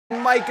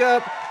Mic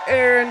up,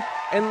 Erin,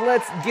 and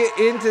let's get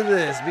into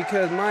this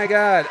because my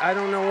God, I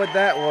don't know what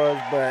that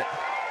was, but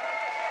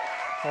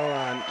hold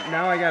on.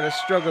 Now I gotta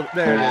struggle.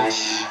 There it is.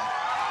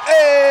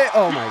 Hey!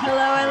 Oh my God.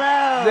 Hello,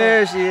 hello.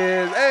 There she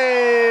is.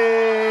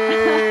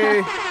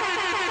 Hey!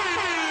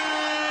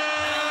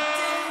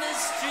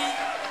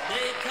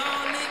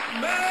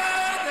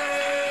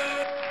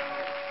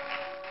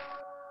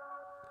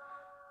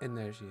 And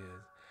there she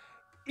is.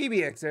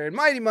 EBX Erin,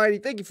 mighty,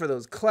 thank you for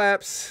those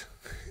claps.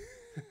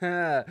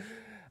 Oh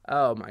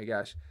my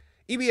gosh.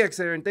 EBX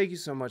Erin, thank you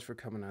so much for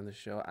coming on the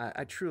show.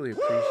 I truly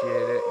appreciate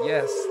it.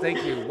 Yes,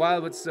 thank you.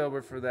 Wild but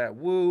sober for that.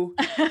 Woo.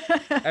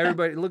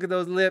 Everybody, look at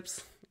those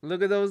lips.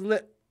 Look at those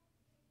lips.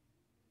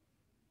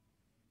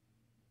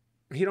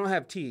 He don't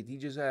have teeth. He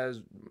just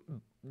has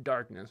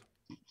darkness.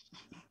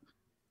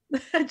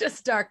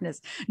 Just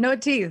darkness. No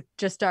teeth,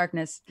 just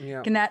darkness.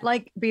 Yeah. Can that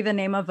like be the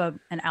name of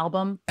an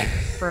album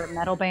for a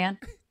metal band?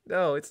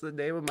 No, it's the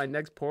name of my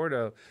next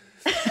porno.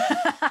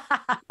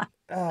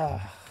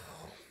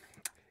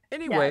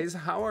 Anyways,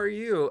 how are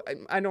you?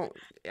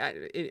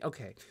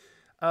 Okay.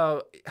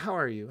 How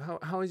are you?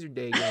 How is your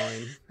day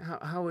going?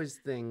 How is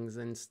things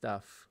and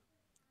stuff?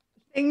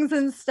 Things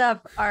and stuff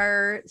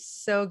are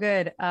so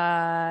good.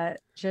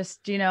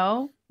 Just,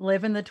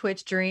 living the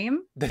Twitch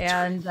dream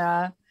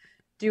and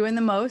doing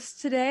the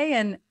most today.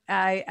 And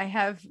I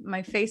have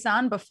my face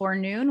on before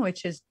noon,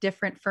 which is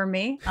different for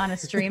me on a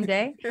stream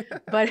day,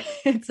 but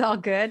it's all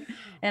good.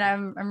 And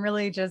I'm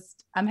really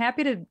I'm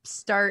happy to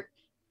start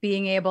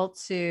being able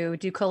to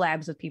do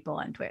collabs with people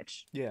on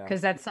Twitch. Yeah.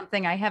 Because that's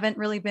something I haven't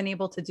really been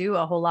able to do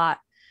a whole lot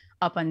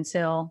up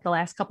until the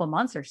last couple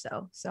months or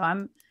so. So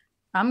I'm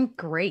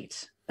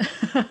great.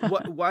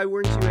 Why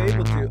weren't you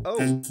able to?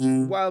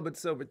 Oh, wild but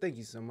sober. Thank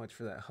you so much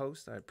for that,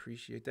 host. I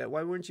appreciate that.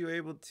 Why weren't you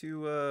able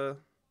to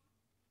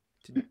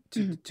do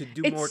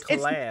more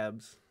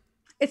collabs?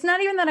 It's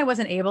not even that I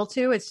wasn't able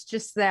to. It's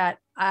just that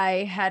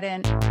I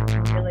hadn't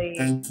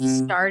really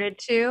started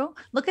to.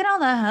 Look at all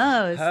the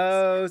hosts.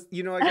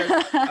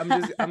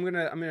 I'm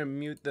gonna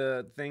mute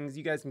the things.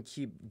 You guys can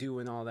keep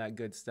doing all that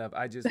good stuff.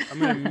 I'm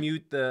gonna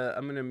mute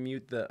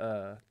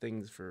the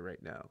things for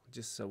right now,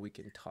 just so we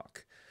can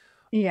talk.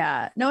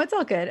 Yeah, no, it's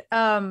all good.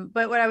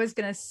 But what I was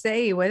going to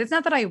say was, it's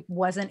not that I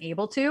wasn't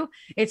able to,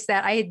 it's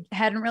that I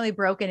hadn't really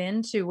broken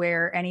into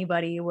where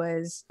anybody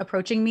was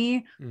approaching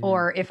me,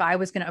 or if I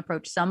was going to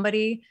approach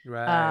somebody,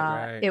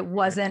 it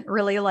wasn't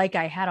really like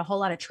I had a whole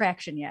lot of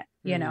traction yet,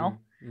 you know?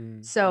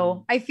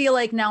 So I feel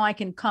like now I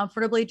can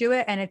comfortably do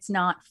it and it's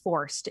not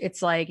forced.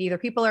 It's like either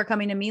people are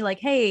coming to me like,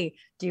 hey,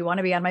 do you want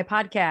to be on my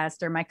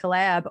podcast or my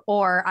collab?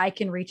 Or I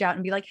can reach out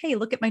and be like, hey,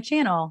 look at my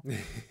channel.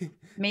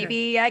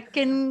 Maybe I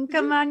can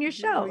come on your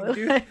show.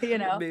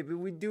 Maybe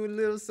we do a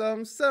little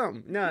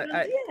something. No,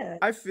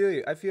 I feel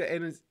you.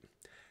 And it's,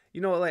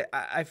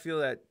 I feel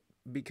that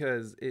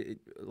because it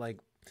like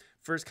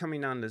first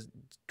coming on to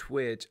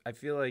Twitch, I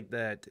feel like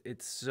that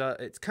it's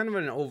kind of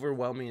an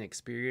overwhelming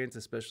experience,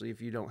 especially if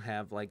you don't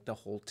have like the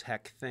whole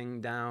tech thing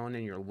down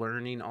and you're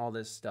learning all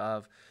this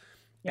stuff.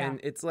 Yeah.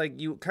 And it's like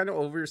you kind of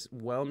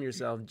overwhelm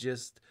yourself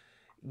just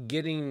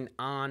getting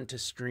on to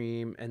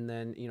stream and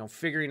then,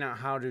 figuring out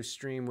how to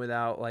stream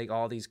without like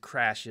all these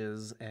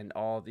crashes and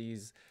all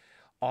these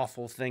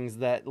awful things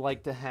that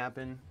like to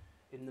happen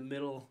in the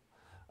middle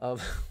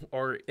of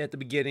or at the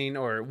beginning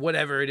or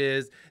whatever it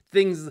is.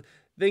 Things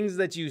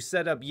that you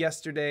set up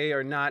yesterday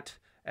are not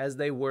as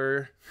they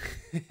were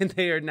and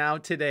they are now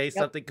today,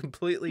 something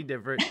completely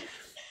different.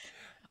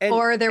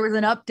 Or there was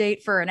an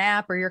update for an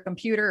app or your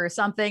computer or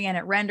something and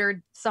it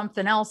rendered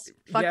something else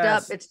fucked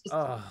up. It's just,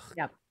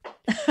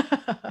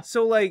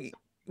 So like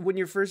when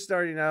you're first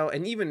starting out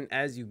and even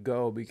as you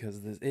go,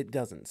 because it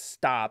doesn't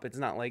stop. It's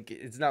not like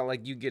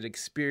you get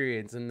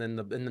experience and then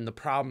the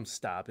problems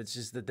stop. It's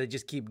just that they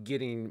just keep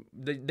getting,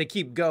 they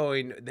keep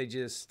going. They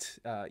just,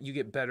 you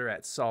get better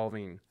at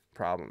solving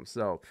problems.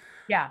 So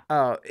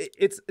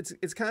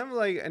it's kind of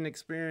like an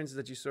experience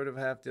that you sort of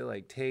have to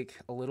like take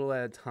a little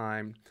at a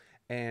time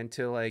and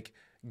to like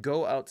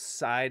go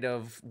outside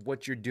of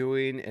what you're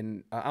doing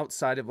and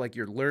outside of like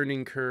your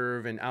learning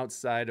curve and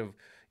outside of,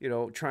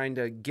 trying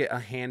to get a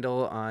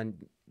handle on,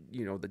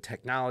 the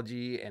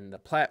technology and the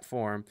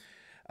platform.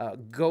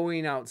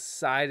 Going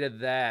outside of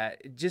that,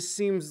 it just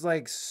seems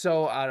like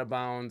so out of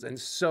bounds and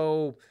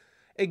so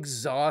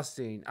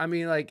exhausting. I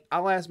mean, like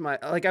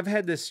I've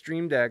had this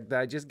stream deck that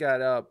I just got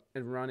up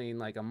and running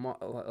like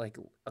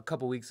a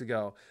couple weeks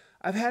ago.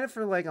 I've had it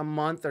for like a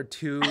month or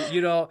two,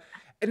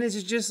 and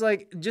it's just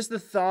the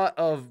thought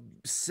of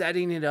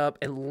setting it up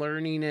and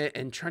learning it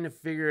and trying to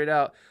figure it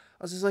out.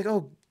 I was just like,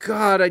 oh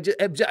God,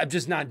 I'm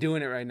just not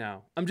doing it right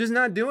now. I'm just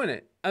not doing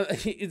it.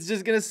 It's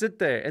just gonna sit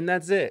there and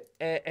that's it.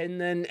 And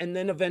then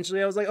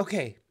eventually I was like,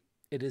 okay,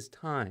 it is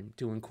time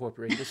to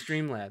incorporate the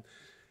Streamlab.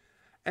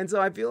 And so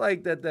I feel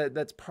like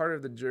that's part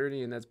of the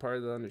journey and that's part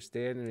of the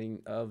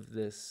understanding of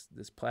this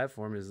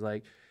platform is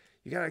like,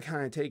 you gotta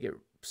kind of take it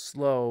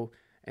slow.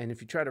 And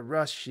if you try to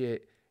rush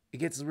shit, it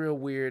gets real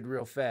weird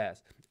real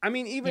fast. I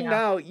mean, even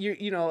now,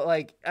 you know,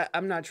 like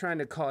I'm not trying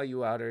to call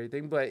you out or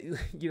anything, but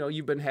you know,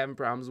 you've been having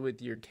problems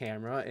with your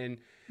camera and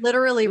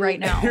literally right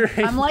now. right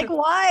I'm like, now.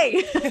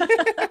 why?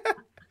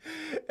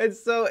 And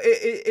so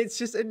it's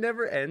just, it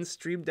never ends.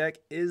 Stream Deck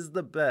is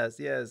the best.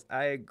 Yes,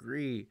 I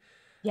agree.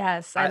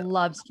 Yes, I I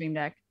love Stream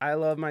Deck. I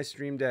love my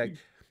Stream Deck.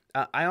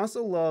 I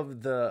also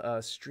love the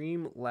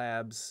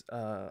Streamlabs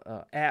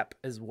app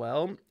as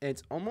well.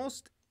 It's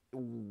almost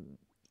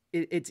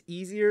it's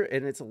easier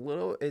and it's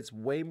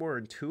way more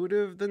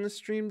intuitive than the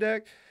Stream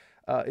Deck.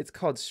 It's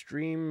called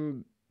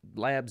Streamlabs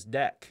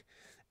Deck,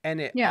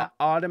 and it Yeah.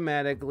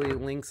 automatically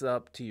links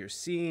up to your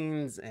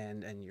scenes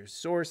and your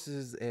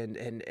sources, and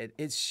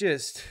it's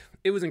just,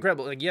 it was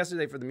incredible. Like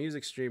yesterday for the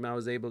music stream, I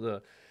was able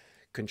to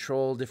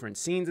control different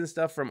scenes and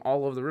stuff from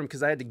all over the room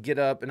because I had to get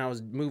up and I was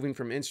moving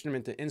from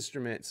instrument to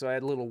instrument. So I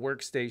had little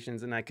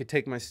workstations and I could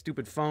take my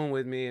stupid phone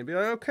with me and be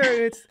like,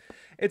 okay,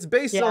 it's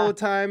bass solo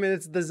time and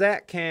it's the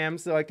Zach cam,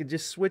 so I could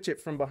just switch it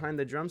from behind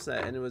the drum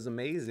set, and it was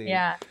amazing.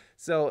 Yeah.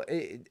 So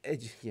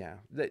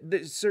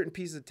there's certain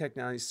pieces of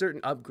technology, certain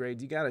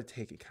upgrades, you got to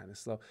take it kind of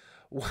slow.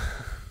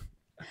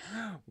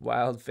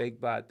 Wild Fake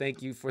Bot,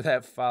 thank you for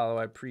that follow.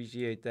 I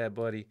appreciate that,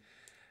 buddy.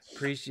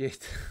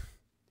 Appreciate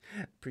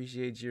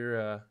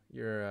your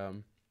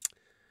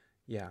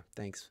yeah,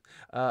 thanks.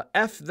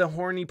 F the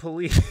horny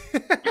police.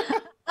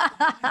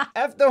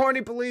 F the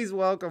horny police.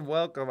 Welcome.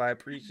 I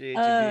appreciate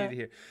you being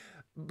here.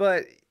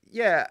 But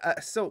yeah,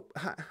 so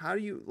how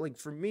do you, like,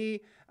 for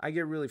me, I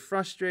get really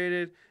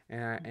frustrated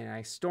and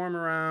I storm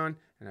around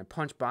and I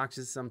punch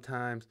boxes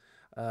sometimes,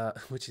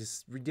 which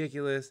is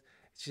ridiculous.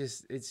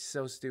 It's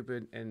so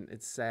stupid and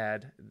it's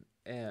sad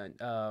and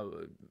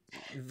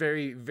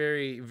very,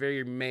 very,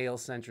 very male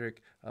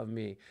centric of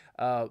me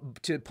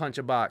to punch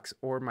a box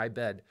or my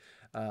bed.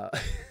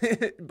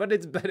 But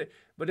it's better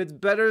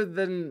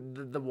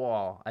than the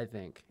wall. I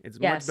think it's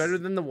much better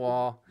than the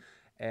wall.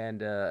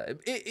 And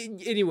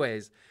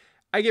anyways,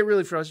 I get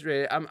really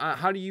frustrated.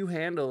 How do you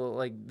handle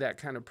like that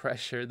kind of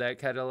pressure? That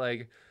kind of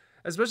like,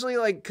 especially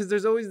like, because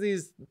there's always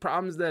these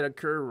problems that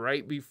occur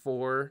right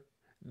before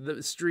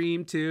the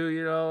stream too,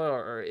 you know,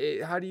 or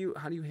how do you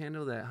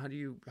handle that? How do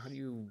you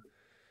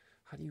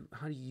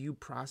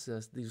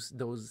process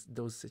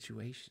those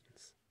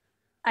situations?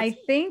 I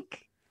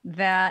think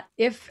that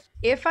if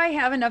I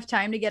have enough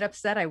time to get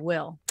upset, I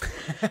will.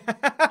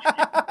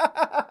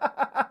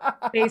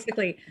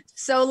 Basically.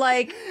 So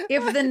like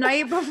if the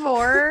night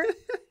before,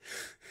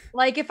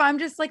 like if I'm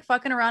just like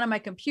fucking around on my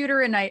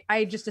computer and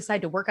I just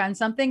decide to work on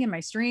something in my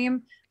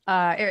stream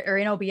or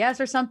in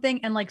OBS or something,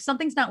 and like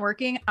something's not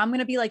working, I'm going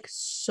to be like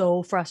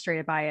so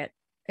frustrated by it,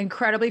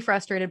 incredibly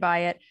frustrated by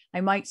it.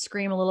 I might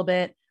scream a little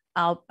bit.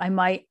 I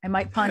might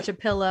punch a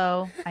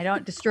pillow. I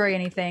don't destroy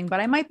anything, but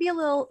I might be a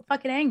little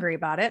fucking angry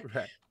about it.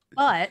 Right.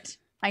 But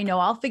I know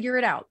I'll figure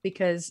it out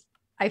because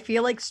I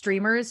feel like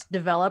streamers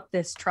develop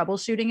this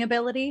troubleshooting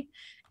ability,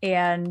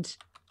 and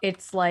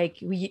it's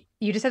like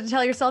you just have to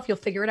tell yourself you'll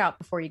figure it out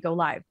before you go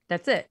live.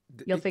 That's it.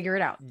 You'll figure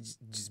it out.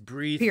 Just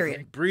breathe.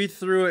 Period. Breathe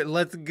through it.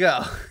 Let's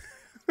go.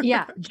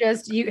 Yeah,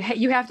 just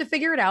you have to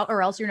figure it out,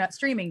 or else you're not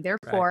streaming.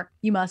 Therefore,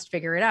 you must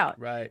figure it out.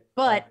 Right.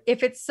 But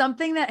if it's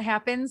something that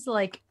happens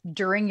like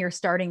during your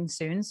starting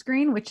soon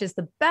screen, which is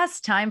the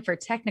best time for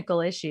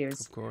technical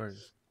issues, of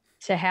course,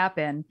 to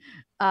happen,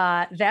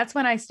 that's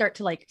when I start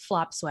to like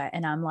flop sweat,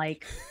 and I'm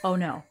like, oh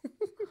no,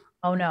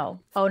 oh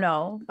no, oh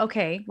no.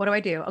 Okay, what do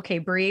I do? Okay,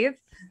 breathe.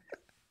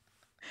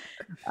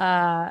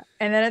 And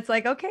then it's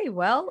like, okay,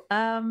 well,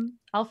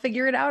 I'll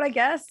figure it out, I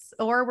guess,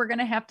 or we're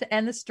gonna have to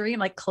end the stream,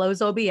 like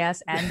close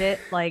OBS, end it,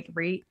 like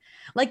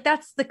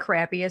that's the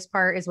crappiest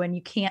part, is when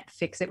you can't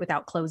fix it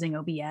without closing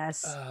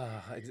OBS.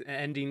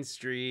 Ending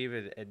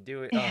stream and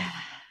do it.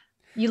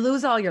 You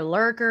lose all your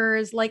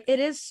lurkers. Like it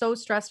is so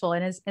stressful,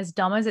 and as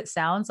dumb as it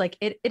sounds, like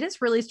it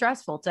is really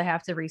stressful to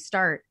have to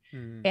restart.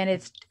 And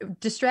it's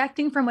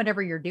distracting from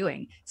whatever you're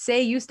doing.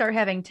 Say you start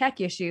having tech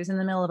issues in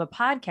the middle of a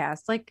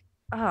podcast, like,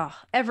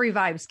 every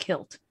vibe's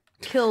killed,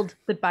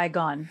 goodbye,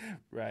 gone.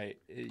 Right.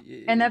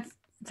 And that's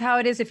how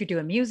it is if you're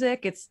doing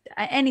music. It's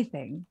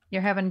anything.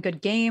 You're having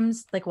good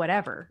games, like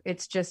whatever.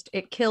 It's just,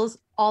 it kills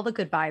all the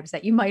good vibes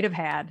that you might have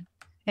had.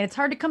 And it's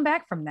hard to come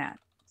back from that.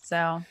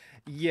 So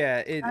yeah,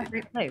 it's a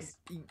great place.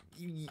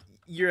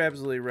 You're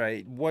absolutely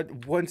right.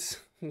 Once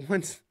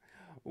the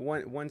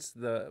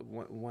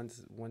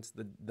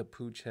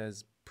pooch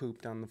has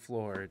pooped on the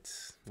floor,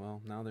 it's,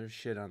 well, now there's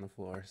shit on the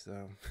floor,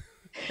 so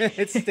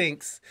it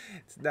stinks.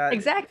 It's not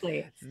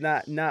exactly.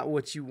 It's not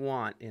what you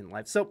want in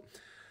life. So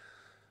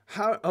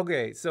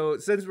so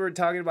since we're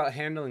talking about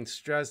handling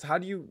stress, how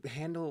do you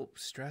handle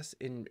stress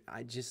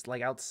just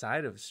like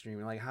outside of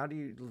streaming? Like how do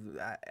you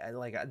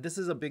this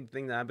is a big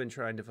thing that I've been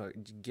trying to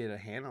get a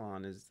handle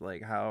on, is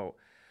like how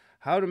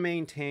to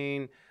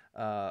maintain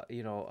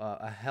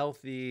a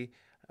healthy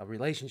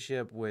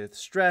relationship with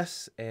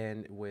stress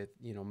and with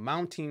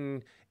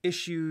mounting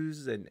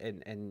issues and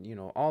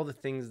all the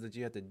things that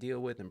you have to deal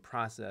with and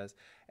process.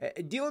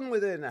 Dealing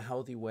with it in a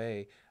healthy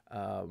way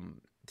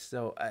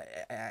So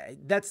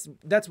that's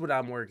what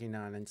I'm working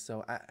on, and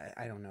so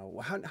I don't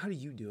know how do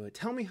you do it?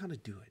 Tell me how to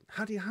do it.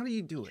 How do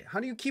you do it? How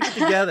do you keep it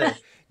together?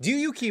 Do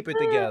you keep it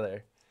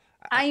together?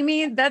 I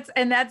mean, that's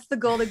the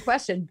golden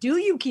question. Do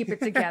you keep it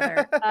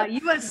together?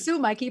 You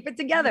assume I keep it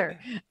together.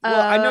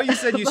 Well, I know you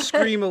said you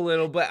scream a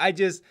little, but I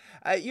just,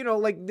 you know,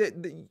 like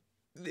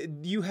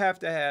you have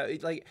to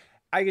have like.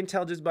 I can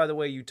tell just by the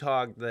way you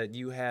talk that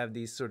you have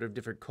these sort of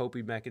different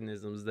coping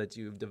mechanisms that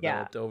you've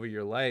developed over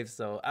your life.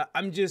 So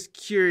I'm just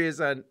curious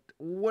on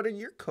what are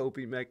your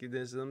coping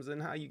mechanisms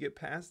and how you get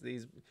past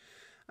these,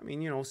 I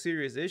mean, you know,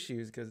 serious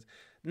issues, because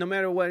no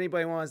matter what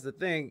anybody wants to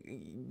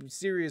think,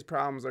 serious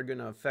problems are going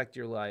to affect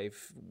your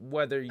life,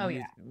 whether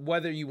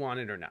you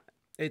want it or not.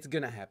 It's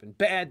going to happen.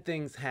 Bad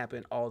things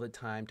happen all the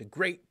time to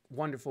great,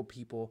 wonderful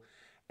people,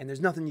 and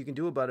there's nothing you can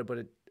do about it.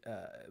 But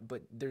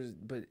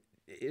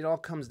it all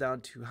comes down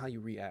to how you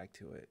react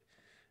to it.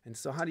 And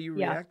so, how do you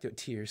react to it?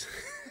 Tears.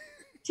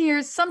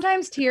 Tears,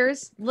 sometimes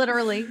tears,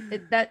 literally.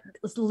 That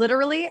was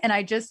literally. And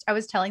I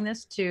was telling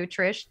this to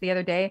Trish the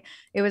other day.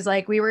 It was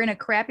like we were in a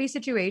crappy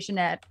situation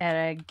at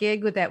a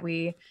gig that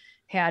we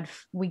had.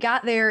 We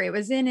got there. It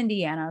was in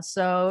Indiana,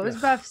 so it was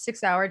about a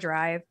 6-hour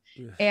drive.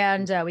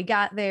 And we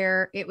got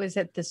there. It was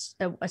at this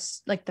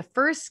like the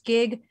first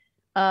gig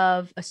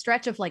of a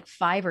stretch of like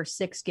 5 or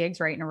 6 gigs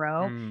right in a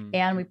row.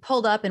 And we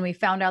pulled up and we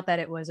found out that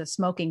it was a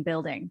smoking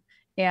building.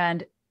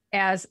 And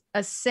as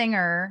a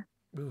singer,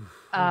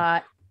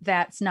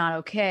 that's not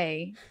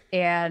okay.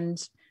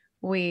 And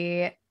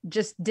we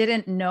just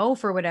didn't know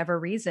for whatever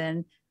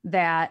reason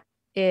that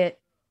it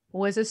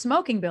was a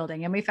smoking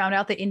building. And we found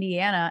out that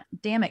Indiana,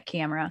 damn it,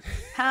 camera,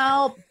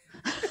 help.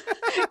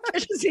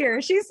 She's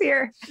here. She's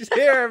here. She's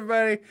here,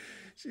 everybody.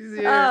 She's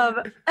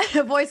here.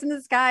 Voice in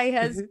the sky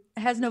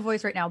has no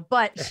voice right now,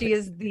 but she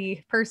is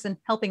the person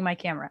helping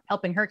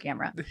her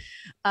camera.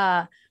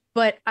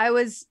 But I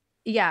was,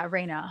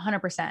 Reina,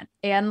 100%.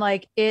 And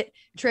like, it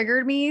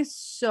triggered me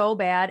so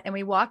bad. And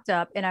we walked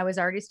up and I was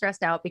already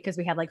stressed out because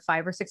we had like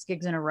 5 or 6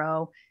 gigs in a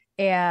row.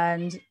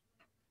 And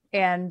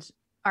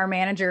our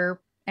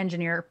manager,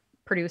 engineer,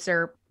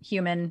 producer,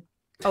 human,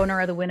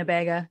 owner of the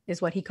Winnebago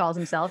is what he calls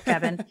himself,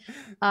 Kevin.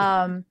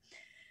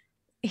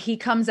 He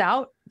comes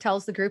out,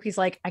 tells the group, he's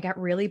like, I got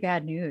really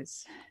bad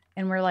news.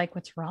 And we're like,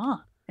 what's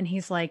wrong? And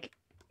he's like,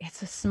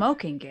 it's a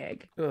smoking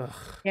gig. Ugh.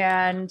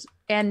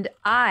 And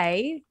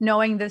I,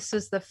 knowing this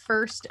was the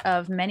first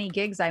of many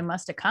gigs I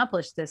must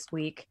accomplish this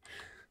week,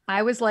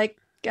 I was like,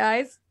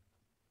 guys,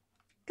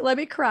 let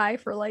me cry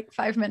for like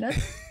 5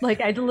 minutes. Like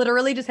I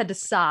literally just had to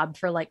sob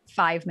for like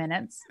 5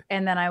 minutes.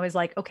 And then I was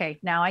like, okay,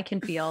 now I can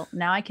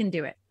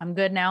do it. I'm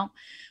good now.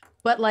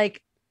 But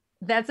like,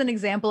 that's an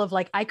example of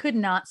like, I could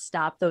not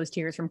stop those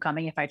tears from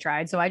coming if I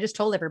tried. So I just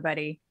told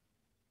everybody,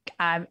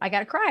 I got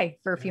to cry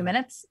for a few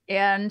minutes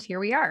and here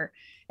we are.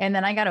 And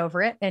then I got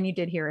over it. And you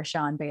did hear a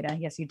Sean Beta.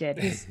 Yes, you did.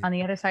 He's on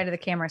the other side of the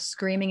camera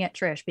screaming at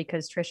Trish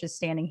because Trish is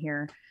standing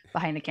here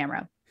behind the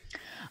camera.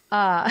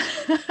 But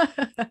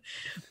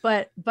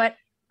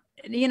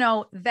you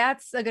know,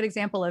 that's a good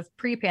example of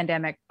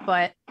pre-pandemic,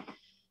 but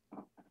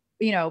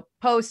you know,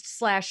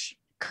 post/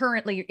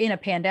 currently in a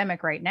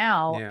pandemic right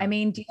now. I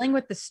mean, dealing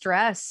with the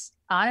stress,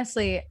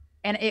 honestly,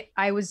 and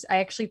I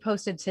actually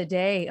posted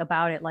today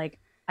about it. Like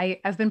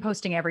I've been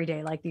posting every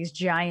day, like these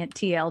giant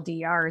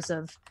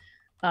TLDRs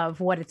of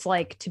what it's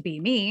like to be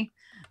me.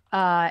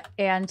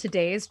 And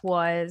today's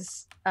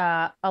was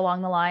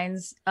along the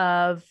lines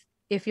of,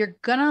 if you're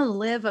gonna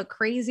live a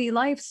crazy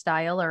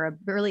lifestyle or a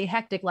really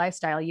hectic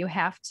lifestyle, you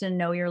have to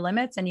know your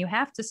limits and you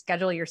have to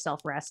schedule yourself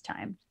rest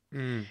time.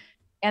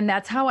 And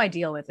that's how I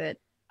deal with it,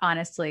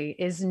 honestly,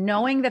 is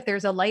knowing that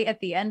there's a light at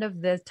the end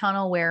of the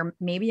tunnel where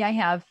maybe I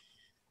have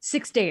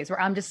 6 days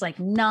where I'm just like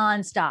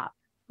nonstop,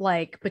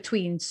 like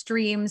between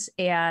streams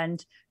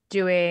and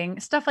doing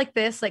stuff like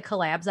this, like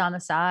collabs on the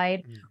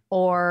side,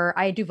 or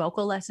I do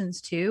vocal lessons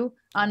too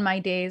on my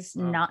days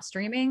not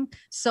streaming.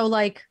 So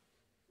like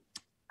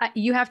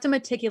you have to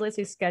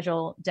meticulously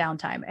schedule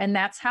downtime. And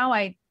that's how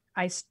I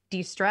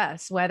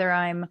de-stress, whether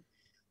I'm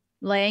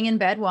laying in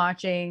bed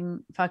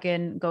watching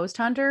fucking Ghost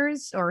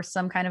Hunters or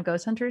some kind of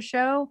Ghost Hunters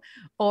show,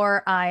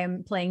 or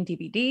I'm playing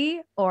DBD,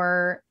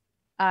 or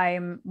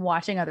I'm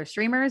watching other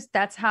streamers.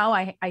 That's how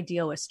I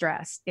deal with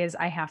stress, is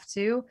I have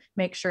to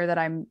make sure that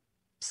I'm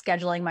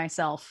scheduling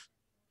myself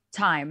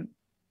time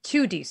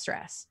to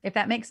de-stress, if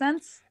that makes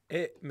sense.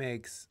 It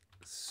makes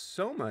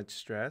so much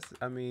stress.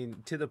 I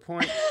mean, to the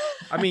point,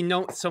 I mean,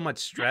 no, so much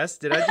stress.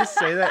 Did I just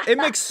say that? It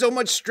makes so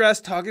much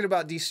stress talking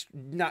about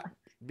not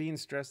being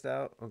stressed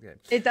out. Okay.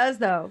 It does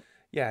though.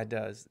 Yeah, it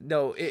does.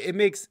 No, it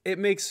makes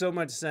so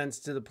much sense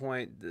to the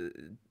point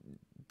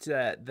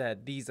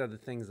that these are the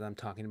things that I'm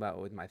talking about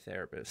with my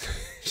therapist.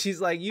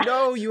 She's like, you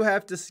know, you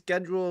have to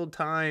schedule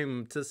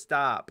time to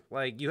stop.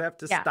 Like you have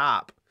to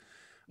stop.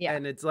 Yeah.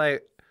 And it's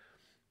like,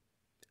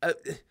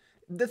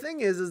 the thing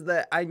is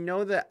that I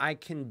know that I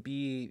can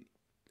be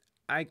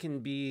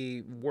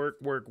work,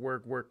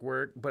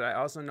 but I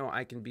also know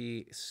I can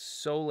be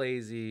so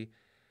lazy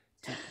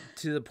to,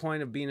 to the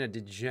point of being a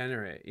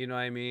degenerate. You know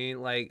what I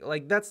mean? Like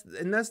that's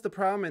the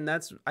problem, and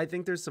that's I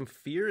think there's some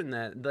fear in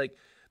that, like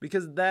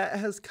because that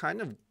has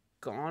kind of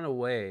gone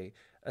away,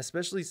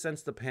 especially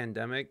since the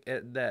pandemic.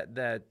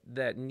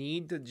 That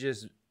need to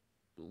just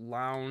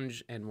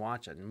lounge and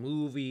watch a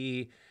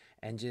movie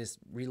and just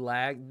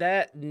relax.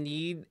 That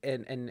need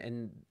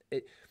and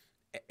it.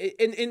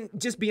 And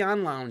just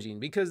beyond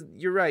lounging, because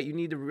you're right, you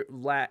need to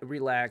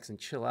relax and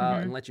chill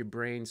out and let your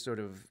brain sort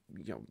of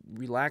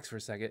relax for a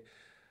second.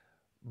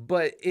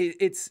 But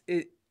it's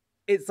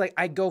like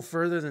I go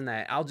further than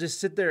that. I'll just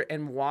sit there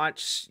and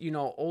watch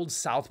old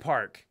South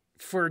Park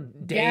for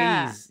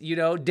days,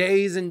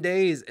 days and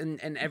days,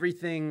 and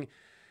everything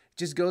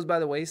just goes by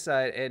the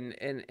wayside,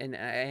 and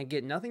I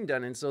get nothing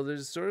done. And so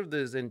there's sort of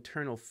this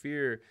internal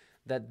fear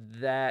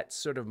that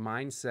sort of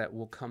mindset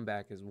will come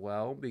back as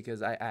well,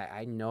 because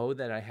I know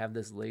that I have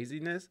this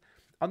laziness,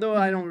 although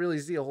I don't really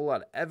see a whole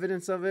lot of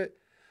evidence of it,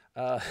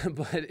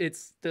 but it's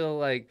still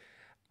like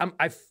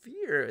I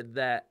fear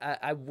that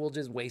I will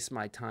just waste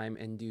my time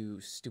and do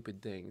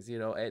stupid things,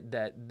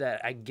 that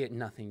I get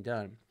nothing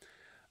done.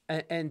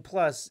 And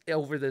plus,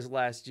 over this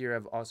last year,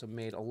 I've also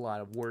made a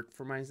lot of work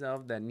for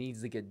myself that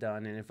needs to get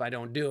done, and if I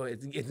don't do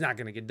it, it's not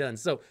going to get done.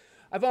 So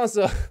I've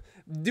also,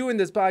 doing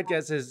this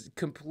podcast has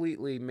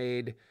completely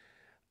made,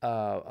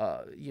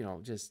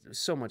 just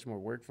so much more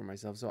work for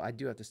myself. So I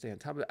do have to stay on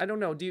top of it. I don't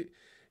know.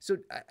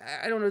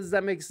 I don't know. Does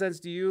that make sense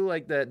to you?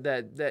 Like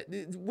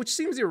that, which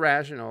seems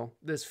irrational,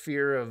 this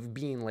fear of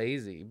being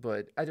lazy,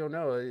 but I don't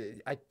know.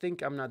 I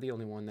think I'm not the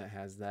only one that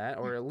has that,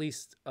 or at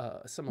least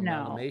some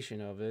amalgamation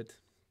of it.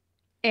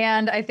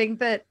 And I think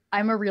that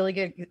I'm a really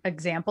good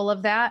example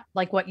of that.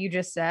 Like what you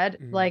just said,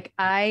 like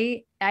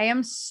I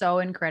am so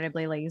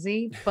incredibly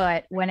lazy,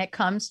 but when it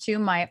comes to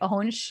my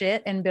own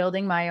shit and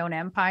building my own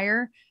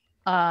empire,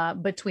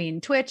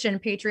 between Twitch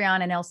and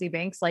Patreon and Elsie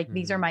Binx, like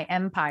these are my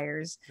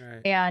empires.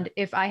 Right. And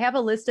if I have a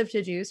list of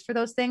to-dos for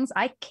those things,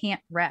 I can't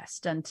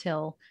rest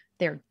until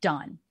they're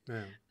done.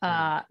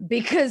 Yeah.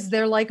 Because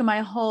they're like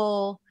my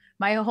whole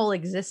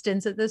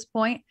existence at this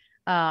point.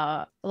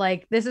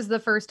 Like this is the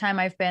first time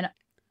I've been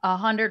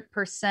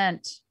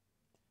 100%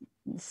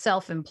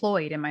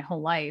 self-employed in my whole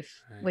life,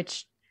 right,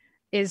 which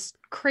is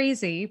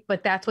crazy,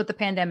 but that's what the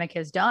pandemic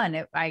has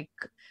done.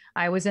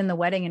 I was in the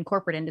wedding and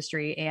corporate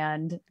industry,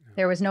 and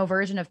there was no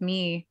version of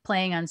me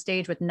playing on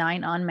stage with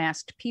 9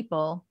 unmasked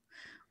people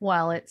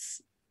while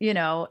it's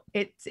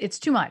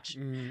too much.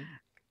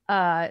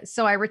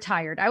 So I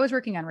retired. I was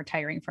working on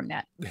retiring from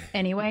that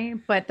anyway,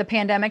 but the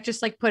pandemic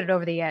just like put it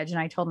over the edge. And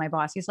I told my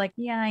boss, he's like,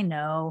 yeah, I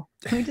know.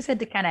 We just had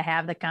to kind of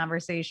have the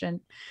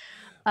conversation.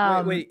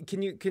 Wait,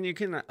 can you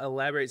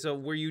elaborate? So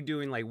were you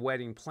doing like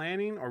wedding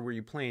planning, or were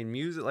you playing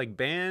music, like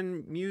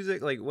band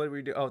music? Like what were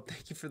you doing? Oh,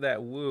 thank you for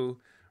that. Woo,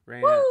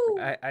 Reina. Woo!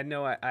 I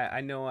know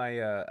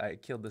I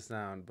killed the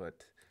sound,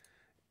 but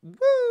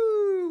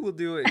woo, we'll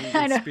do it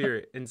in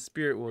spirit. In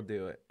spirit, we'll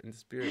do it. In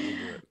spirit, we'll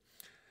do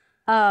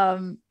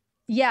it.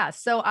 Yeah.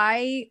 So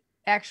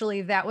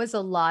that was a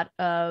lot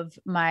of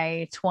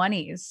my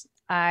 20s.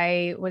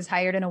 I was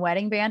hired in a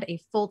wedding band,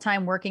 a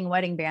full-time working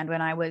wedding band,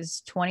 when I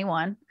was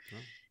 21. Oh.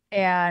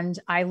 And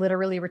I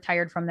literally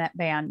retired from that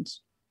band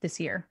this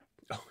year.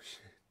 Oh, shit.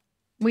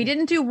 We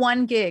didn't do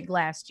one gig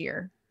last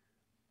year.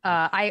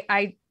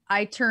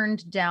 I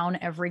turned down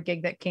every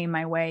gig that came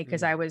my way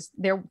because I was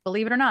there.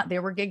 Believe it or not,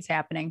 there were gigs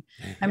happening.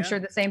 I'm sure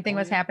the same thing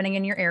was happening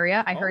in your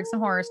area. I heard some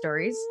horror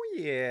stories.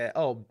 Yeah.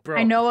 Oh, bro.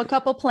 I know a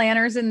couple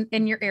planners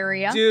in your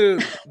area.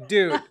 Dude.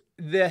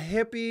 The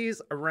hippies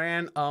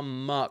ran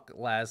amok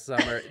last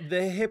summer.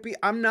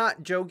 I'm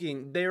not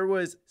joking. There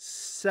was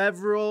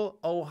several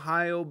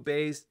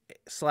Ohio-based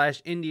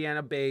 /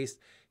 Indiana-based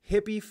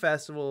hippie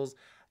festivals.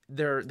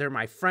 They're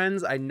my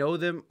friends. I know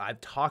them.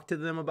 I've talked to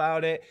them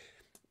about it.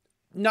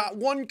 Not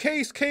one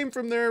case came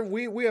from there.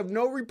 We have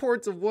no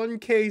reports of one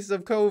case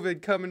of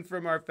COVID coming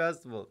from our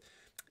festival.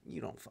 You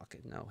don't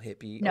fucking know,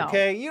 hippie. No.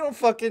 Okay? You don't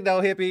fucking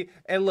know, hippie.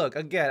 And look,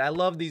 again, I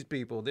love these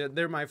people.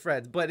 They're my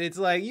friends. But it's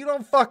like, you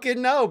don't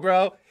fucking know,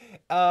 bro.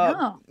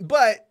 No.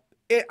 But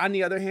on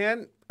the other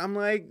hand, I'm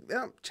like,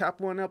 chop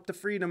one up to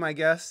freedom, I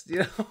guess.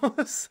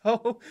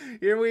 So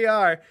here we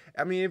are.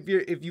 I mean,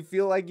 if you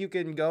feel like you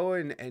can go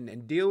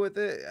and deal with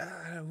it,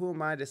 who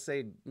am I to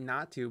say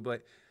not to?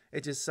 But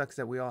it just sucks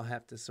that we all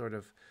have to sort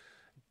of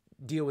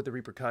deal with the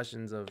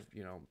repercussions of,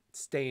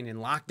 staying in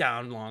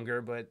lockdown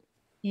longer. But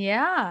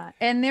yeah.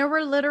 And there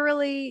were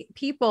literally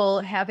people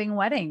having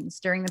weddings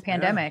during the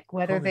pandemic,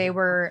 whether they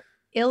were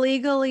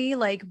illegally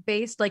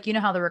based,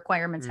 how the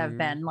requirements have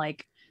been,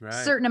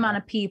 certain amount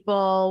of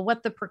people,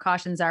 what the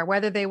precautions are,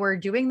 whether they were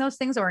doing those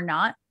things or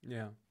not.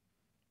 Yeah.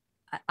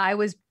 I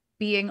was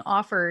being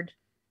offered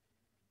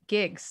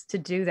gigs to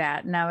do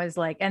that. And I was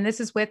like, and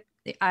this is with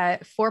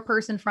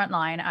 4-person front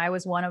line. I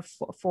was one of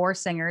 4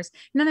 singers.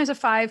 And then there's a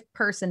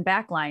 5-person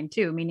back line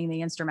too, meaning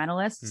the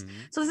instrumentalists.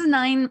 So this is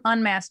 9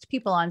 unmasked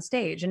people on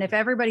stage. And if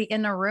everybody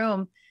in the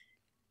room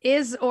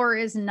is or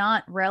is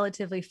not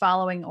relatively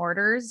following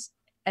orders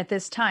at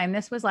this time,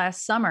 this was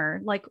last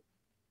summer,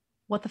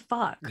 what the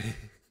fuck?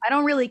 I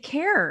don't really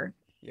care.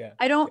 Yeah.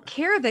 I don't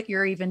care that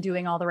you're even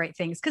doing all the right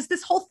things because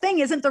this whole thing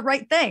isn't the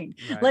right thing.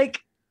 Right. Like,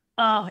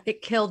 oh,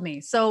 it killed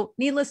me. So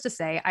needless to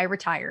say, I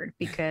retired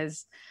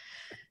because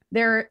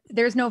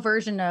there's no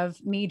version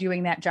of me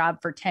doing that job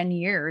for 10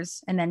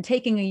 years and then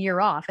taking a year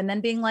off and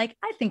then being like,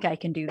 I think I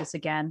can do this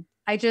again.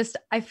 I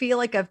feel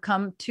like I've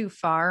come too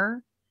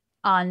far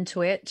on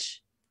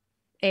Twitch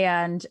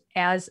and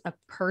as a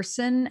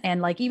person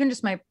and like even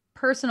just my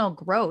personal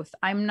growth.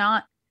 I'm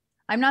not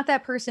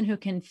that person who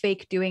can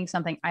fake doing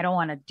something I don't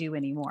want to do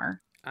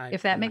anymore.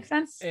 If that makes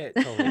sense. It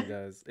totally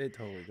does. It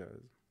totally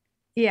does.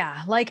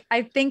 Yeah, like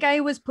I think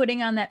I was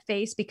putting on that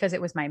face because it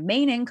was my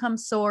main income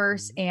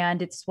source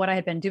and it's what I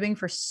had been doing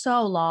for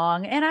so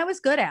long and I was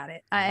good at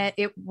it.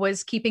 It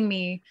was keeping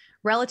me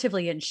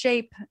relatively in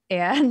shape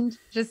and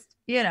just,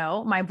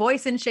 my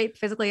voice in shape,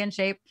 physically in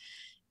shape.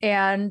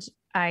 And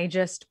I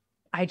just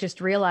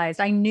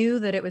realized I knew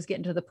that it was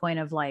getting to the point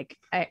of like,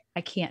 I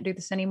can't do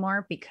this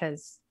anymore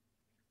because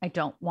I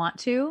don't want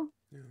to,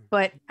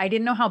 but I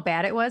didn't know how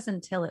bad it was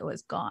until it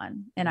was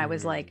gone. And I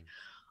was like,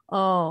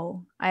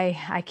 oh,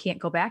 I can't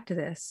go back to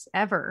this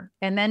ever.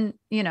 And then,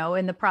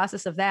 in the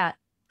process of that,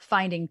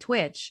 finding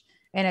Twitch.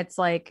 And it's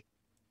like,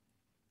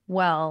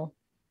 well,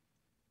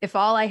 if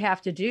all I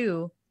have to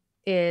do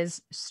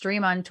is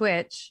stream on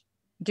Twitch,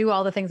 do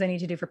all the things I need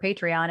to do for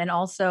Patreon, and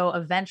also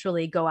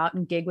eventually go out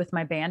and gig with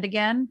my band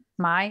again,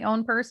 my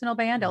own personal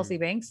band, Elsie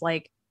Binx,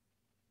 like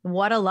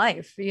what a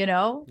life,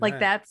 like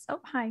that's, oh,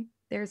 hi,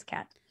 there's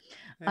Kat.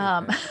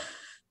 Hey,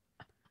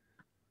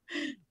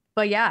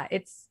 But yeah,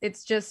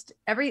 it's just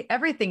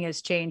everything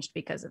has changed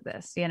because of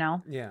this,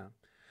 Yeah.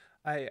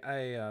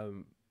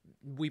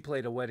 We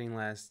played a wedding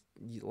last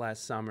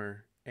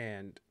summer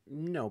and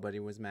nobody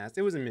was masked.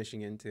 It was in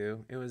Michigan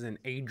too. It was in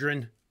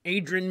Adrian,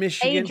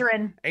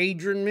 Michigan.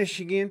 Adrian,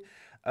 Michigan.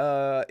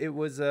 It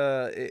was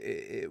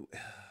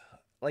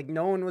like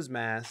no one was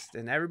masked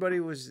and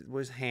everybody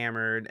was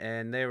hammered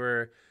and they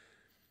were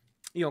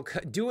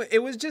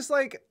it was just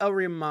like a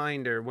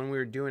reminder when we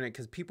were doing it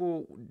because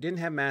people didn't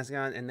have masks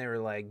on and they were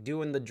like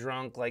doing the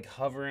drunk, like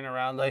hovering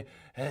around like,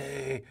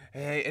 hey.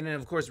 And then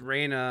of course,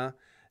 Reina,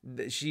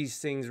 she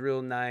sings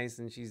real nice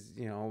and she's,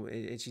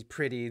 she's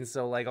pretty. And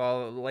so like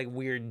all like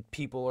weird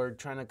people are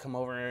trying to come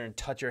over and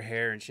touch her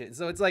hair and shit.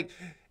 So it's like,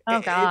 oh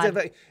God,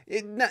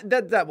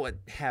 that's not what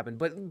happened,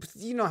 but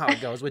you know how it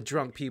goes with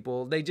drunk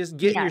people. They just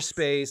get in your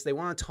space. They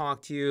want to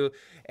talk to you,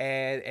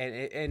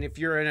 and if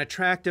you're an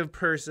attractive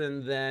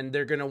person, then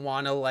they're gonna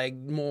want to like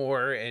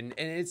more, and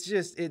it's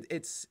just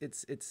it's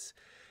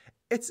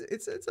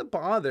a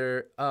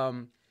bother.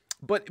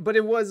 But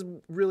it was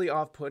really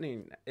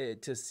off-putting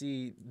to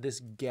see this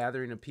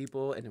gathering of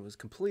people, and it was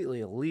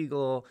completely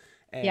illegal.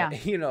 And,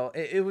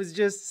 it was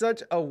just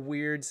such a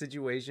weird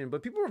situation.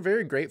 But people were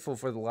very grateful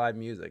for the live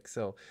music.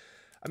 So,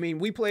 I mean,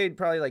 we played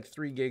probably like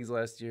 3 gigs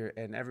last year,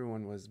 and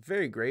everyone was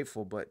very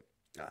grateful. But,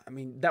 I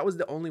mean, that was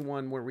the only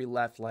one where we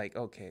left like,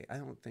 okay, I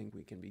don't think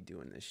we can be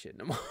doing this shit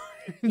no more.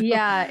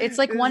 Yeah, it's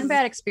like one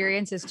bad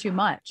experience is too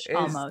much,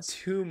 almost.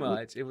 Too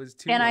much. It was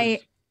too much.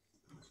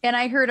 And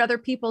I heard other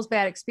people's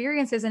bad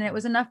experiences and it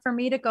was enough for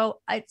me to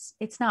go,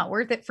 it's not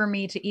worth it for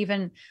me to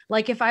even,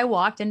 like, if I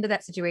walked into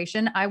that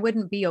situation, I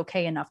wouldn't be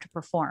okay enough to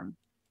perform.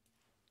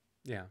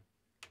 Yeah.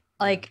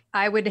 Like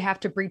I would have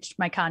to breach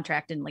my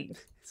contract and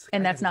leave.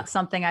 And that's not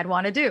something I'd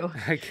want to do,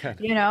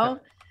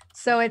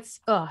 So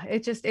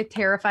it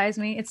terrifies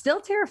me. It still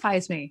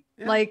terrifies me.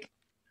 Yeah. Like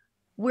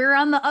we're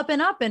on the up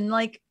and up and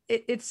like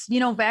it's,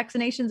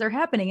 vaccinations are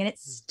happening and it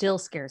still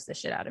scares the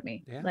shit out of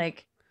me. Yeah.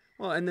 Like,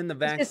 well, and then the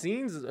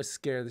vaccines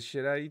scare the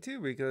shit out of you too,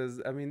 because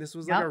I mean, this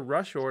was like a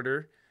rush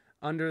order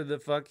under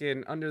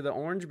the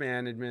Orange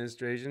Man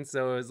administration.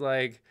 So it was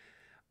like,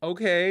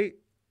 okay,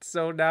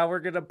 so now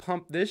we're gonna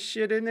pump this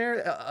shit in there,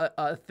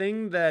 a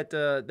thing that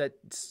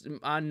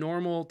on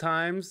normal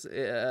times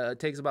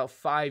takes about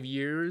 5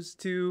 years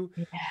to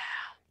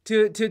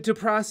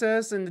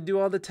process and to do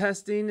all the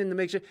testing and to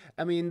make sure.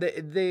 I mean,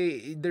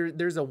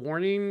 there's a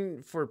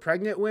warning for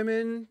pregnant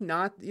women,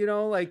 not,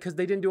 because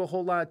they didn't do a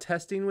whole lot of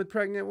testing with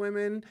pregnant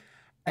women.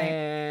 Right.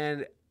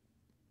 And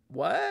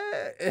what?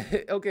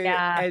 Okay.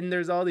 Yeah. And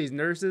there's all these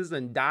nurses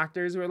and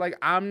doctors who are like,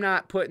 I'm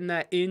not putting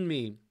that in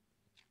me.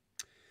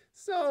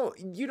 So,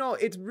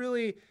 it's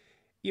really,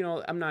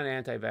 I'm not an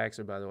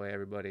anti-vaxxer, by the way,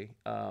 everybody.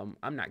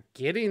 I'm not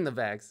getting the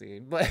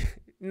vaccine, but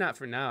not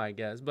for now, I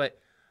guess. But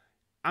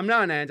I'm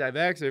not an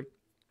anti-vaxxer.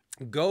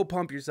 Go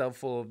pump yourself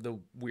full of the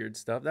weird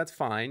stuff. That's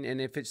fine.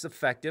 And if it's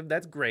effective,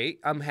 that's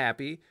great. I'm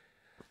happy.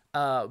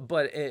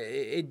 But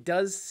it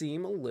does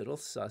seem a little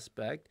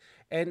suspect.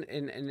 And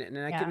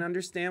I can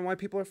understand why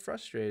people are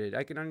frustrated.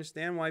 I can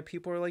understand why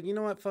people are like, you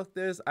know what, fuck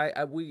this.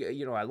 I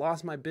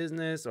lost my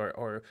business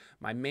or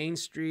my main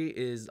street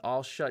is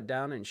all shut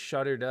down and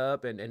shuttered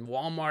up and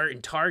Walmart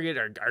and Target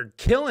are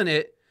killing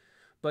it.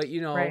 But,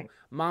 right.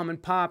 Mom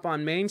and pop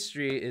on Main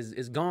Street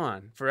is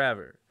gone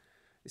forever.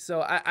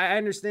 So I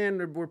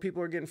understand where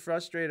people are getting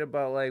frustrated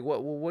about like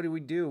what do we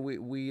do?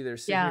 We either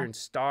sit here and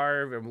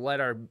starve and let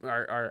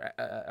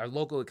our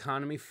local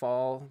economy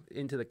fall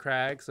into the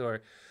cracks,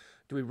 or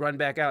Do we run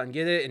back out and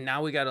get it? And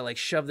now we got to like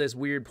shove this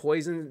weird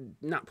poison,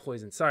 not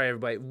poison. Sorry,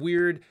 everybody.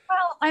 Weird.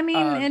 Well, I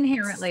mean,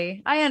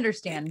 inherently, I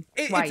understand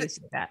why you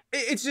say that.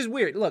 It's just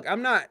weird. Look,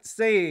 I'm not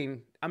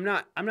saying, I'm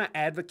not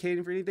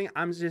advocating for anything.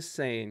 I'm just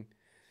saying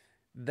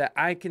that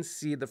I can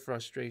see the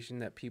frustration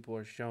that people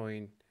are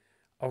showing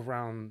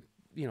around,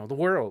 you know, the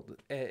world,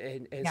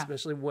 and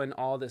especially when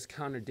all this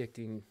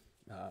contradicting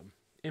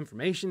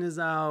information is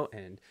out,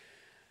 and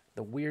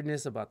the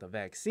weirdness about the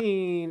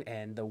vaccine,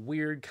 and the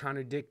weird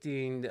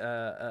contradicting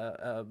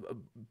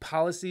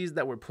policies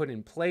that were put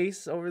in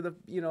place over the,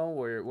 you know,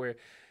 where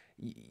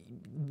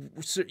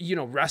you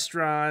know,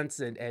 restaurants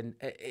and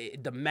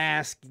the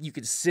mask, you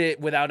could sit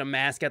without a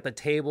mask at the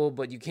table,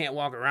 but you can't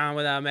walk around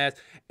without a mask.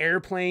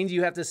 Airplanes,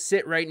 you have to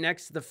sit right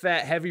next to the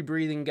fat, heavy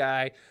breathing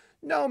guy.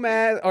 No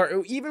mask,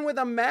 or even with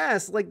a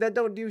mask, like that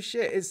don't do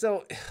shit. And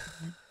so,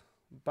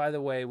 by the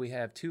way, we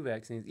have 2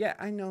 vaccines. Yeah,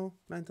 I know,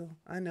 mental.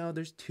 I know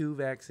there's 2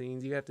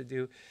 vaccines. You got to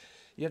do,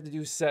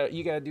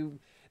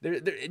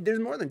 there's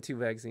more than 2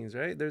 vaccines,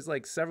 right? There's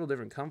like several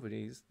different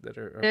companies that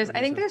are I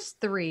think there's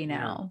 3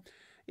 now.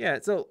 Yeah,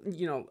 so,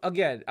 you know,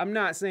 again, I'm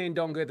not saying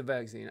don't get the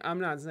vaccine. I'm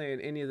not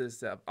saying any of this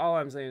stuff. All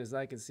I'm saying is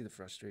I can see the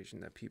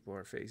frustration that people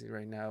are facing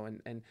right now,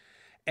 and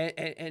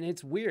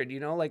it's weird, you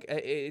know, like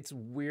it's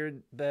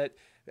weird that,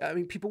 I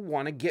mean, people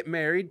want to get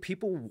married,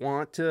 people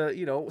want to,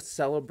 you know,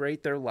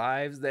 celebrate their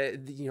lives,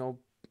 that, you know,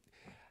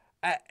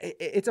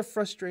 it's a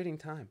frustrating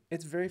time.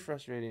 It's very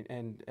frustrating,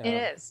 and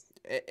it is.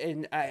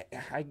 And I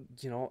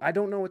you know, I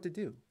don't know what to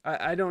do.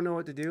 I don't know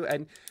what to do,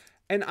 and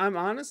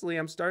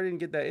I'm starting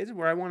to get that itch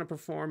where I want to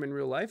perform in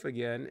real life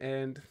again,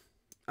 and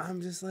I'm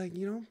just like,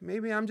 you know,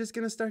 maybe I'm just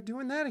gonna start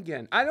doing that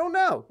again. I don't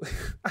know.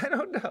 I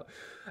don't know.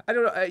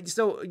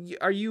 So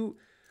are you?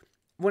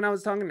 When I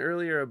was talking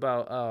earlier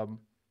about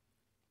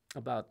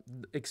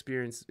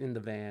experience in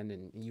the van,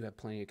 and you have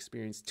plenty of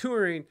experience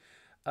touring,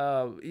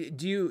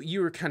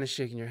 you were kind of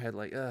shaking your head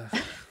like, ugh.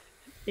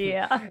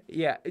 Yeah.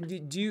 Yeah.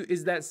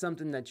 Is that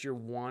something that you're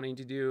wanting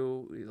to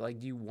do? Like,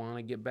 do you want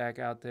to get back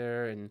out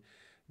there, and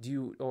do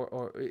you,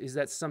 or is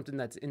that something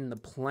that's in the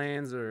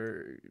plans,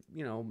 or,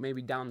 you know,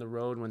 maybe down the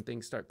road when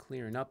things start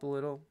clearing up a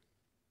little?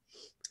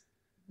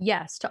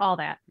 Yes, to all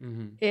that.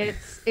 Mm-hmm.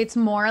 It's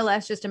more or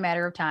less just a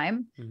matter of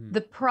time. Mm-hmm.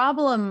 The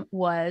problem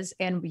was,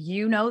 and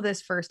you know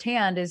this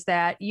firsthand, is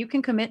that you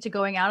can commit to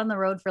going out on the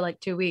road for like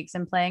 2 weeks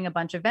and playing a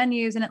bunch of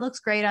venues, and it looks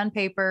great on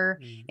paper,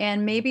 Mm-hmm.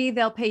 and maybe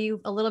they'll pay you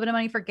a little bit of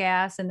money for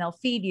gas and they'll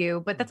feed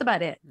you, but that's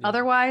about it. Yeah.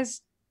 Otherwise,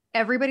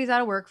 everybody's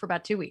out of work for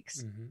about 2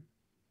 weeks. Mm-hmm.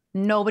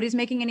 Nobody's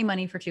making any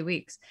money for 2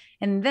 weeks.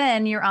 And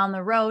then you're on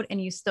the road and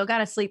you still got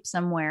to sleep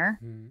somewhere.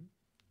 Mm-hmm.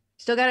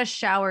 Still got to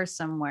shower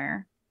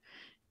somewhere.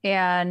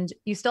 And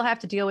you still have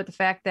to deal with the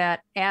fact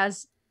that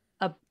as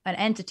an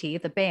entity,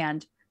 the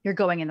band, you're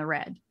going in the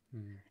red.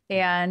 Mm-hmm.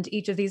 And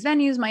each of these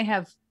venues might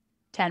have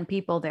 10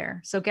 people there.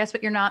 So guess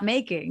what you're not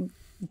making?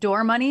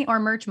 Door money or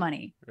merch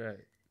money. Right.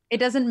 It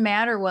doesn't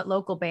matter what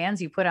local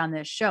bands you put on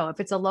this show. If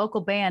it's a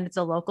local band, it's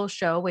a local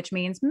show, which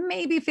means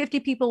maybe 50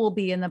 people will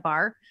be in the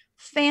bar.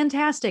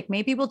 Fantastic.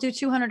 Maybe we'll do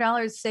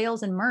 $200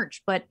 sales and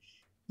merch, but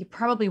you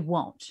probably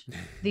won't.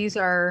 These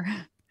are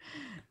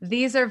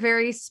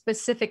very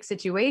specific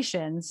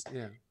situations.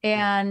 Yeah.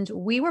 And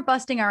we were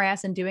busting our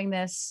ass and doing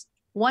this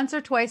once or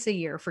twice a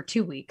year for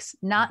 2 weeks,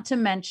 not to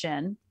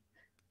mention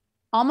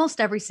almost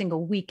every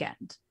single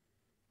weekend.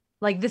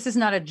 Like, this is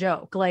not a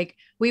joke. Like,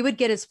 we would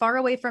get as far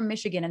away from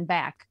Michigan and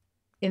back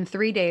in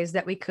 3 days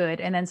that we could.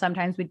 And then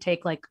sometimes we'd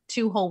take like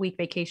 2 whole week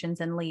vacations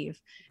and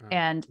leave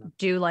and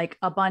do like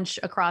a bunch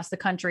across the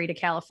country to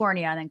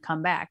California and then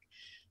come back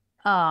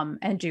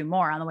and do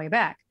more on the way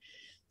back.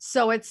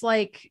 So it's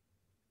like,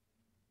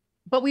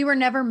 but we were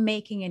never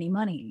making any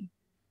money.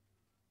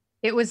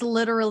 It was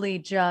literally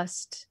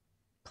just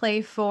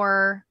play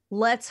for,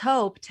 let's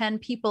hope, 10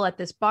 people at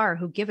this bar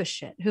who give a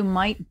shit, who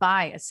might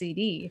buy a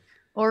CD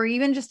or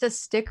even just a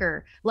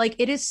sticker. Like,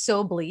 it is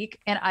so bleak.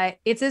 And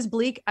it's as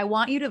bleak. I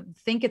want you to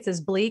think it's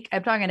as bleak.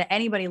 I'm talking to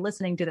anybody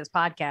listening to this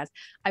podcast.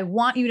 I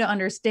want you to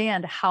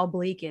understand how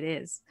bleak it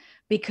is,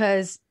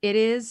 because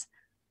it's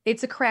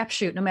a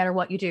crapshoot no matter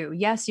what you do.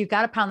 Yes, you've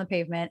got to pound the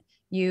pavement.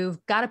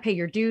 You've got to pay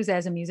your dues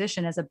as a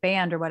musician, as a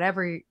band, or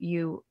whatever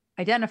you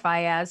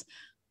identify as.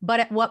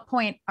 But at what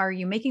point are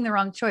you making the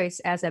wrong choice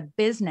as a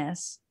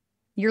business?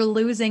 You're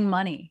losing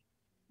money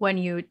when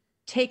you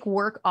take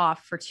work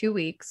off for 2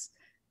 weeks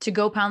to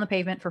go pound the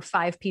pavement for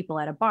 5 people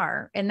at a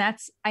bar. And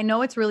I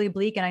know it's really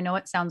bleak, and I know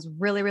it sounds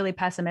really, really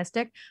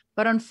pessimistic,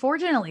 but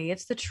unfortunately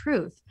it's the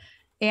truth.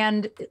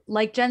 And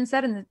like Jen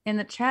said in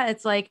the chat,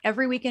 it's like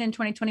every weekend in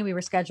 2020, we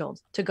were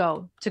scheduled to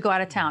go out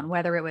of town,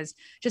 whether it was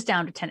just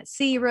down to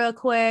Tennessee real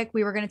quick.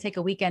 We were going to take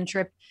a weekend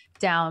trip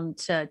down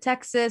to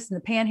Texas and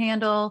the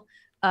Panhandle.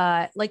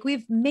 Like,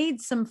 we've made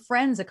some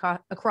friends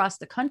across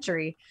the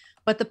country,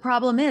 but the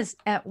problem is,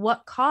 at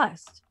what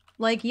cost?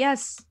 Like,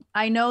 yes,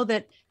 I know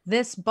that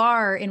this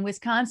bar in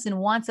Wisconsin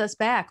wants us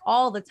back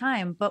all the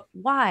time, but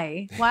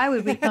why? Why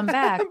would we come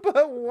back?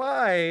 But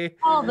why?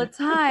 All the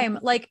time.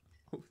 Like,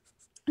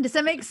 does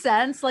that make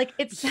sense? Like,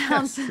 it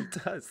sounds, yes,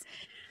 it does.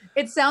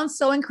 It sounds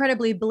so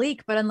incredibly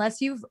bleak, but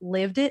unless you've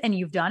lived it and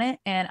you've done it,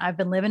 and I've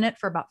been living it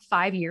for about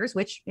 5 years,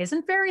 which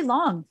isn't very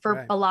long for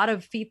Right. a lot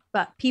of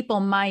people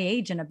my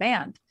age in a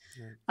band.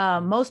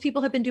 Most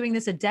people have been doing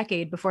this a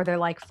decade before they're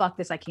like, fuck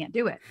this, I can't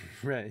do it.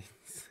 Right.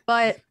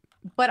 But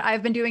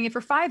I've been doing it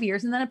for 5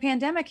 years, and then a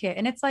pandemic hit,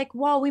 and it's like,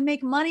 well, we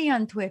make money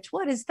on Twitch.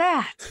 What is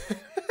that?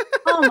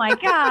 Oh my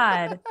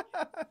God.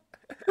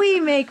 We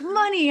make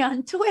money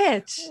on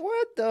Twitch.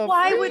 What the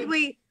Why freak? would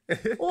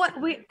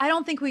we? I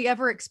don't think we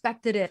ever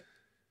expected it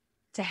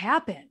to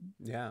happen.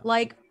 Yeah.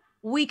 Like,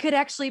 we could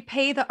actually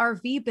pay the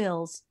RV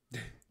bills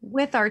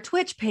with our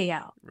Twitch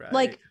payout. Right.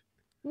 Like,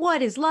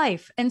 what is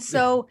life? And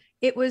so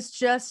it was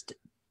just,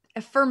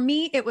 for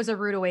me, it was a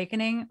rude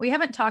awakening. We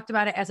haven't talked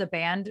about it as a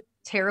band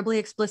terribly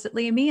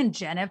explicitly. Me and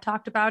Jen have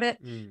talked about it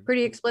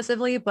pretty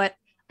explicitly, but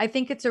I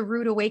think it's a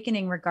rude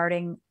awakening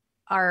regarding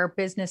our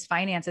business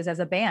finances as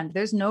a band.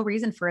 There's no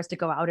reason for us to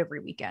go out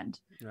every weekend.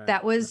 Right.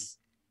 That was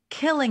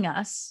killing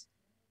us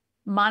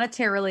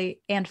monetarily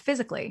and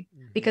physically,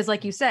 because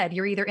like you said,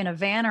 you're either in a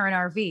van or an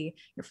RV,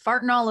 you're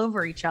farting all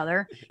over each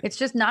other. It's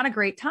just not a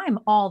great time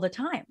all the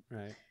time.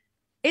 Right.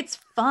 It's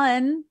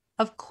fun.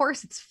 Of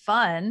course it's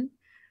fun,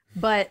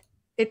 but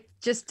it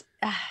just,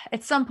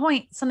 at some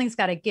point, something's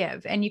got to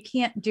give, and you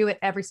can't do it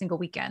every single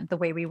weekend the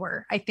way we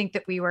were. I think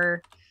that we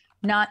were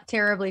not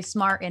terribly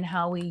smart in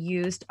how we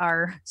used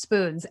our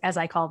spoons, as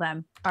I call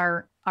them,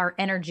 our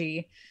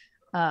energy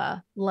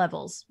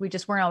levels. We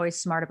just weren't always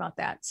smart about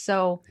that.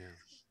 So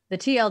the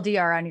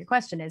TLDR on your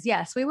question is,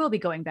 yes, we will be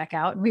going back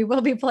out and we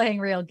will be playing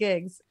real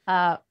gigs,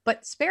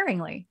 but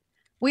sparingly.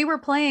 We were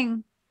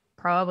playing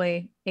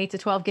probably 8 to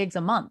 12 gigs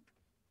a month,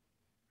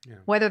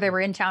 whether they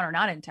were in town or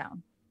not in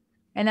town.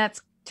 And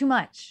that's too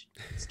much.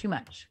 It's too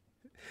much.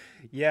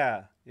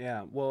 Yeah.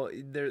 Well,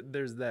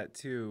 there's that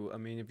too. I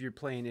mean, if you're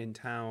playing in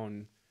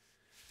town,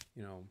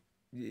 you know,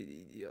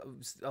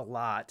 a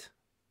lot,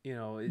 you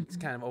know, it's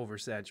kind of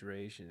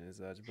oversaturation and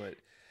such, but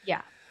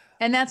yeah.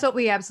 And that's what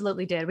we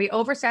absolutely did. We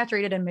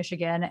oversaturated in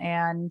Michigan,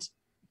 and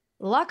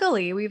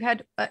luckily we've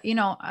had,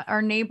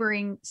 our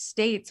neighboring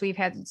states, we've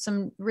had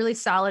some really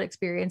solid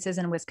experiences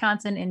in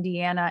Wisconsin,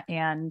 Indiana,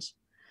 and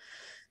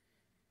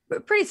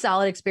pretty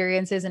solid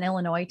experiences in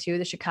Illinois too,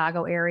 the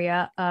Chicago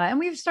area. And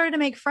we've started to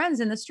make friends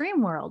in the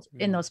stream world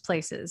in those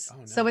places.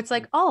 Oh, nice. So it's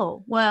like,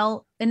 oh,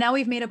 well, and now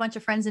we've made a bunch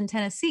of friends in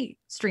Tennessee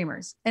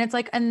streamers. And it's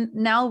like, and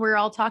now we're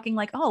all talking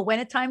like, oh, when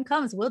a time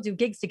comes, we'll do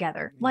gigs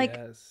together. Like,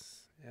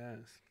 yes.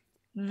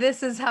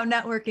 This is how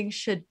networking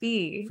should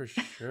be. For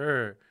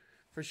sure.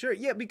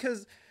 Yeah.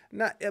 Because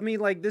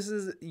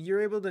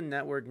you're able to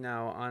network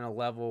now on a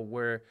level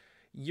where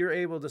you're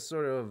able to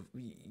sort of,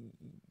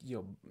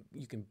 you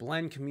can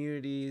blend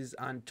communities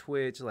on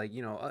Twitch. Like,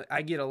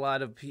 I get a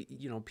lot of,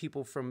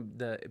 people from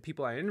the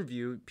people I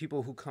interview,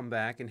 people who come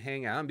back and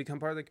hang out and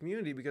become part of the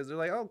community because they're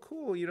like, oh,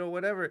 cool,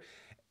 whatever.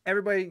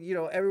 Everybody,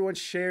 everyone's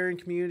sharing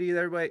community.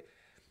 Everybody,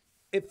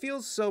 it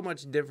feels so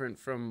much different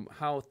from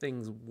how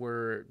things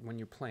were when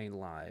you're playing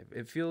live.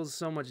 It feels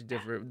so much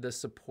different, the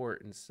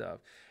support and stuff.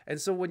 And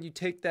so when you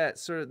take that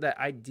sort of that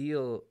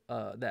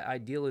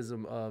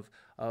idealism of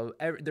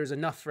there's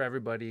enough for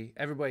everybody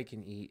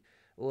can eat.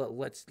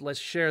 Let's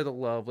share the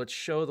love. Let's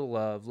show the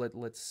love.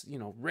 Let's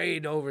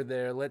raid over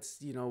there. Let's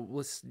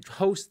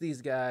host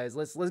these guys.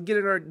 Let's get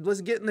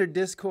in their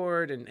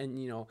Discord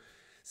and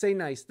say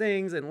nice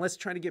things, and let's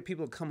try to get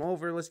people to come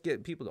over. Let's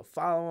get people to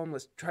follow them.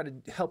 Let's try to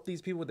help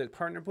these people with their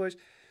partner push.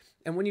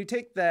 And when you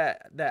take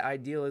that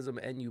idealism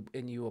and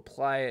you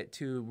apply it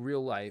to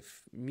real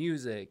life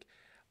music,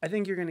 I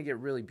think you're going to get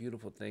really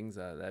beautiful things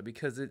out of that,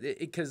 because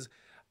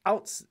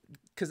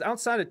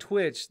outside of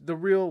Twitch, the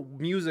real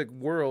music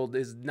world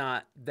is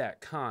not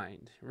that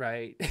kind,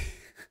 right?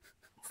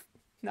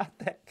 Not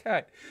that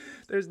kind.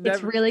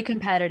 It's really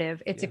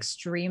competitive. It's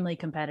extremely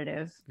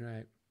competitive.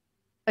 Right.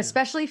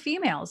 Especially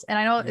females. And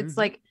I know it's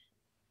like,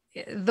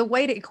 the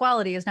way to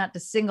equality is not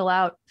to single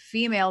out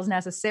females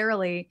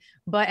necessarily,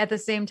 but at the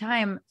same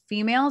time,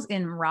 females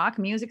in rock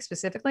music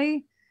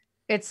specifically,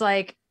 it's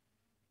like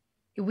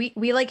we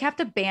like have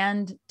to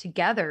band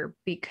together,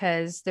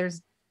 because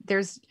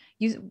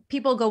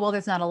people go, well,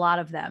 there's not a lot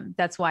of them,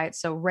 that's why it's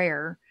so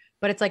rare.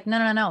 But it's like,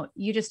 no,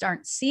 you just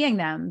aren't seeing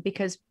them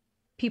because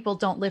people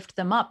don't lift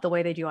them up the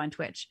way they do on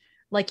Twitch.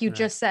 Like you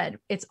just said,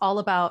 it's all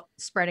about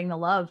spreading the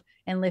love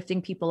and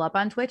lifting people up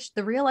on Twitch.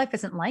 The real life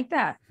isn't like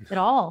that at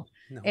all.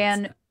 No,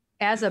 and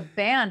as a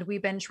band,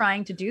 we've been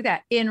trying to do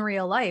that in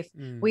real life.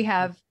 We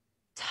have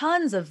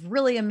tons of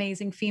really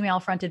amazing female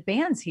fronted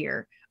bands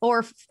here,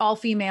 or all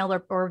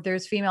female, or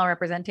there's female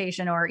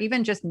representation, or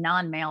even just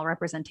non-male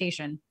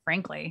representation,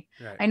 frankly.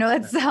 Right. I know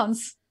that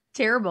sounds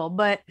terrible,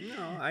 but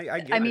no, I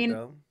get it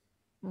though.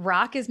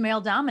 Rock is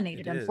male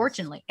dominated,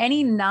 unfortunately.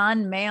 Any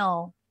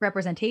non-male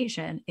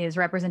representation is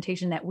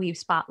representation that we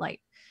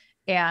spotlight.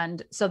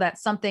 And so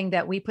that's something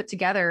that we put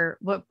together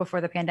before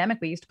the pandemic.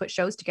 We used to put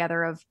shows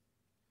together of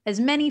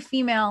as many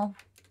female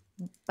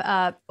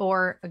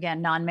or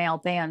again, non-male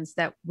bands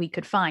that we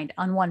could find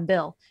on one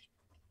bill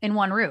in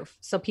one roof,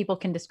 so people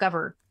can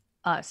discover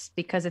us,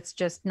 because it's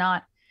just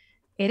not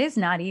It is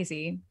not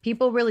easy.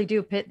 People really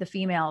do pit the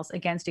females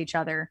against each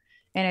other.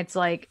 And it's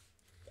like,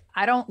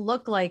 I don't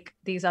look like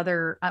these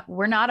other,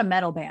 we're not a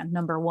metal band,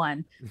 number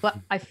one, but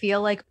I feel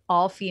like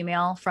all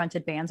female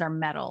fronted bands are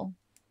metal.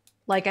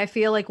 Like, I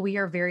feel like we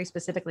are very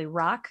specifically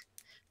rock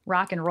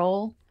and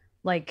roll.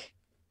 Like,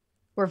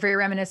 we're very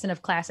reminiscent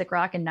of classic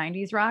rock and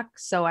 90s rock.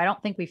 So I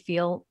don't think we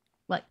feel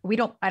like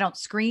I don't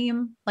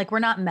scream. Like, we're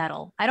not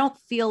metal. I don't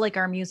feel like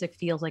our music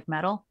feels like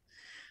metal.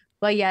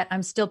 But yet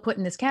I'm still put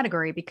in this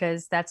category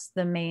because that's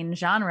the main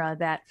genre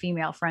that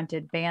female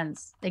fronted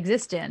bands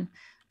exist in.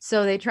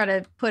 So they try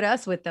to put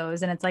us with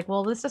those. And it's like,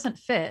 well, this doesn't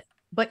fit,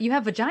 but you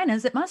have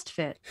vaginas. It must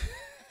fit.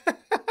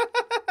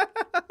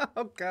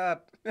 Oh, God.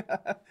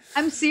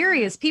 I'm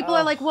serious. People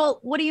are like, well,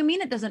 what do you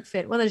mean it doesn't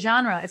fit? Well, the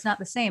genre, it's not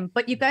the same,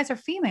 but you guys are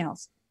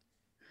females.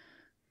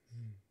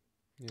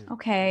 Yeah.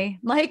 Okay.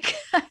 Like,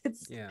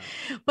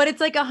 but it's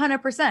like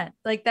 100%.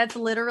 Like, that's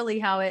literally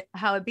how it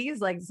bees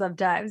like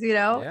sometimes, you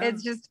know,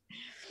 it's just,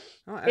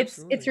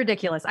 it's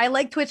ridiculous. I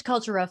like Twitch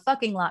culture a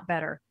fucking lot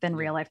better than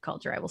real life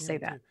culture. I will say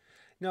that.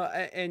 No,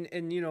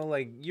 and you know,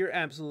 like, you're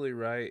absolutely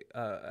right.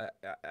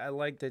 I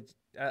like that.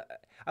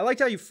 I liked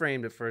how you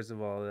framed it. First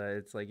of all, that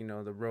it's like, you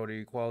know, the road to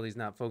equality is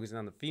not focusing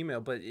on the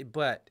female, but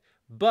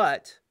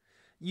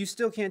you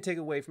still can't take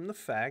away from the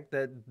fact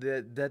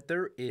that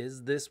there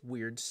is this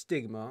weird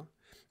stigma,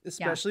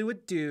 especially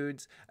with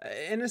dudes,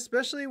 and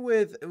especially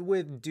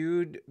with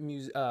dude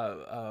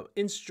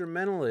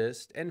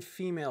instrumentalist and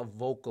female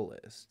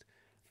vocalist,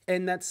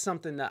 and that's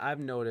something that I've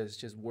noticed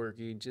just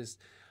working, just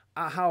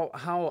how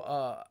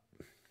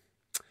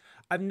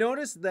I've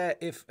noticed that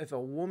if a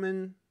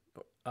woman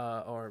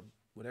or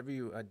whatever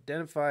you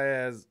identify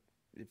as,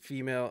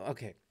 female,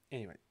 okay,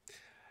 anyway,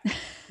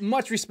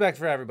 much respect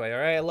for everybody, all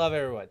right? I love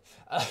everyone.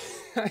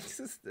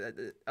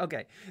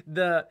 Okay,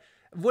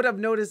 what I've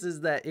noticed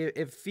is that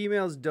if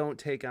females don't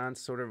take on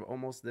sort of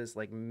almost this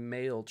like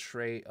male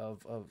trait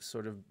of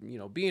sort of, you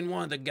know, being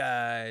one of the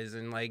guys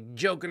and like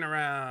joking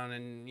around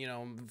and, you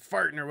know,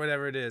 farting or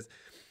whatever it is,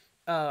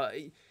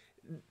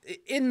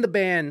 in the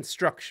band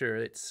structure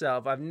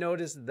itself, I've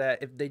noticed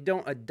that if they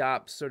don't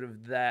adopt sort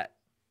of that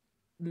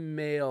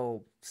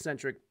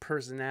male-centric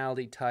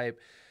personality type,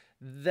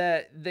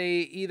 that they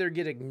either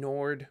get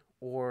ignored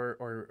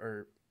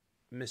or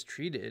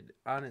mistreated,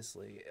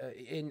 honestly.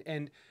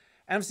 And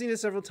I've seen it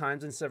several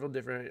times in several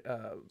different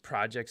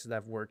projects that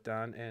I've worked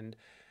on, and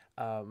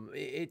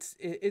it's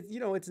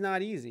you know, it's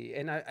not easy,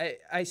 and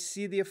I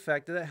see the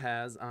effect that it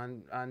has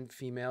on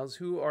females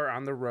who are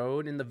on the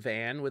road in the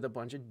van with a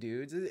bunch of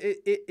dudes.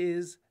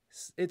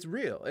 It's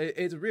real.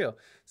 It's real.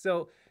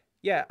 So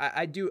yeah,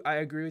 I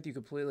agree with you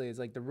completely. It's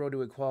like the road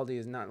to equality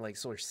is not like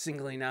sort of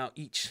singling out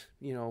each,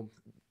 you know,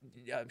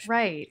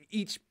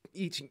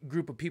 each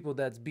group of people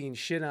that's being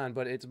shit on,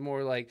 but it's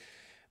more like,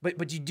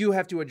 but you do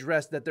have to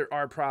address that there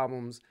are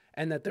problems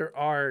and that there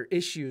are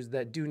issues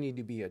that do need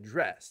to be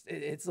addressed.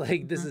 It's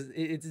like,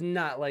 it's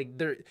not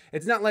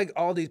like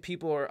all these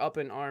people are up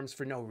in arms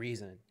for no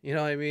reason. You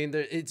know what I mean?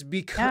 It's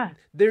because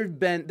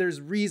there's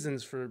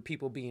reasons for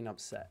people being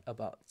upset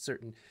about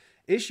certain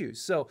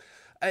issues. So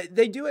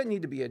they do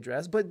need to be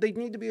addressed, but they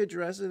need to be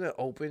addressed in an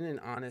open and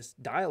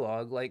honest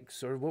dialogue, like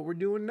sort of what we're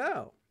doing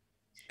now.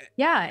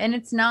 Yeah. And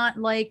it's not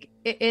like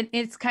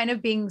it's kind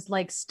of being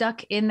like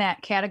stuck in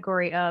that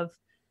category of,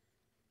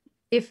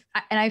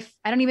 I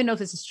don't even know if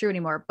this is true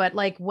anymore, but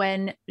like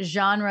when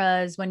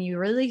you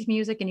release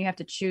music and you have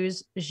to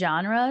choose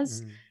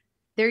genres,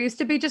 there used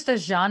to be just a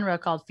genre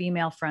called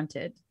female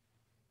fronted.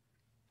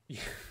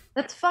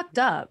 That's fucked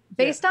up.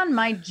 Based on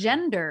my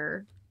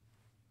gender,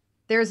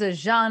 there's a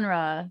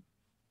genre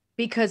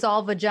because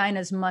all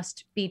vaginas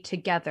must be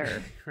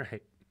together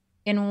right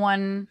in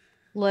one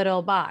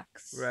little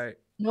box. Right.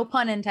 No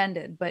pun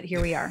intended, but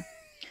here we are.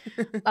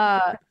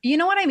 You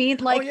know what I mean?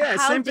 Like,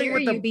 how dare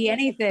you be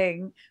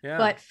anything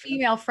but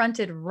female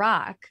fronted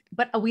rock?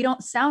 But we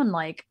don't sound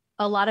like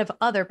a lot of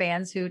other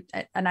bands who,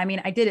 and I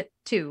mean, I did it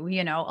too,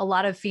 you know, a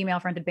lot of female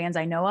fronted bands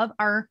I know of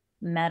are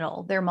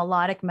metal. They're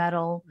melodic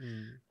metal,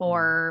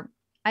 or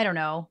I don't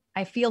know.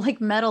 I feel like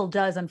metal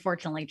does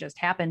unfortunately just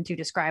happen to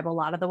describe a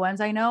lot of the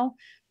ones I know,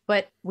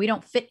 but we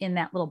don't fit in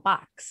that little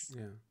box.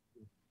 Yeah.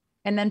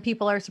 And then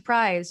people are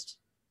surprised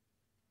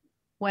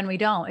when we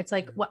don't. It's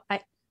like,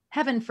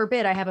 heaven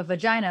forbid I have a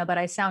vagina, but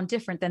I sound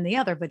different than the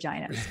other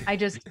vaginas.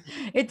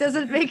 It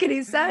doesn't make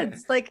any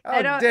sense. Like,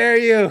 how dare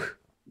you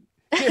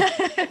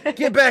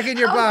get back in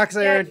your box,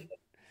 Erin.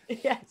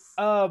 Yes.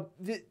 I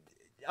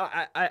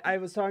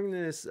was talking to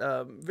this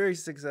very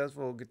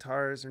successful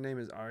guitarist. Her name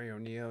is Ari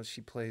O'Neill.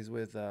 She plays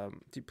with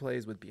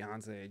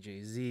Beyonce,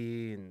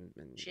 Jay-Z, and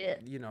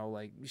shit. You know,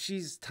 like,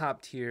 she's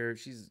top tier.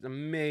 She's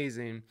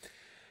amazing.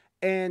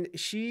 And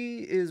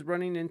she is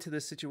running into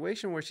this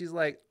situation where she's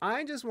like,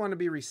 I just want to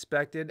be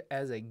respected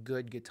as a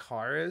good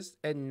guitarist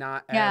and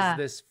not as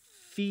this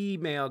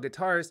female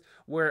guitarist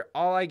where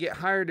all I get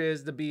hired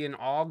is to be in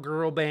all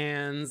girl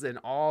bands and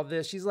all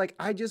this. She's like,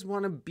 I just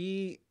want to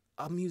be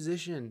a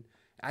musician.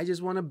 I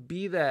just want to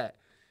be that.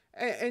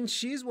 And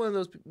she's one of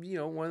those,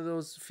 one of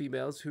those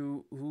females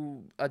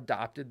who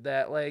adopted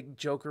that like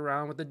joke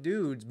around with the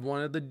dudes,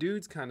 one of the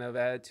dudes kind of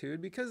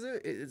attitude, because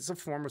it's a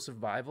form of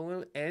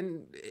survival,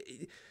 and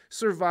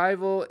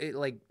survival,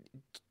 like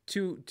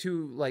to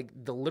like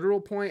the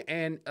literal point,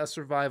 and a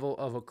survival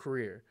of a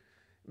career.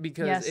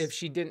 Because if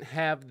she didn't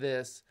have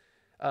this,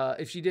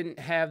 if she didn't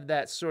have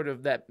that sort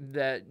of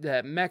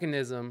that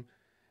mechanism,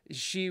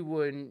 she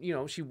wouldn't,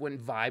 she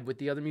wouldn't vibe with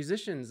the other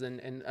musicians.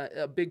 And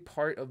a big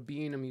part of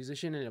being a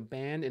musician in a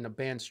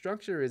band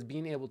structure, is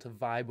being able to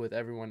vibe with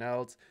everyone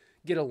else,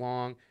 get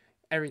along.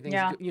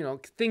 Everything's,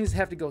 things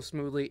have to go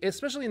smoothly,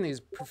 especially in these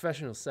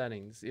professional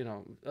settings,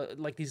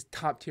 like these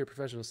top tier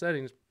professional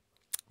settings.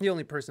 The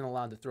only person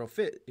allowed to throw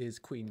fit is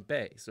Queen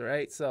Bass,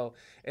 right? So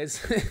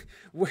it's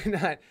we're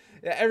not.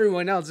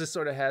 Everyone else just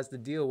sort of has to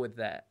deal with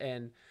that,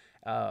 and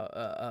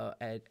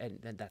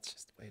that's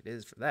just the way it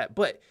is for that.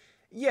 But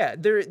yeah,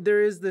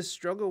 there is this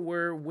struggle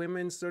where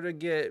women sort of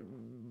get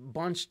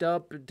bunched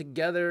up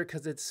together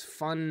because it's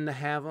fun to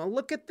have. Oh,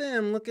 look at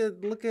them! Look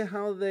at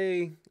how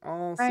they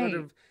all sort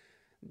of.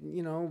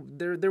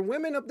 They're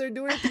women up there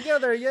doing it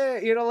together. Yeah,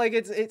 like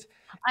it's.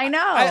 I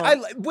know.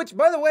 I which,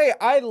 by the way,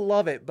 I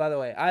love it. By the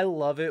way, I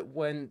love it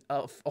when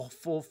a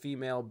full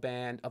female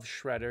band of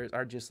shredders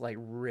are just like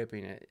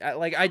ripping it.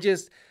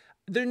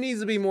 There needs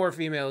to be more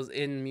females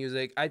in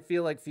music. I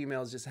feel like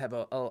females just have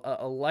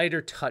a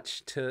lighter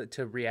touch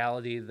to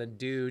reality than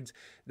dudes.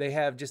 They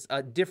have just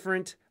a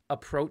different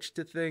approach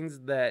to things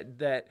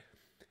that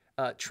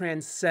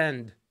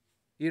transcend.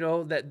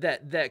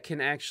 That can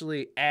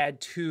actually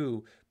add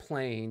to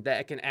playing,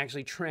 that can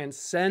actually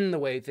transcend the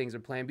way things are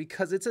playing,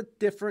 because it's a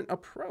different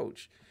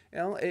approach.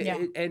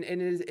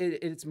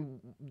 It's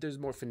there's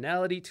more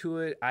finality to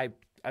it. I've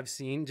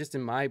seen, just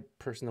in my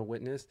personal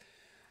witness.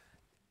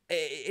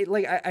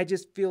 I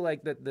just feel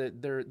like that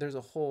there's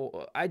a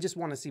whole. I just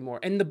want to see more.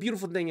 And the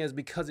beautiful thing is,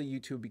 because of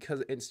YouTube,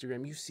 because of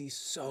Instagram, you see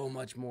so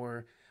much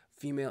more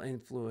female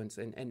influence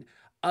and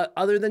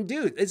other than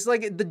dudes. It's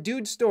like the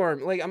dude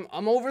storm. Like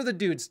I'm over the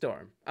dude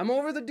storm.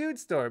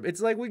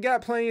 It's like we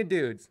got plenty of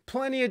dudes.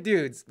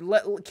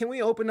 Can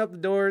we open up the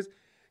doors,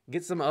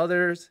 get some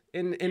others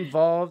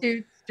involved?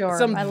 Dude storm.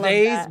 Some I love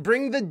theys. that.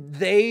 Bring the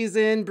theys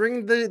in.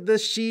 Bring the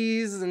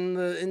she's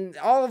and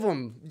all of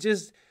them.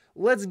 Just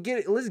let's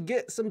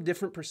get some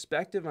different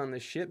perspective on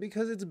this shit,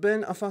 because it's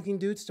been a fucking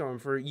dude storm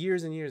for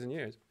years and years and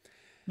years.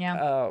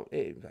 Yeah.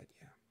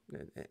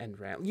 And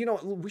rant.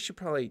 We should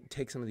probably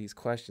take some of these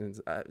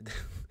questions.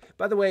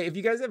 By the way, if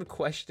you guys have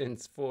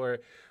questions for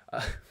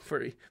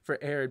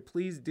Erin,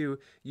 please do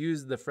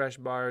use the fresh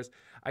bars.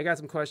 I got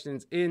some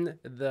questions in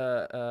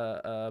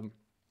the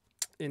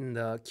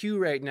queue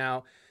right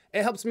now.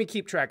 It helps me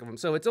keep track of them.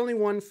 So it's only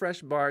one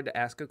fresh bar to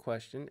ask a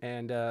question.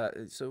 And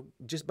so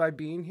just by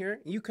being here,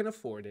 you can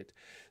afford it.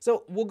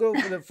 So we'll go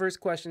for the first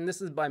question.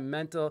 This is by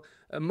Mental.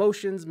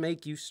 Emotions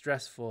make you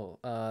stressful.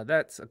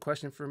 That's a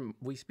question from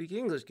We Speak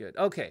English Good.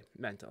 Okay,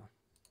 Mental.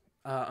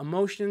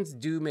 Emotions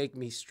do make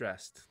me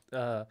stressed.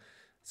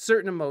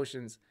 Certain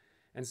emotions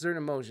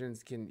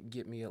can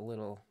get me a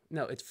little...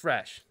 No, it's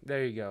fresh.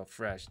 There you go,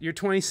 fresh. You're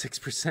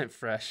 26%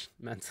 fresh,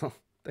 Mental.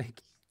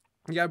 Thank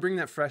you. Yeah, bring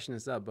that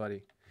freshness up,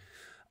 buddy.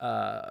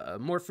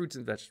 More fruits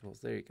and vegetables.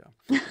 There you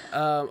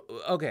go.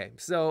 Okay,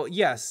 so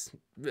yes,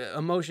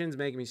 emotions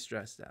make me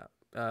stressed out.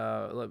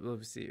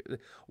 Let's see,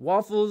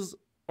 waffles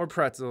or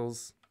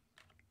pretzels,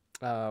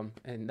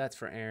 and that's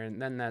for Erin.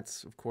 Then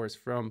that's of course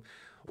from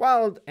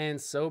Wild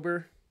and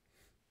Sober.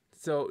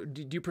 So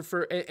do you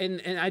prefer?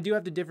 And I do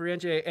have to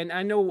differentiate. And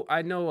I know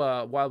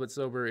Wild but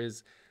Sober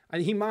is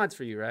he mods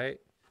for you, right?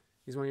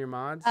 He's one of your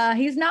mods?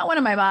 He's not one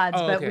of my mods,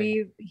 Oh, but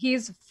okay.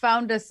 he's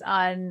found us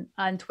on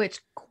Twitch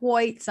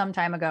quite some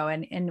time ago,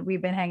 and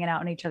we've been hanging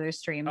out on each other's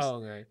streams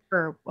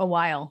for a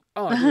while.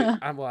 Oh, dude.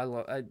 I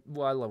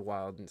love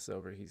Wild and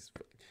Sober. He's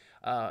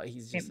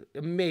just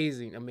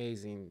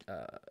amazing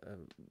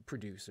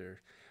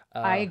producer.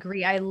 I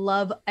agree. I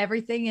love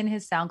everything in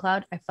his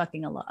SoundCloud.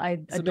 I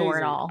adore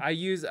it all. I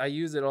use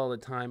it all the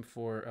time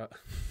for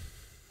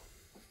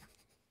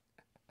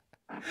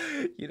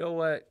you know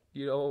what?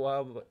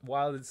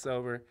 Wild and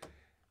Sober.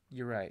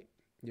 You're right.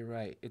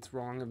 It's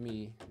wrong of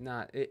me.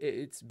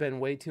 It's been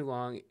way too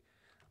long.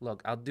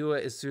 Look, I'll do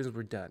it as soon as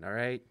we're done. All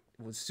right.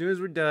 As soon as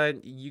we're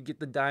done, you get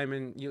the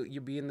diamond.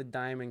 You'll be in the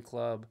diamond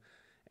club,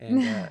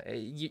 and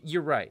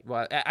you're right.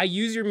 Well, I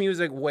use your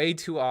music way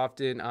too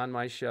often on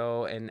my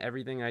show and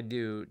everything I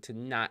do to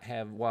not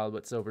have Wild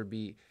but Sober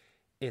be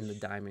in the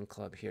diamond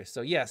club here.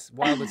 So yes,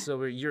 Wild but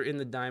Sober, you're in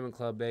the diamond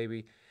club,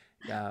 baby.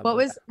 What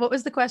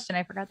was the question?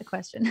 I forgot the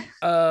question.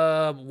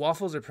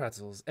 Waffles or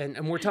pretzels,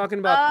 and we're talking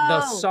about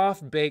the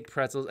soft baked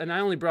pretzels. And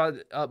I only brought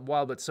up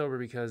Wild but Sober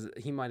because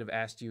he might have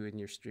asked you in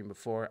your stream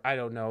before. I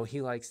don't know.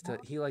 He likes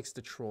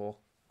to troll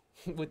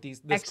with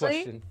this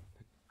question.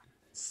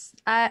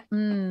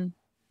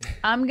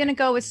 I'm gonna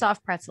go with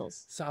soft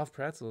pretzels. Soft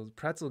pretzels,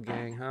 pretzel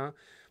gang, huh?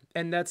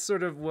 And that's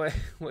sort of what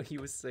he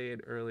was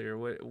saying earlier.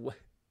 What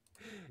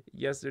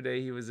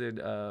yesterday he was in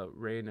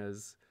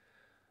Reina's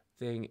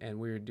thing, and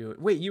we were doing.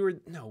 Wait, you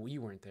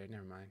weren't there.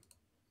 Never mind.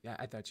 Yeah,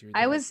 I thought you were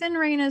I there. was in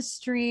Reina's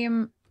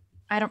stream.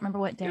 I don't remember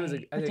what day. I What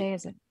think day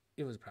is it?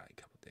 it was probably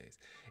a couple days.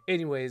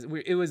 Anyways,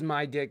 it was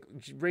My Dick.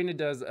 Raina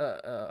does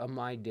a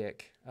My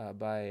Dick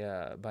by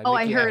Oh,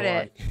 I Mickey heard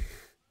Avalon. it.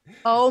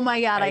 Oh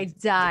my God, I I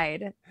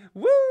died.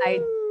 woo.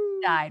 I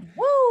died.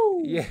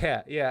 Woo!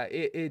 Yeah.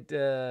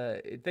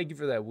 Thank you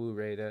for that woo,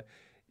 Raina.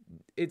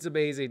 It's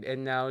amazing,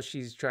 and now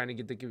she's trying to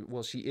get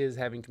she is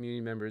having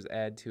community members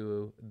add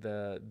to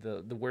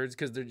the words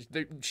because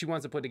she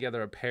wants to put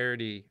together a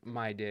parody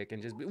My Dick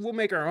and just we'll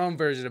make our own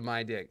version of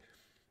My Dick.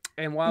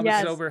 And Wild But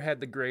Yes. Sober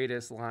had the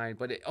greatest line,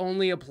 but it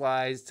only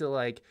applies to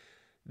like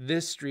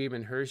this stream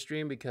and her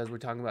stream because we're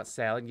talking about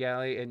Salad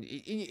Galley, and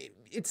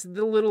it's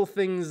the little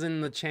things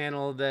in the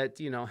channel that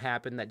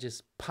happen that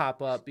just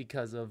pop up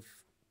because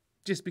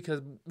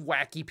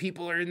wacky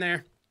people are in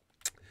there.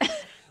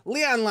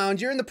 Leon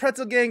Lounge, you're in the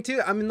pretzel gang too.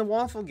 I'm in the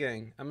waffle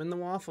gang.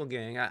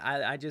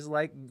 I just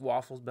like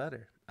waffles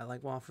better. I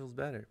like waffles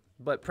better.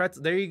 But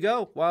pretzel, there you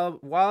go.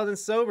 Wild and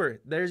sober.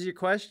 There's your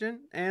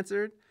question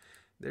answered.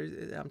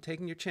 I'm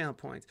taking your channel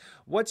points.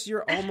 What's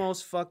your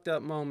almost fucked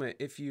up moment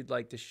if you'd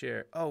like to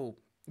share? Oh,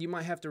 you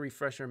might have to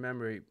refresh her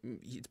memory.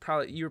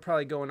 You were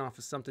probably going off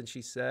of something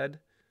she said.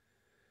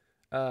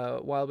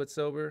 Wild but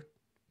sober.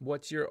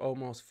 What's your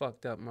almost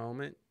fucked up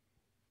moment?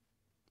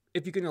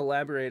 If you can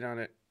elaborate on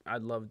it,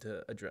 I'd love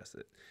to address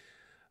it.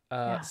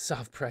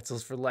 Soft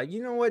pretzels for life.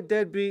 You know what,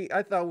 Deadbeat?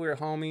 I thought we were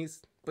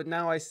homies, but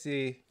now I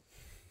see.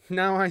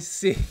 Now I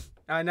see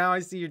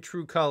your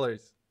true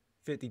colors.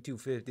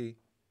 5250.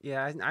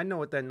 Yeah, I know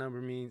what that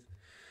number means.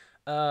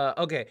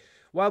 Okay.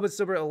 Wild but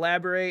sober,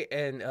 elaborate,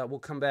 and we'll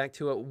come back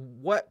to it.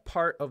 What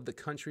part of the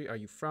country are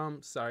you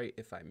from? Sorry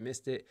if I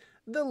missed it.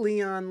 The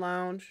Leon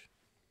Lounge.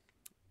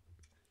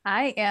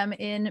 I am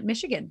in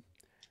Michigan.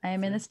 I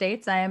am in the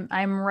States. I'm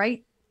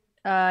right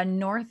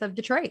north of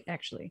Detroit,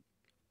 actually.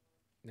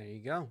 There you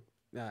go.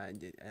 I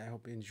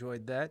hope you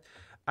enjoyed that.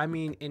 I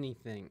mean,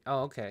 anything.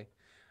 Oh, okay.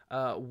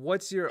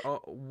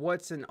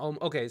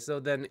 Okay, so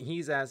then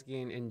he's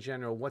asking in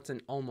general, what's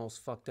an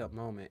almost fucked up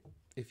moment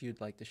if you'd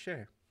like to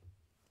share?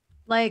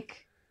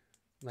 Like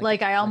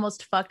I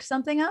almost fucked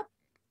something up?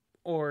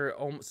 Or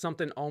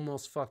something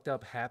almost fucked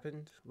up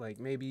happened? Like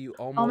maybe you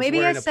almost maybe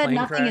were I in a said plane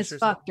nothing crash is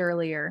fucked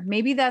earlier.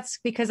 Maybe that's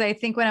because I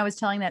think when I was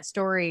telling that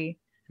story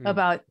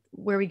about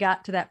where we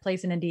got to that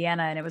place in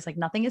Indiana and it was like,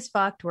 nothing is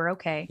fucked. We're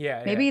okay.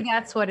 Yeah. Maybe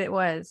that's what it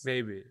was.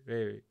 Maybe.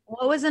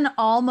 What was an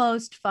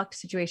almost fucked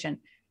situation?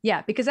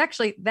 Yeah, because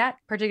actually that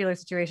particular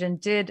situation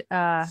did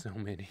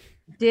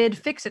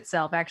fix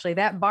itself. Actually,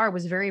 that bar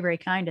was very, very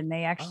kind, and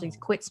they actually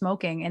quit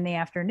smoking in the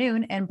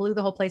afternoon and blew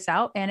the whole place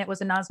out, and it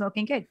was a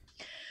non-smoking kid.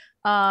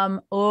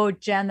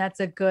 Jen, that's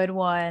a good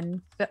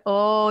one.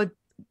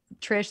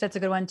 Trish, that's a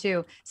good one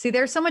too. See,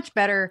 they're so much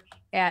better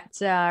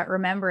at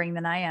remembering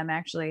than I am,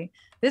 actually.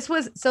 This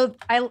was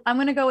I'm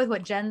going to go with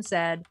what Jen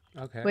said,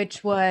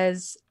 which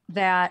was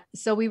that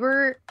we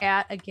were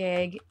at a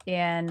gig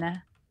in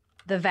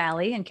the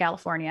Valley in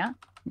California,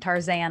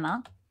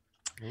 Tarzana.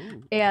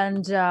 Ooh.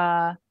 And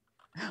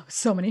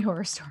so many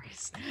horror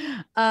stories.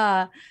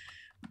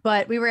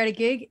 But we were at a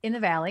gig in the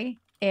Valley,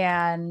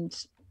 and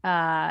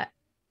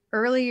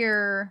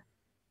earlier.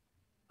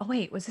 Oh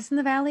wait, was this in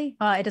the Valley?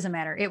 It doesn't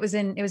matter. It was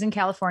in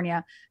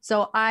California.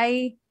 So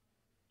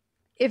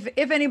if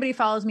anybody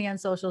follows me on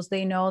socials,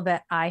 they know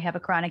that I have a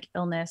chronic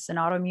illness, an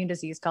autoimmune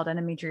disease called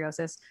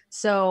endometriosis.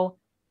 So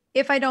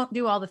if I don't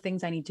do all the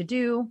things I need to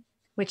do,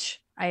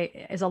 which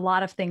is a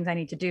lot of things I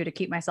need to do to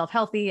keep myself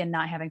healthy and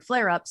not having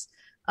flare-ups,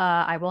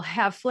 I will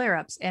have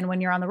flare-ups. And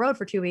when you're on the road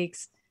for 2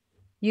 weeks,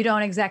 you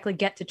don't exactly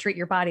get to treat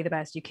your body the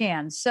best you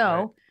can.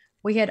 So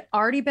we had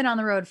already been on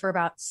the road for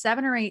about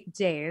 7 or 8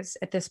 days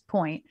at this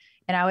point,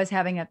 and I was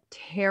having a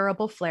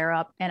terrible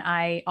flare-up, and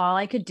all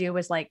I could do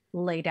was like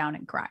lay down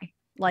and cry.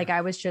 Like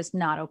I was just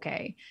not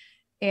okay.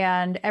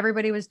 And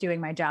everybody was doing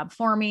my job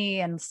for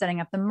me and setting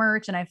up the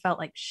merch, and I felt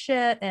like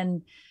shit.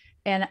 And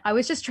I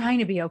was just trying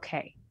to be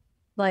okay.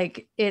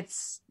 Like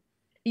it's,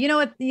 you know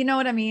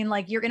what I mean?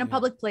 Like you're in a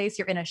public place,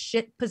 you're in a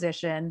shit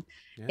position,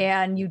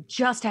 and you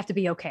just have to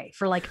be okay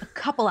for like a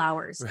couple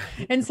hours.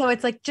 Right. And so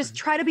it's like, just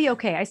try to be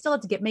okay. I still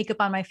have to get makeup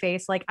on my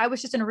face. Like I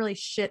was just in a really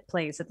shit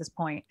place at this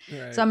point.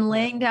 Right. So I'm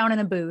laying down in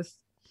a booth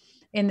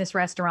in this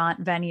restaurant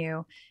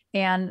venue,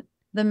 and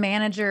the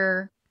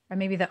manager, or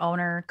maybe the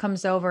owner,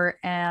 comes over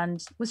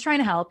and was trying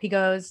to help. He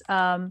goes,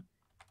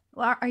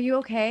 well, are you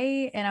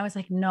okay? And I was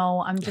like,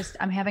 no,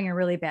 I'm having a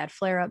really bad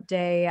flare-up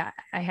day.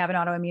 I have an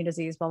autoimmune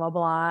disease, blah, blah,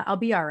 blah. I'll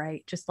be all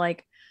right. Just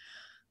like,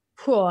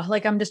 whew,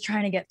 like I'm just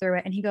trying to get through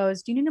it. And he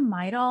goes, do you need a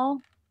Midol?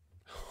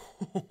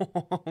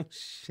 Oh,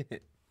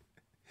 shit.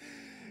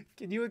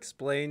 Can you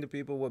explain to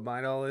people what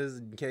Midol is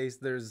in case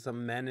there's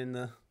some men in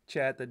the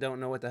chat that don't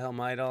know what the hell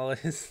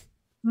Midol is?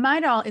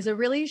 Midol is a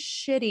really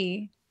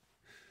shitty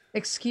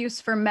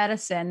excuse for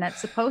medicine that's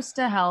supposed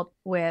to help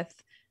with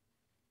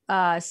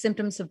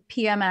symptoms of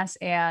PMS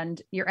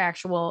and your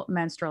actual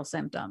menstrual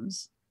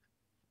symptoms.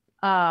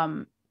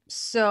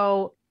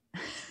 So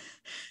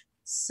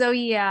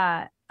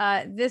yeah,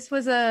 this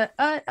was a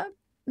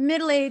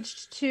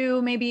middle-aged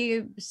to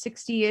maybe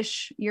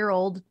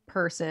 60-ish-year-old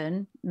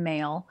person,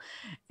 male.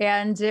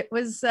 And it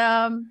was,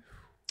 I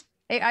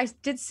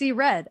did see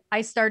red.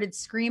 I started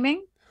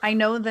screaming. I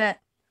know that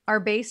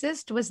our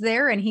bassist was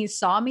there and he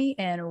saw me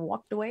and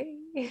walked away.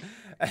 He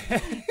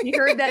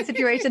heard that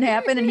situation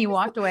happen and he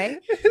walked away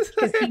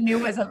because he knew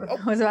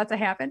what was about to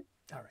happen.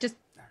 Right. Just,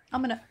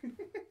 I'm gonna.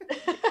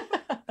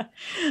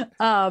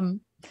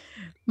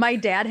 My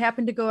dad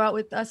happened to go out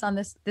with us on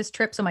this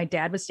trip, so my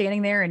dad was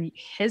standing there, and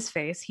his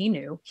face, he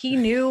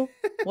knew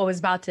what was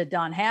about to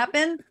done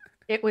happen.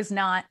 It was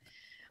not.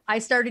 I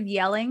started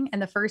yelling,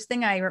 and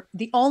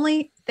the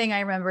only thing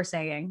I remember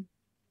saying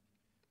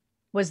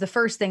was the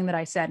first thing that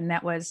I said, and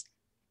that was,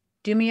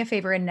 "Do me a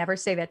favor and never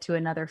say that to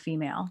another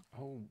female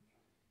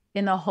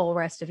in the whole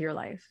rest of your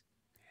life."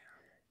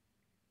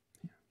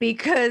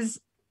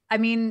 Because, I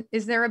mean,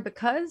 is there a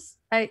because?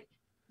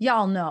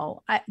 Y'all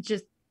know.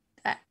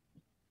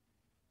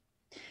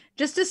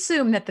 Just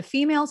assume that the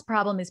female's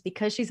problem is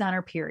because she's on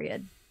her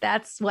period.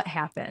 That's what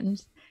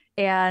happened.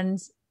 And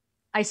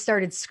I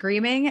started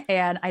screaming,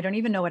 and I don't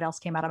even know what else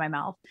came out of my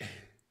mouth.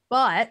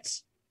 But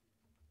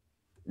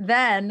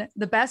then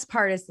the best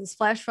part is this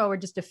flash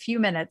forward just a few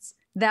minutes.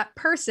 That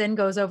person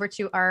goes over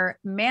to our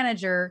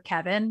manager,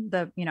 Kevin,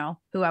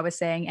 who I was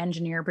saying,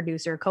 engineer,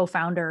 producer,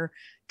 co-founder,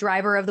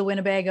 driver of the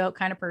Winnebago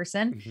kind of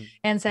person,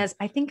 and says,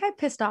 "I think I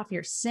pissed off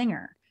your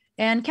singer."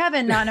 And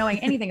Kevin, not knowing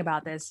anything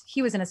about this,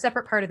 he was in a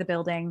separate part of the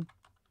building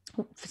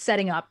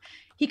setting up.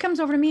 He comes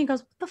over to me and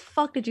goes, "What the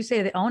fuck did you say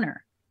to the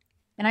owner?"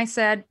 And I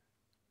said,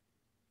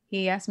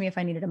 "He asked me if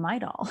I needed a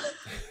Midol."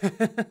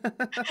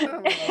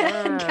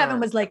 And Kevin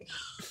was like,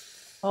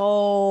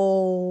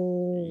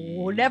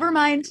 "Oh, never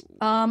mind.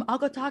 I'll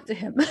go talk to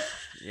him."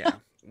 Yeah,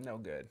 no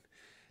good.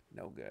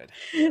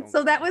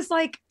 So that was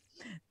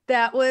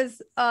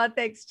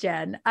thanks,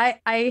 Jen.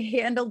 I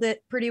handled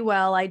it pretty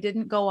well. I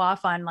didn't go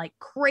off on like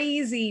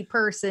crazy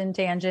person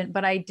tangent,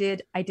 but I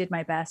did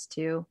my best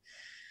to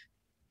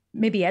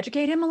maybe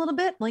educate him a little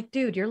bit. Like,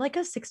 dude, you're like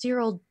a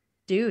 60-year-old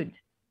dude.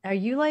 Are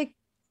you like,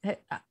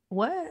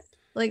 what?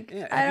 Like,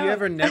 yeah, have you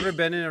ever never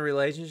been in a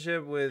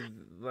relationship with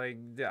like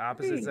the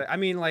opposite sex? I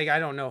mean, like, I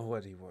don't know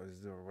what he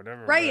was or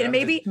whatever. Right. And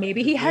maybe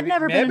he had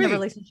never been in a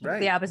relationship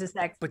with the opposite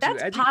sex. But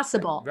that's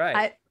possible.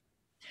 Right.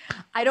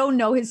 I don't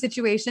know his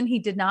situation. He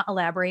did not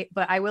elaborate,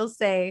 but I will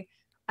say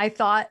I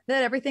thought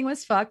that everything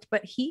was fucked,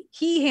 but he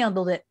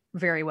handled it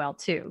very well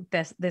too.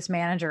 This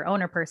manager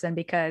owner person,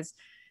 because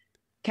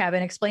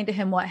Kevin explained to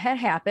him what had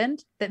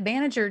happened. That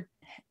manager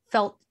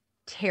felt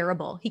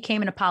terrible. He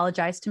came and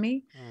apologized to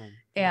me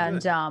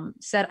and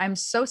said, "I'm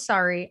so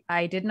sorry.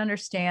 I didn't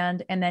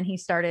understand." And then he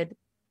started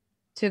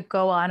to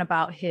go on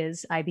about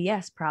his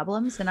IBS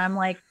problems. And I'm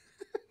like,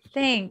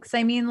 thanks.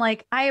 I mean,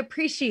 like, I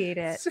appreciate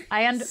it.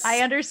 I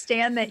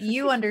understand that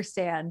you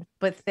understand,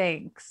 but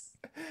thanks.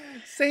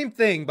 Same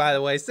thing, by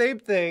the way. Same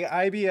thing.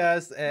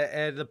 IBS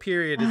and the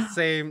period is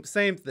same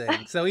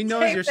thing. So he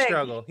knows your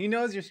struggle. He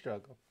knows your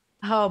struggle.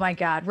 Oh my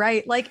God.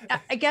 Right. Like,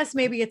 I guess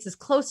maybe it's as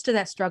close to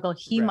that struggle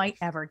he might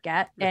ever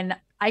get. And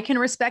I can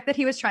respect that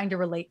he was trying to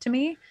relate to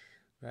me,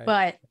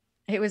 but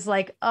it was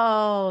like,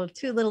 oh,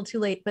 too little, too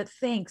late. But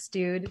thanks,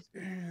 dude.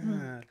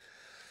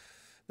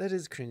 That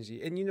is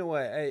cringy. And you know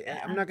what?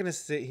 I'm not going to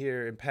sit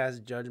here and pass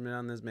judgment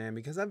on this man,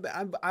 because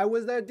I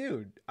was that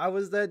dude. I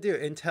was that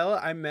dude until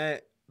I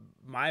met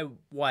my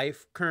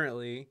wife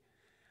currently.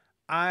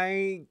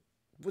 I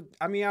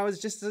was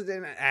just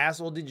an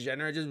asshole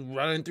degenerate, just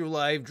running through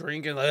life,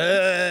 drinking,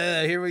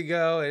 like, here we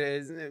go.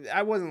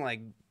 I wasn't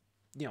like,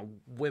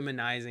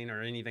 womanizing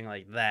or anything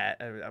like that.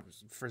 I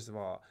was, first of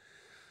all,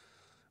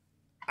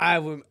 I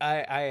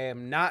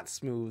am not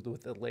smooth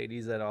with the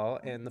ladies at all,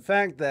 and the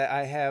fact that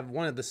I have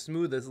one of the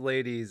smoothest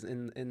ladies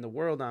in the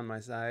world on my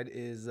side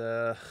is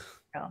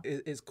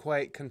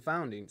quite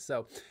confounding.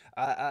 So,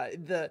 I've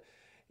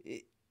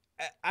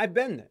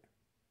been there,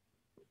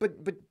 but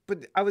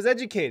I was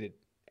educated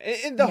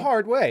in the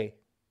hard way,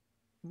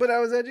 but I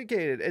was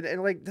educated,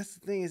 and like that's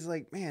the thing is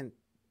like, man,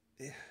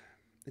 it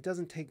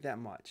doesn't take that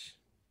much,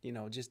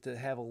 just to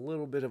have a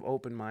little bit of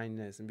open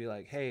mindedness and be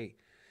like, hey.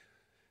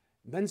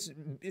 Men's,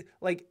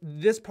 like,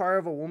 this part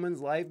of a woman's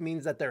life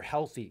means that they're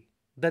healthy.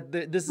 That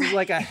this is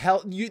like a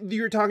health.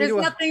 You're talking There's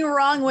to. Nothing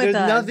wrong with. There's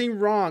nothing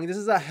wrong. This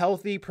is a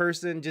healthy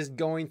person just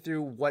going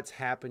through what's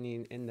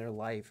happening in their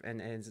life, and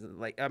it's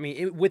like, I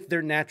mean, with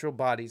their natural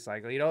body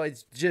cycle.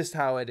 It's just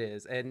how it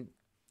is, and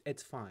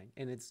it's fine.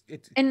 And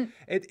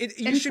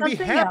you should be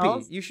happy.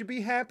 Else. You should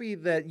be happy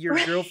that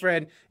your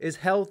girlfriend is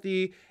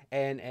healthy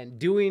and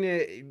doing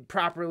it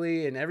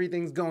properly, and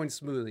everything's going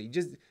smoothly.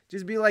 Just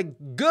be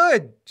like,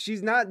 good.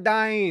 She's not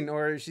dying,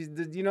 or she's,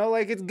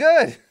 like, it's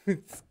good.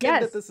 It's good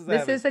yes, that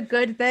this is a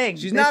good thing.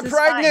 She's not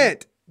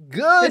pregnant. Fine.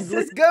 Good.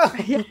 Let's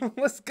go.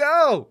 Let's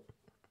go.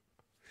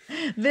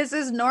 This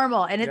is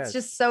normal. And it's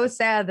just so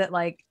sad that,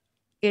 like,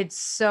 it's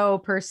so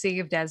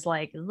perceived as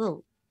like,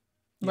 ooh,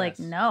 like,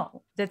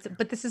 no,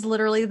 but this is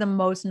literally the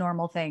most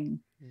normal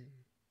thing.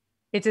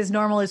 It's as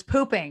normal as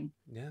pooping.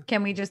 Yeah.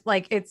 Can we just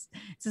like, it's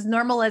as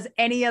normal as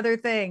any other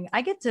thing.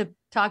 I get to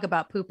talk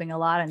about pooping a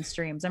lot on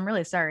streams. I'm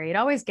really sorry. It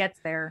always gets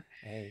there.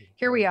 Hey,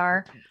 here we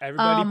are.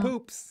 Everybody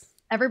poops.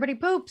 Everybody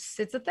poops.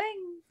 It's a thing.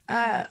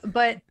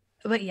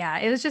 But yeah,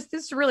 it was just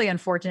this really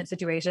unfortunate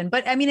situation.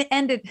 But I mean, it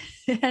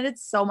ended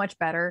so much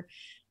better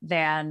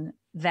than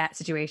that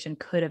situation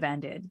could have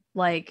ended.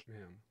 Like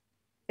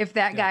if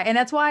that guy, and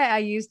that's why I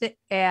used it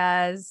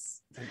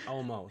as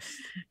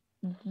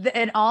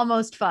an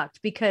almost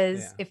fucked,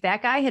 because if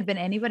that guy had been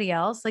anybody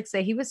else, like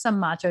say he was some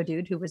macho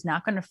dude who was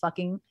not going to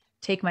fucking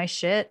take my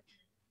shit,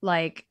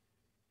 like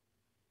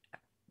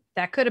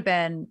that could have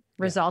been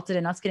resulted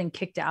in us getting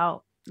kicked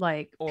out,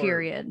 like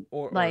period,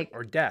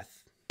 or death.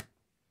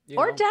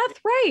 Or death,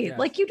 right? Yeah.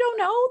 Like, you don't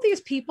know these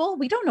people.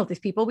 We don't know these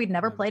people. We'd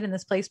never played in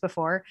this place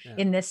before,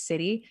 in this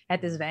city,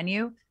 at this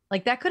venue.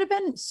 Like, that could have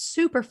been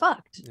super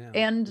fucked. Yeah.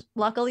 And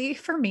luckily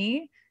for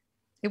me,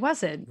 it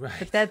wasn't. Right.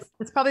 But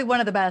that's probably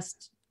one of the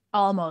best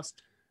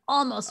almost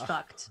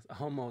fucked.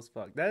 Almost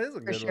fucked. That is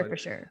a good one. For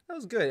sure. That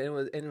was good.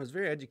 It was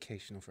very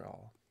educational for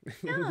all.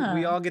 Yeah.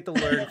 We all get to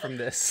learn from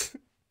this.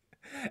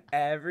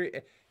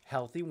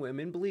 Healthy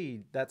women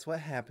bleed. That's what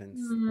happens.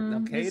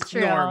 Okay, it's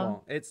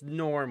normal. It's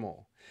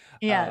normal.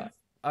 Yeah.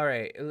 All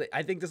right.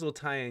 I think this will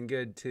tie in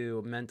good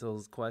to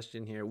Mental's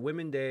question here.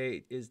 Women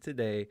Day is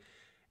today,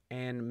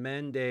 and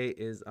Men Day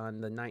is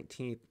on the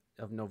 19th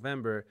of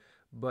November.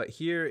 But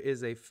here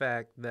is a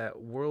fact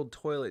that World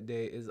Toilet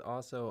Day is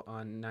also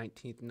on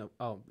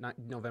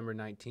November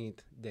 19th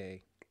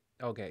day.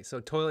 Okay,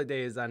 so Toilet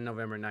Day is on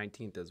November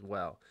 19th as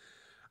well.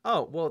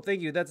 Oh, well,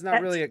 thank you. That's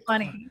really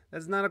funny.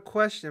 That's not a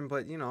question,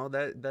 but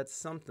that's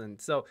something.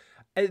 So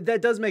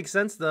that does make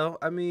sense though.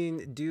 I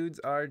mean, dudes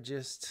are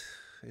just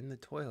in the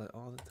toilet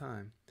all the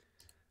time.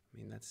 I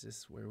mean, that's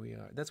just where we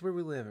are. That's where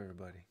we live,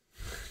 everybody.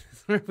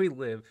 That's where we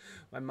live.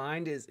 My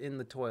mind is in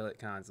the toilet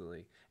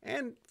constantly,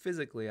 and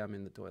physically I'm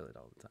in the toilet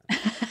all the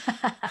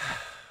time.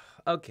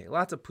 Okay,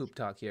 lots of poop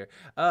talk here.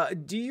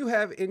 Do you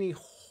have any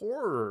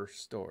horror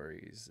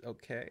stories?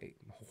 Okay,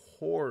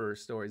 horror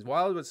stories.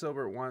 Wild but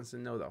Sober wants to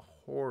know the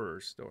horror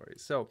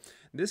stories. So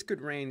this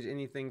could range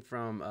anything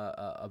from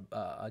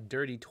a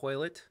dirty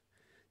toilet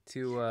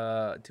to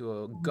a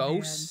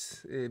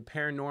ghost,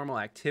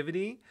 paranormal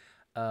activity.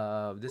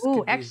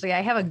 Actually,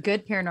 I have a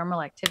good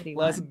paranormal activity.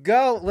 Let's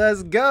go.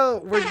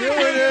 We're doing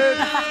it.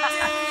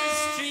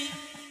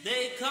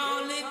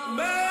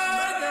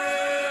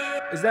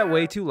 Is that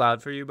way too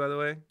loud for you, by the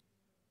way?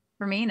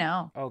 For me,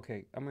 no.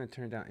 Okay, I'm gonna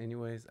turn it down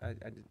anyways. I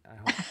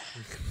hope.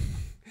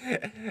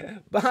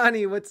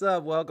 Bonnie, what's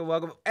up?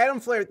 Welcome. Adam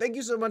Flair, thank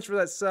you so much for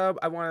that sub.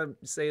 I want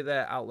to say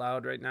that out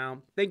loud right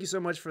now. Thank you so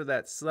much for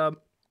that sub.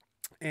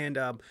 And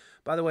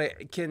by the way,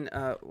 I'm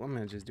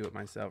gonna just do it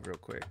myself real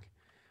quick.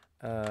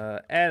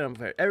 Adam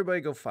Flair, everybody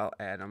go follow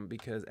Adam,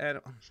 because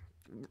Adam.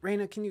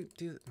 Reina, can you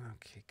do?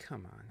 Okay,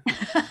 come on.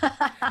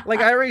 Like,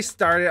 I already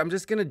started. I'm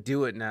just gonna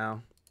do it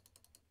now.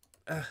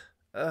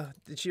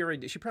 Did she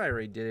already? She probably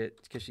already did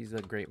it because she's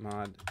a great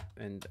mod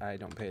and I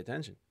don't pay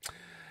attention.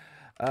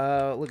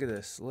 Look at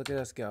this. Look at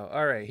us go.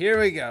 All right, here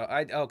we go.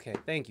 Okay,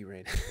 thank you,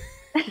 Reina.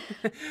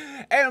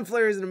 Adam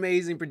Flair is an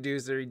amazing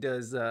producer. He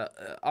does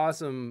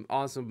awesome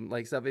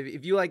like stuff.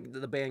 If you like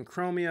the band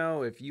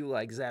Chromeo, if you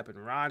like Zapp and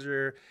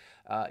Roger,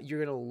 you're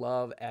gonna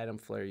love Adam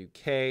Flair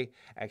UK.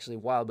 Actually,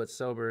 Wild but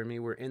Sober and me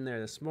were in there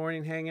this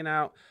morning hanging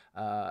out.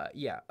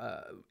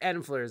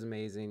 Adam Flair is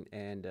amazing,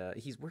 and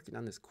he's working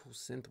on this cool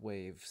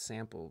synthwave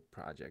sample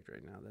project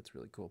right now. That's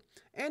really cool.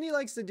 And he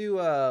likes to do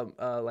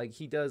like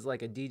he does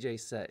like a DJ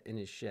set in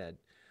his shed,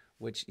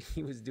 which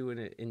he was doing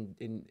it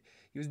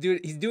he's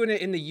doing it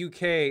in the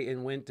UK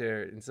in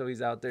winter, and so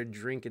he's out there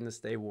drinking to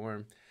stay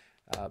warm.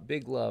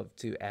 Big love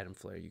to Adam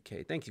Flair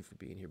UK. Thank you for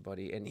being here,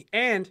 buddy.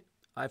 And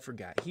I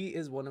forgot, he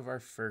is one of our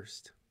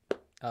first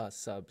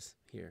subs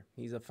here.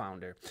 He's a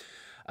founder.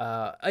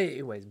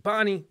 Anyways,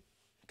 Bonnie,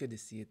 good to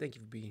see you. Thank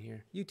you for being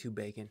here. You too,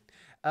 Bacon.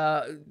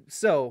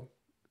 So,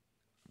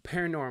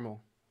 paranormal.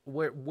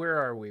 Where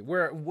are we?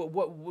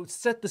 What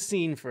set the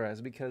scene for us?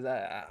 Because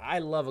I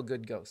love a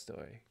good ghost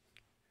story.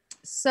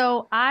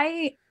 So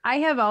I'm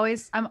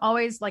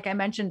always, like I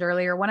mentioned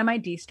earlier, one of my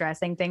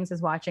de-stressing things is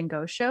watching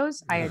ghost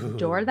shows. I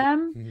adore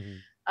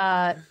them.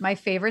 My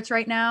favorites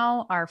right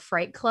now are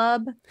Fright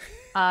Club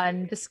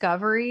on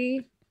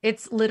Discovery.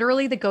 It's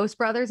literally the Ghost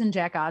Brothers and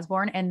Jack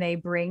Osbourne, and they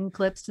bring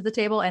clips to the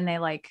table and they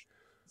like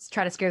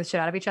try to scare the shit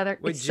out of each other.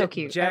 Wait, it's so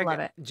cute. I love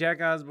it. Jack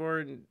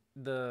Osbourne,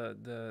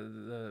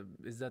 the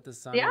is that the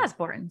son? The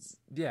Osbournes.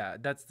 Yeah,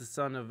 that's the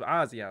son of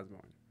Ozzy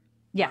Osbourne.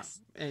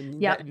 Yes.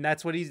 And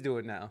that's what he's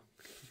doing now.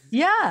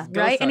 Yeah,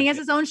 right. And he has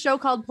his own show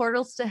called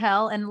Portals to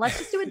Hell. And let's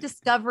just do a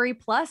Discovery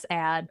Plus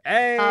ad.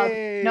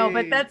 Hey. No,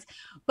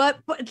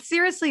 but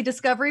seriously,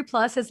 Discovery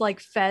Plus has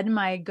like fed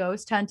my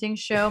ghost hunting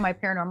show, my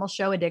paranormal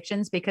show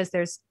addictions, because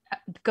there's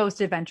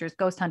Ghost Adventures,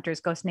 Ghost Hunters,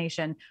 Ghost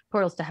Nation,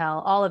 Portals to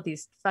Hell, all of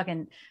these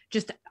fucking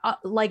just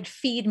like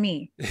feed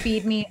me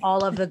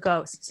all of the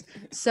ghosts.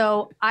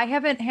 So I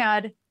haven't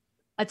had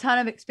a ton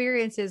of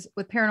experiences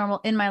with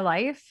paranormal in my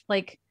life.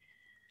 Like,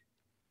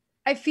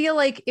 I feel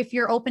like if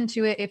you're open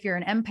to it, if you're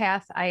an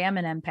empath, I am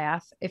an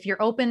empath. If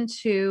you're open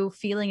to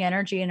feeling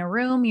energy in a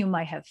room, you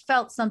might have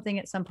felt something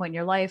at some point in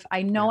your life.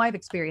 I know Yeah. I've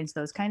experienced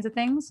those kinds of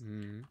things.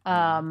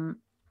 Mm-hmm.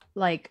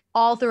 Like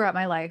all throughout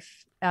my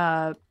life,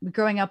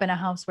 growing up in a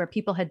house where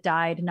people had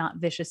died, not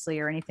viciously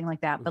or anything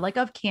like that, but like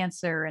of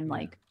cancer and Yeah.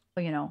 like,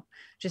 you know,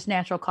 just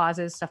natural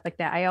causes, stuff like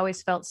that. I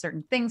always felt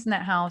certain things in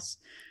that house.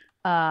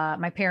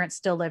 My parents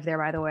still live there,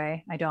 by the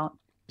way. I don't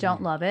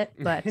love it,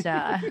 but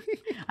I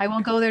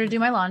won't go there to do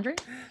my laundry.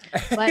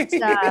 But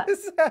I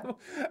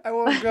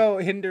won't go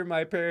hinder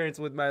my parents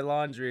with my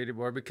laundry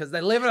anymore because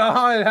they live in a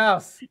haunted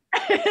house.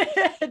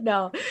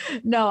 no,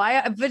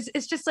 but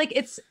it's just like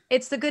it's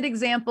the good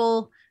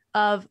example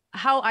of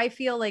how I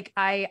feel like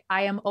I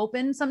am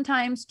open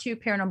sometimes to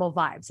paranormal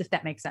vibes, if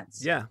that makes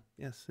sense. Yeah,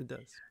 yes, it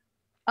does.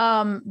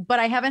 But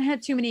I haven't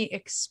had too many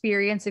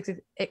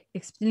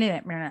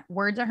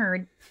words are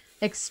heard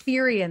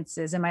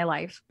experiences in my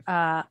life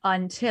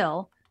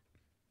until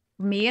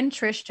me and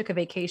Trish took a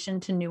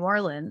vacation to New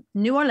Orleans,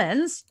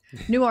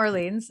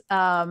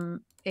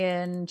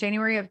 in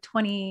January of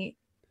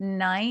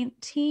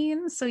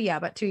 2019. So yeah,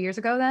 about 2 years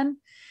ago then.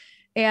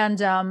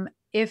 And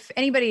if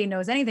anybody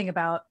knows anything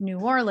about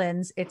New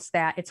Orleans, it's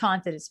that it's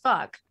haunted as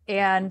fuck.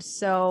 And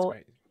so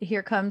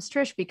here comes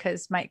Trish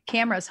because my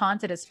camera's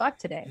haunted as fuck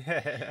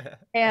today.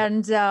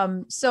 And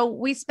so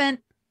we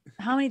spent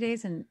how many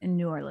days in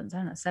New Orleans? I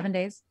don't know, 7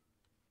 days.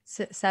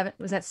 Seven,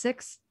 was that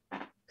 6?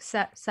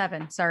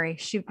 7, sorry,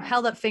 she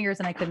held up fingers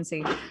and I couldn't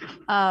see.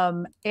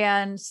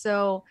 And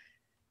so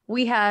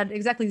we had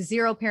exactly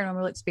 0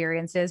 paranormal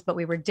experiences, but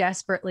we were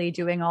desperately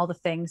doing all the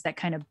things that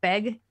kind of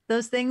beg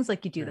those things.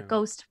 Like you do the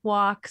ghost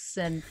walks,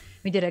 and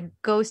we did a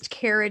ghost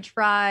carriage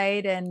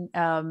ride, and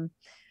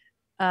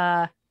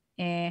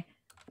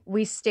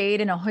we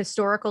stayed in a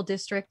historical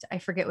district. I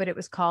forget what it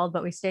was called,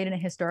 but we stayed in a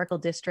historical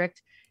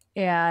district.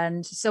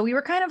 And so we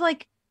were kind of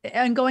like,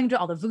 and going to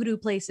all the voodoo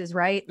places,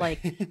 right?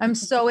 Like I'm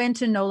so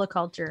into NOLA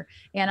culture.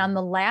 And on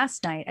the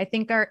last night, I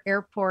think our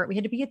airport, we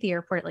had to be at the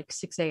airport at like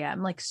 6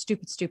 a.m., like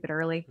stupid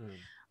early,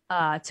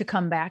 to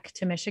come back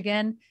to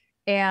Michigan.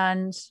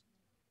 And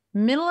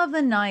middle of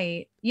the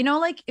night, you know,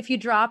 like if you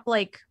drop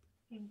like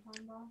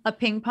a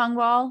ping pong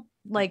ball,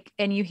 like,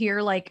 and you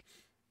hear like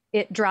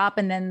it drop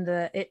and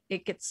then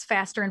it gets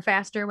faster and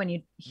faster when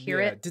you hear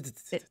it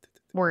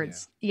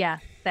words. Yeah,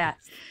 that.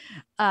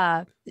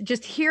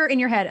 Just hear in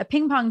your head a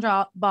ping pong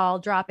ball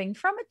dropping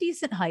from a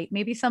decent height,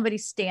 maybe somebody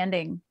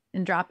standing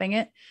and dropping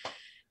it.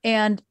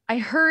 And I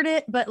heard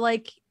it, but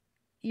like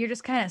you're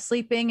just kind of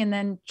sleeping. And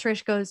then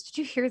Trish goes, "Did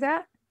you hear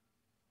that?"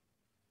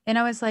 And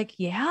I was like,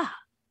 "Yeah."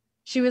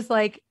 She was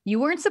like, "You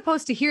weren't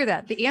supposed to hear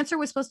that. The answer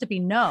was supposed to be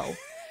no."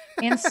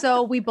 And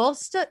so we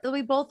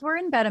both were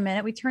in bed a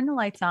minute. We turned the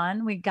lights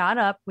on. We got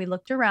up. We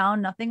looked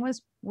around. Nothing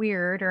was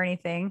weird or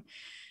anything.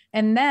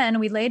 And then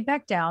we laid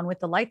back down with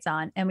the lights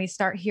on and we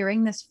start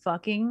hearing this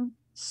fucking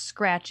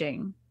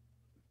scratching.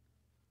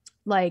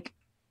 Like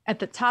at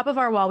the top of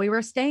our wall, we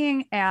were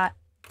staying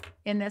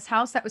in this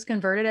house that was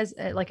converted as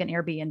like an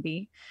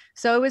Airbnb.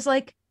 So it was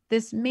like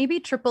this maybe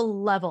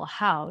triple level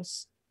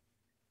house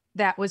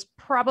that was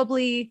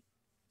probably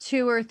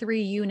 2 or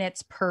 3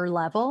 units per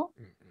level.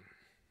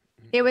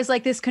 It was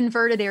like this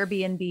converted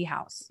Airbnb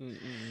house.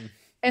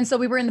 And so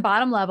we were in the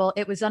bottom level.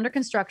 It was under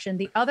construction.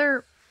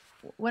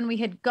 When we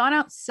had gone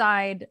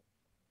outside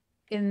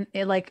in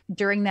like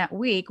during that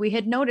week, we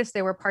had noticed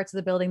there were parts of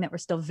the building that were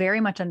still very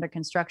much under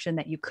construction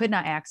that you could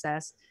not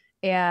access.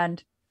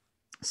 And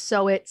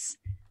so it's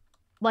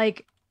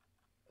like,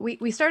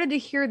 we started to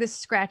hear this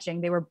scratching.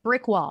 They were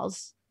brick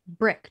walls,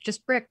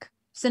 just brick,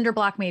 cinder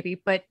block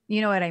maybe, but you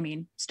know what I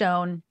mean?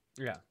 Stone,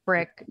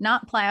 brick,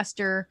 not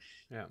plaster.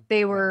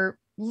 They were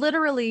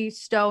literally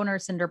stone or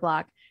cinder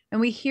block.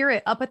 And we hear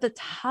it up at the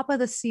top of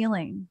the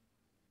ceiling.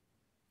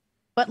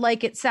 But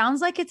like, it sounds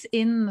like it's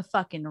in the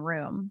fucking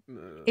room.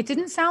 It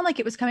didn't sound like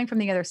it was coming from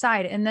the other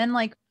side. And then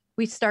like,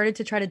 we started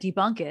to try to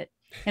debunk it.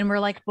 And we're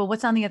like, well,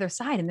 what's on the other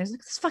side? And there's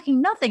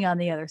fucking nothing on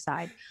the other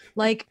side.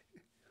 Like,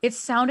 it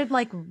sounded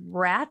like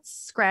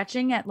rats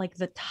scratching at like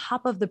the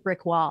top of the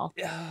brick wall.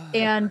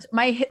 And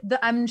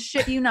I'm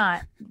shit you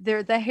not.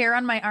 The hair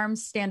on my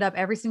arms stand up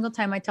every single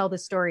time I tell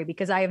this story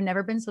because I have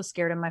never been so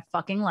scared in my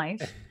fucking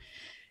life.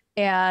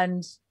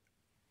 And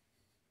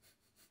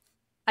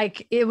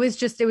it was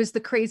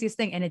the craziest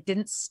thing. And it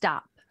didn't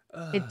stop.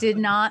 It did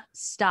not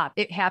stop.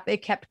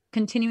 It kept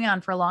continuing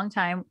on for a long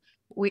time.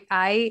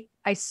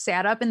 I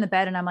sat up in the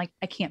bed and I'm like,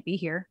 I can't be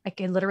here. I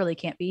literally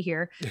can't be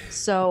here.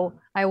 So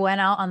I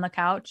went out on the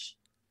couch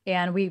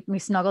and we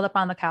snuggled up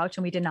on the couch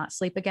and we did not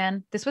sleep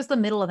again. This was the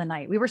middle of the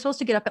night. We were supposed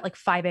to get up at like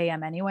 5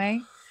 a.m. anyway,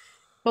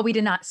 but we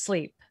did not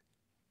sleep.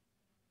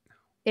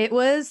 It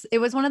was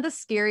one of the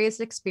scariest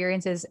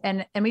experiences.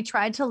 And we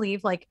tried to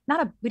leave we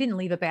didn't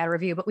leave a bad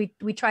review, but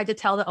we tried to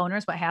tell the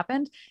owners what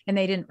happened and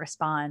they didn't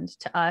respond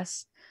to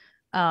us.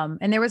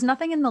 And there was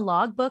nothing in the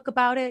logbook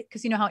about it.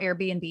 Cause you know how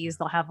Airbnbs,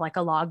 they'll have like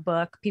a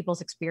logbook,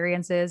 people's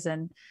experiences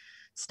and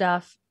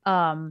stuff.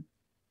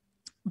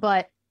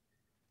 But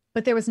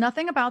But there was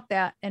nothing about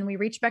that. And we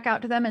reached back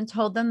out to them and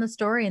told them the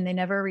story, and they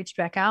never reached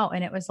back out.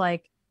 And it was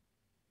like,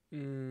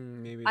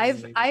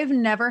 I've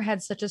never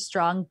had such a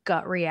strong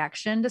gut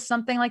reaction to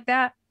something like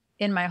that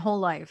in my whole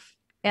life.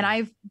 And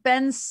I've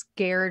been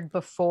scared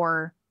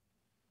before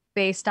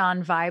based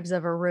on vibes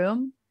of a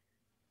room,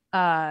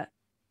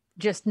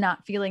 just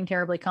not feeling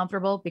terribly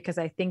comfortable, because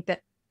I think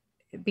that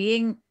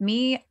being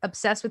me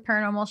obsessed with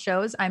paranormal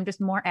shows, I'm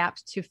just more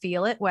apt to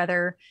feel it,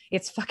 whether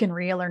it's fucking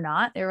real or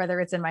not, or whether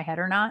it's in my head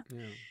or not.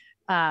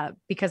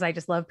 Because I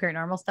just love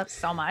paranormal stuff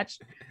so much.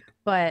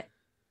 But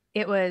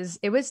it was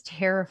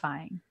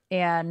terrifying,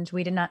 and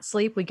we did not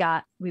sleep. We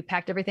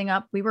packed everything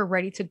up. We were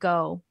ready to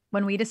go.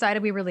 When we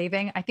decided we were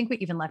leaving, I think we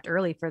even left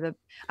early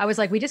I was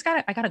like,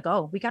 I gotta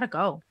go. We gotta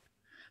go.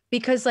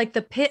 Because like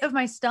the pit of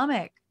my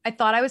stomach, I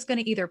thought I was going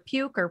to either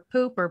puke or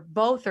poop or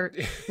both, or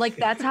like,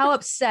 that's how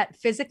upset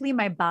physically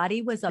my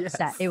body was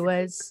upset.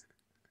 Yes.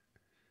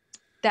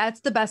 That's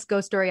the best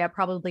ghost story I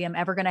probably am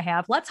ever going to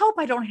have. Let's hope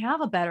I don't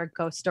have a better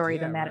ghost story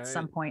than that at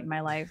some point in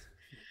my life.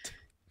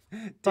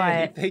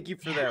 Danny, thank you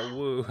for that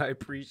woo. I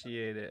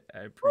appreciate it.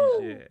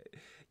 It.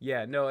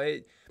 Yeah, no,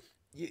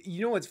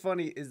 you know what's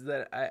funny is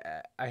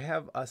that I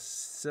have a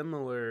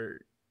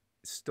similar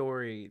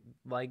story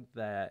like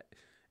that.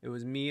 It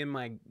was me and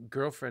my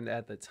girlfriend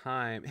at the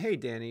time. Hey,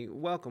 Danny,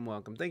 welcome.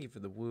 Thank you for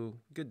the woo.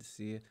 Good to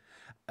see you.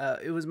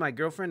 It was my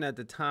girlfriend at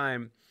the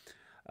time.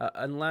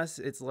 Unless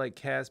it's like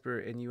Casper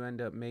and you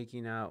end up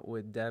making out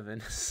with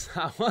Devin.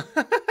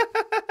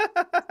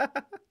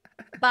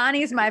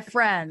 Bonnie's my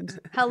friend.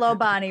 Hello,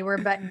 Bonnie. We're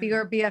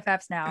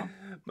BFFs now.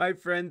 My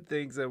friend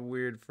thinks I'm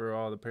weird for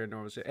all the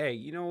paranormal shit. Hey,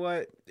 you know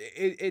what?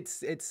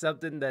 It's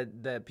something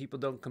that people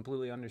don't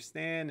completely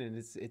understand, and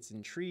it's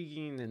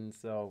intriguing, and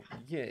so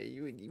yeah.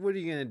 What are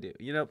you gonna do?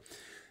 You know.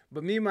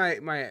 But me,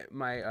 my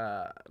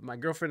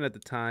girlfriend at the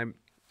time,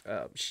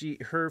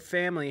 her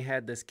family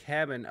had this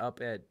cabin up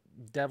at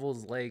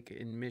Devil's Lake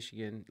in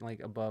Michigan,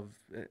 like above.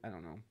 I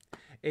don't know.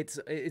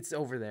 It's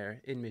over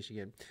there in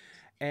Michigan.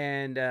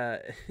 And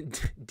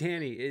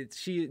Danny,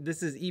 this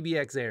is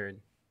EBX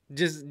Erin.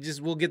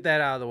 Just we'll get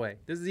that out of the way.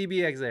 This is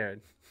EBX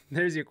Erin.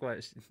 There's your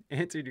question.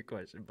 Answered your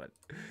question, but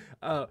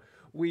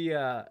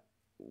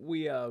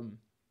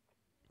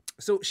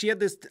so she had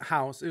this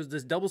house. It was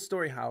this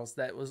double-story house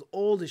that was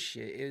old as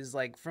shit. It was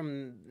like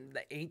from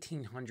the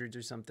 1800s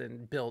or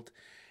something built,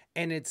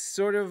 and it's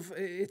sort of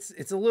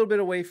it's a little bit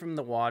away from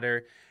the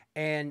water,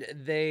 and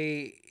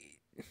they.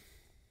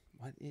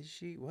 What is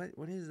she?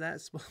 What is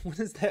that? What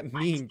does that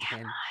mean,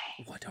 Ken?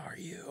 What are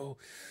you?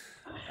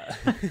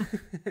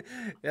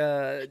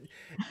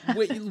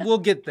 We'll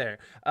get there.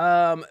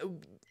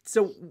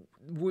 So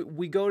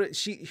we go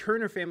to her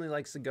and her family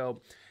likes to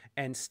go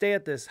and stay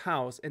at this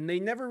house, and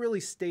they never really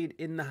stayed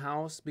in the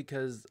house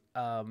because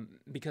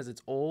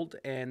it's old,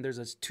 and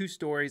there's 2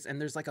 stories, and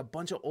there's like a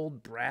bunch of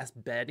old brass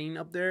bedding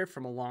up there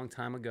from a long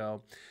time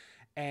ago,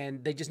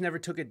 and they just never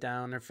took it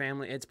down. Their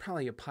family, it's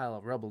probably a pile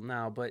of rubble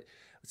now, but.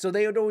 So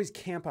they would always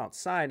camp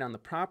outside on the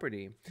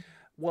property.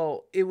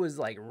 Well, it was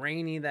like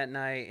rainy that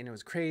night and it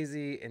was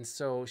crazy. And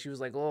so she was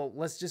like, well,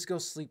 let's just go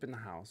sleep in the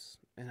house.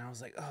 And I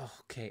was like, oh,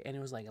 okay. And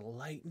it was like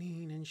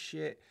lightning and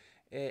shit.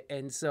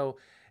 And so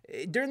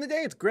during the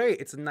day, it's great.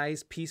 It's a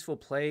nice, peaceful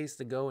place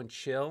to go and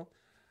chill.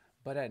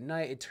 But at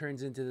night, it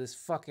turns into this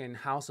fucking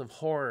house of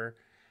horror.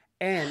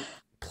 And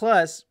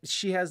plus,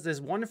 she has this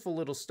wonderful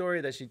little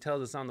story that she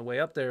tells us on the way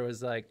up there. It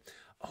was like,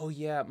 oh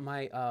yeah,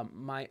 my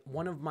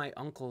one of my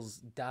uncles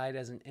died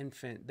as an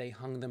infant. They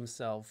hung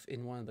themselves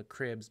in one of the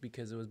cribs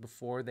because it was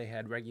before they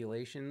had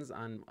regulations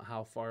on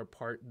how far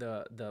apart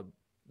the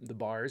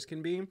bars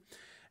can be.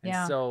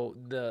 And so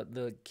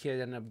the kid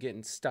ended up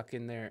getting stuck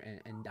in there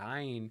and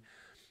dying.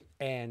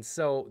 And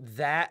so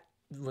that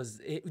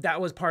was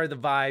part of the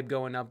vibe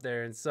going up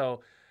there. And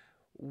so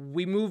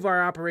we move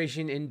our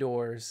operation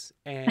indoors,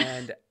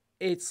 and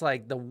it's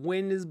like the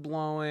wind is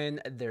blowing,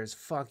 there's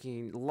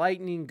fucking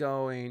lightning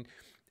going,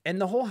 and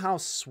the whole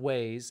house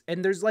sways,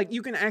 and there's like,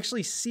 you can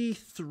actually see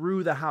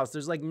through the house.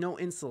 There's like no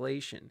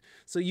insulation.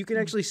 So you can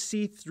actually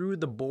see through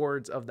the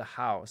boards of the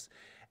house,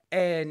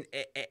 and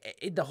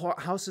the whole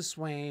house is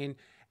swaying,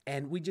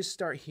 and we just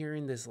start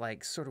hearing this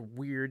like sort of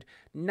weird,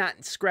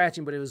 not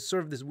scratching, but it was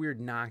sort of this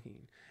weird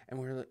knocking. And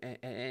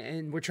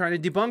we're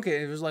trying to debunk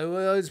it. It was like,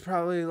 well, it's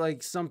probably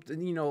like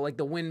something, you know, like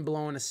the wind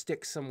blowing a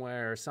stick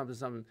somewhere or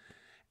something.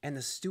 And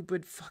the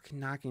stupid fucking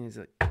knocking is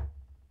like,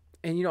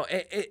 and you know,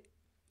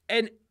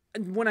 and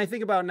when I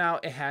think about it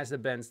now, it has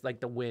been like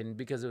the wind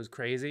because it was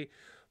crazy.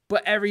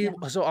 But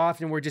so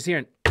often we're just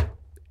hearing,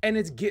 and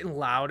it's getting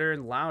louder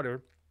and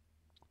louder.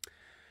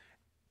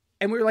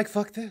 And we were like,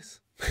 fuck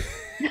this.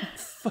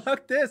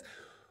 Fuck this.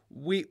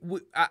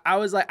 I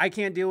was like, I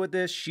can't deal with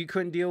this. She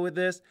couldn't deal with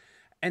this.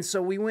 And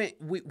so we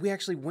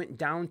actually went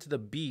down to the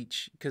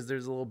beach because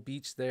there's a little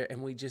beach there,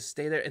 and we just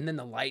stay there. And then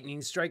the lightning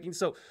striking.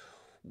 So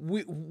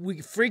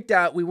we freaked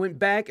out. We went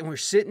back, and we're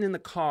sitting in the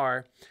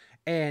car,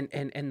 and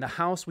the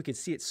house, we could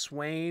see it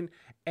swaying,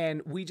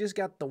 and we just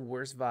got the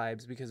worst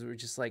vibes because we were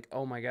just like,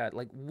 oh my God,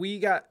 like we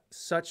got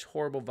such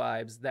horrible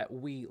vibes that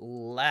we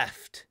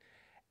left.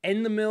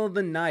 in the middle of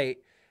the night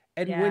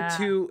and Yeah.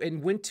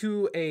 went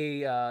to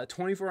a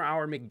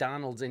 24-hour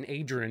McDonald's in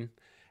Adrian.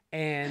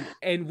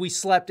 And we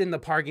slept in the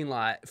parking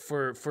lot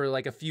for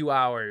like a few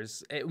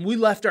hours. And we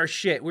left our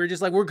shit. We were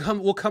just like,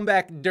 we'll come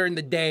back during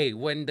the day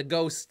when the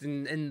ghost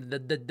and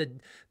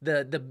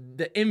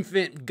the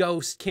infant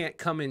ghost can't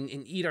come and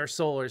eat our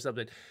soul or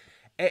something.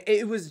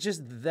 It was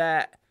just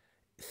that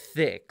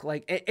thick.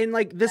 Like, and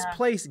like this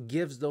place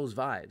gives those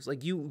vibes.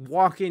 Like you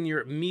walk in,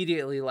 you're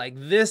immediately like,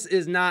 this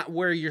is not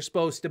where you're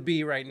supposed to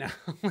be right now.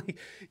 Like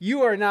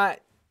you are not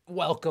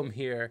welcome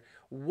here.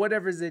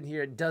 Whatever's in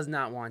here does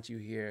not want you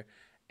here.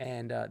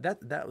 And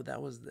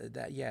that was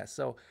that. Yeah.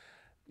 So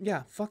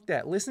yeah, fuck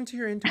that. Listen to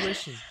your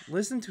intuition.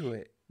 Listen to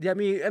it. Yeah, I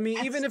mean,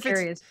 That's even if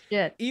scary it's as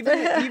shit. even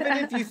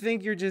if you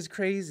think you're just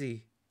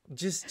crazy,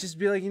 just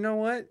be like, you know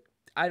what?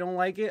 I don't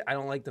like it. I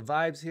don't like the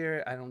vibes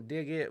here. I don't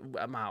dig it.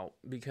 I'm out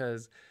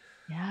because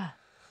Yeah.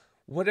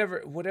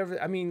 whatever.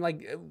 I mean,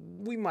 like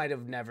nothing might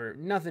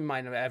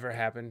have ever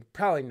happened.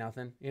 Probably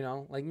nothing. You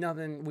know, like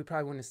nothing. We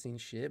probably wouldn't have seen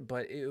shit,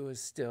 but it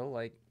was still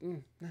like,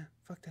 nah,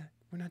 fuck that.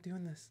 We're not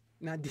doing this.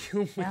 Not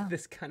dealing with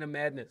this kind of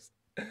madness.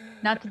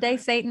 Not today,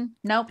 Satan.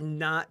 Nope.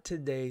 Not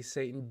today,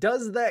 Satan.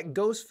 Does that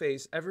ghost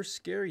face ever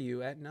scare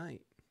you at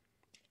night?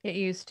 It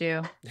used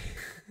to.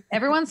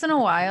 Every once in a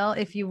while,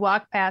 if you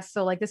walk past,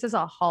 so like this is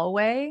a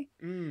hallway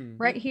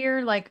right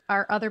here, like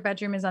our other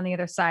bedroom is on the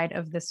other side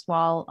of this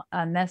wall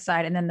on this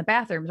side, and then the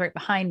bathroom's right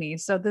behind me.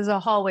 So there's a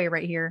hallway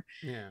right here.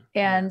 Yeah.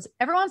 And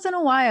every once in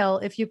a while,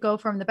 if you go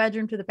from the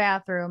bedroom to the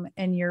bathroom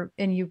and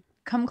you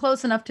come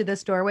close enough to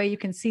this doorway, you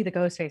can see the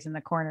ghost face in the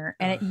corner.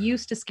 And it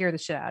used to scare the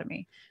shit out of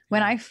me.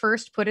 When I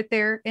first put it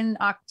there in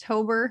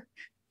October,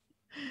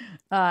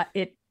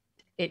 it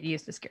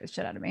used to scare the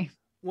shit out of me.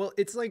 Well,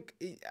 it's like,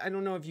 I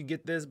don't know if you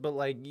get this, but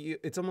like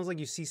it's almost like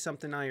you see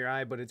something on your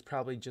eye, but it's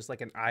probably just like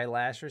an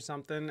eyelash or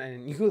something,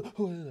 and you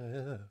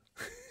go,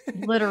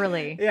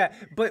 literally. Yeah,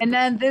 and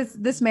then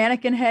this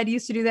mannequin head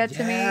used to do that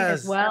to me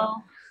as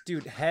well.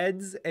 Dude,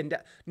 heads and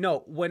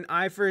no, when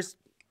we first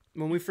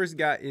moved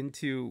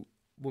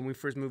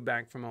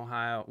back from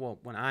Ohio, well,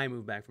 when I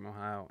moved back from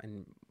Ohio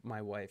and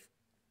my wife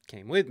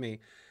came with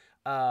me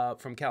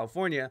from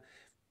California.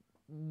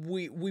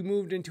 We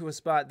moved into a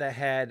spot that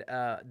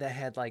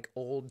had like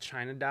old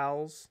China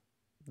dolls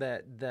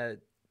that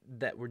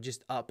were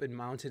just up and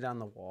mounted on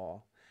the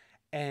wall,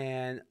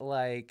 and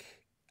like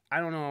I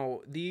don't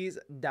know, these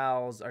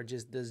dolls are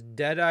just this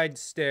dead-eyed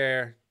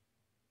stare,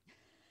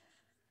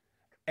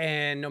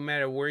 and no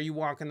matter where you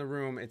walk in the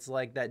room, it's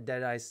like that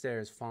dead-eyed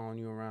stare is following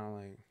you around.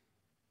 Like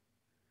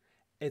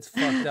it's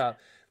fucked up.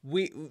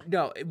 We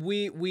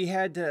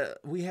had to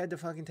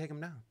fucking take them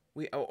down.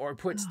 Or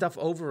put stuff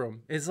over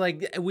them. It's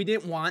like we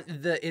didn't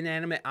want the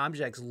inanimate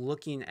objects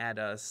looking at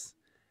us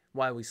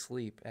while we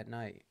sleep at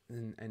night,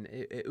 and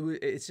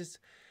it's just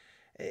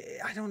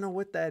I don't know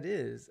what that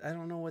is. I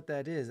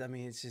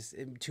mean, it's just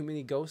too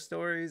many ghost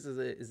stories.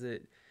 Is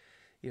it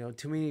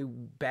too many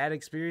bad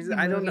experiences?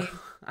 I don't know.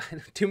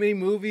 Too many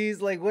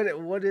movies. Like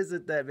what is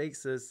it that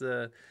makes us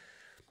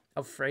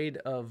afraid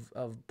of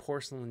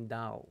porcelain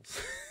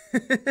dolls?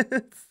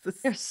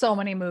 There's so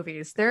many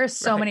movies. There's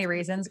so many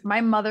reasons.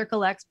 My mother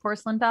collects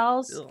porcelain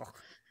dolls. Ugh.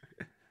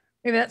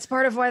 Maybe that's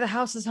part of why the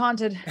house is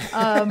haunted.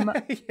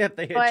 Yeah,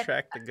 they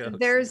attract the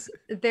ghosts.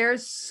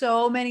 There's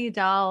so many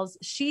dolls.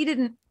 She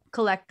didn't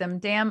collect them.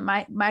 Damn,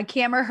 my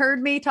camera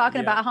heard me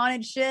talking about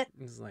haunted shit.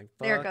 It's like,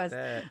 there it goes.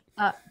 That.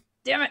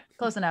 Damn it,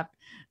 close enough.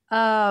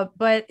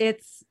 But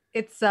it's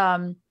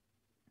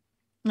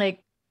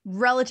like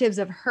relatives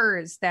of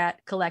hers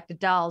that collected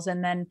dolls,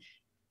 and then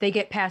they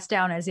get passed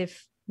down as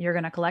if you're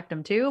going to collect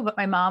them too. But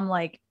my mom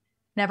like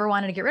never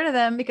wanted to get rid of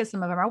them because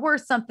some of them are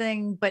worth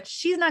something, but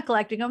she's not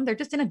collecting them. They're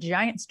just in a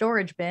giant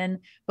storage bin.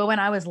 But when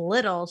I was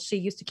little, she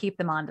used to keep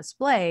them on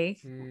display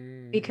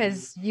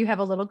because you have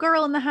a little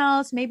girl in the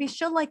house. Maybe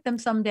she'll like them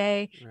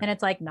someday. Right. And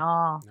it's like,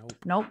 nope.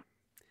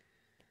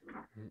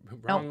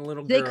 Wrong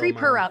little girl, they creep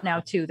her out now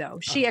too, though.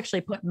 She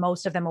actually put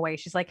most of them away.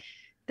 She's like,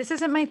 this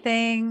isn't my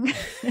thing.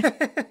 She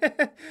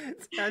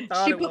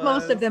put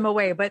most of them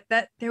away, but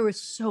they were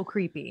so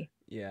creepy.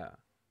 Yeah.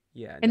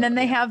 Yeah. And then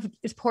they have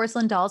these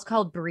porcelain dolls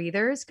called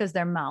breathers because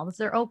their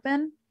mouths are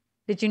open.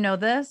 Did you know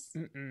this?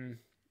 Mm-mm.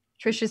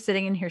 Trisha's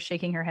sitting in here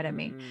shaking her head at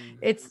me.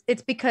 It's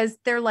because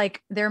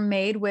they're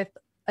made with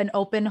an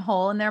open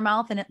hole in their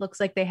mouth and it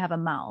looks like they have a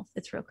mouth.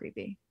 It's real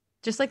creepy.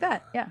 Just like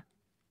that. Yeah.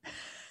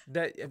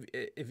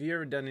 Have you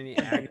ever done any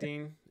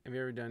acting? Have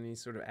you ever done any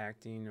sort of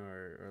acting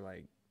or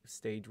like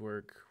stage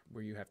work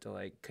where you have to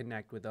like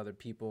connect with other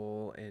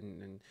people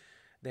and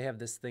they have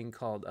this thing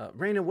called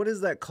Reina, what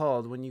is that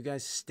called when you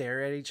guys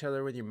stare at each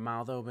other with your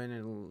mouth open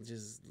and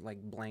just like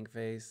blank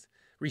face?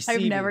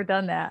 Receiving. I've never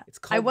done that.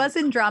 I was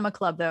in drama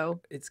club though.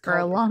 For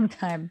a long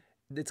time.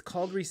 It's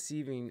called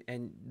receiving,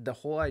 and the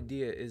whole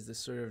idea is to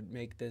sort of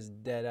make this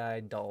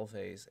dead-eyed doll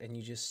face, and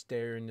you just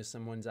stare into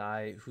someone's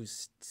eye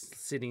who's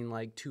sitting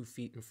like 2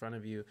 feet in front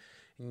of you,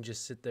 and you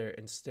just sit there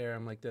and stare at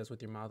them like this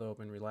with your mouth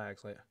open,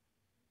 relax, like.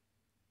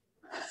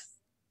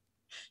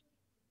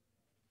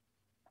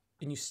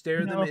 And you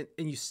stare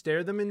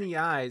them in the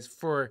eyes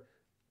for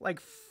like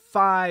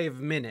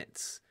 5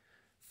 minutes.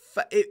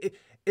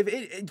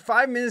 If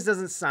 5 minutes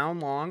doesn't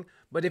sound long,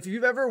 but if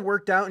you've ever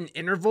worked out in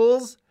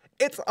intervals,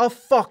 it's a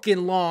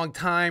fucking long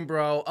time,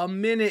 bro. A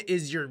minute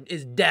is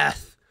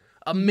death.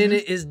 A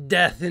minute is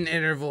death in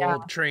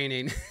interval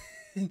training.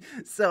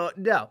 So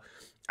no,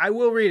 I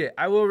will read it.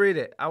 I will read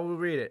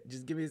it.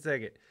 Just give me a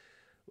second.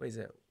 Wait a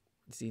second.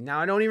 See, now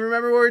I don't even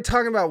remember what we're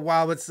talking about.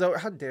 Wow, but so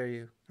how dare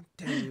you? How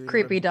dare you?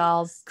 Creepy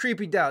dolls.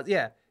 Creepy dolls.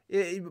 Yeah.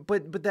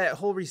 But that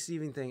whole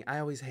receiving thing, I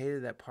always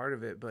hated that part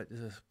of it. But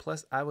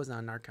plus, I was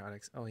on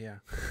narcotics. Oh yeah,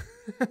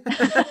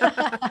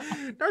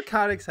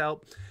 narcotics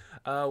help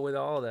with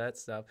all that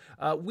stuff.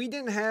 We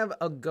didn't have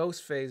a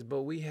ghost face,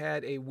 but we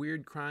had a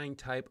weird crying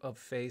type of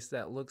face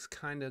that looks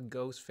kind of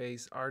ghost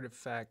face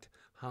artifact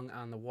hung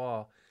on the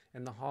wall,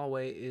 and the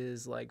hallway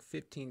is like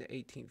 15 to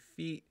 18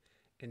 feet,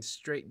 and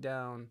straight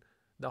down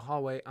the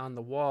hallway on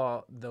the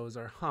wall, those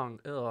are hung.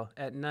 Ugh.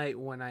 At night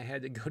when I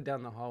had to go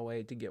down the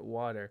hallway to get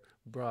water,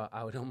 bruh,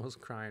 I would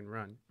almost cry and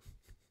run.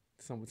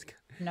 Someone's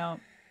no.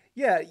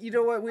 Yeah, you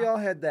know what? We all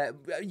had that.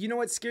 You know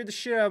what scared the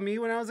shit out of me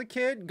when I was a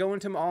kid? Going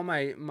to all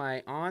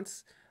my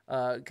aunts,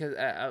 cause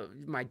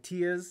my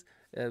tias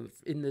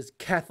in this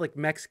Catholic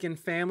Mexican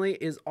family,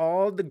 is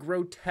all the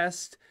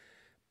grotesque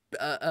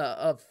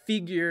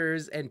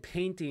figures and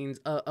paintings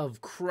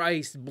of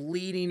Christ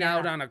bleeding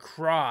out on a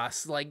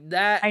cross like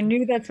that. I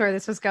knew that's where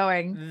this was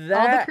going.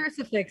 All the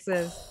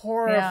crucifixes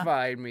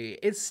horrified me.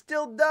 It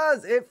still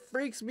does. It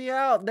freaks me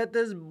out that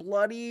this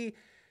bloody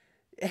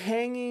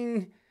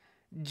hanging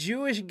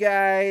Jewish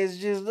guy is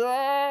just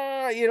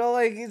like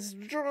it's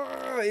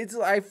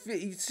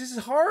just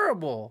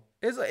horrible.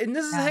 And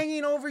this is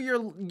hanging over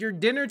your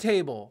dinner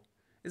table.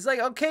 It's like,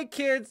 okay,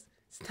 kids,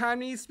 it's time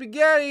to eat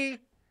spaghetti.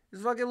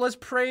 Let's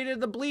pray to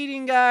the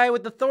bleeding guy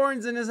with the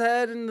thorns in his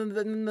head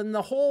and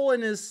the hole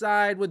in his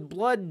side with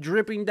blood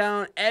dripping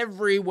down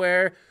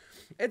everywhere.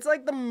 It's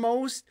like the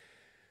most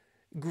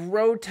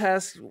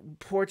grotesque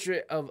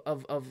portrait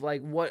of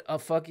like what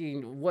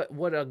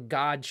a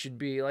god should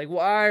be. Like,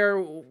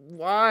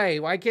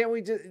 why can't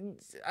we just,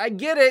 I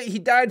get it, he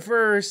died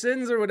for our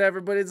sins or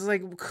whatever, but it's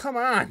like, come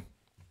on.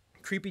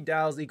 Creepy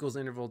dolls equals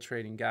interval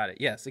trading. Got it.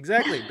 Yes,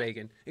 exactly,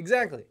 Bacon.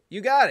 Exactly.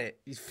 You got it.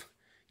 You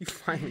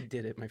finally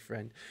did it, my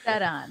friend.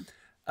 Dead on.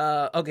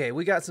 Okay,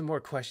 we got some more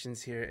questions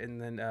here,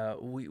 and then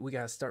we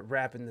gotta start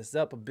wrapping this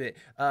up a bit.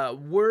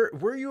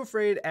 Were you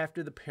afraid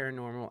after the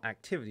paranormal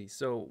activity?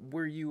 So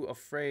were you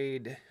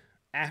afraid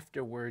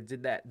afterwards?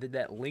 Did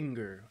that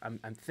linger?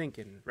 I'm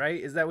thinking, right?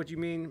 Is that what you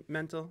mean,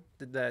 mental?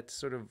 Did that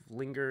sort of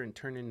linger and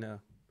turn into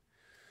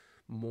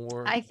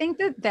more? I think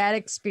that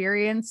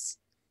experience.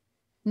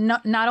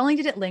 Not only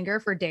did it linger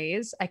for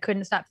days, I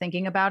couldn't stop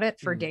thinking about it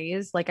for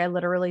days. Like I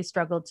literally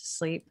struggled to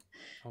sleep.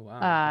 Oh,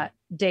 wow.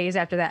 Days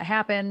after that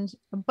happened.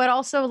 But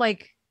also,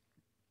 like,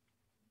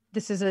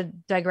 this is a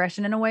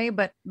digression in a way,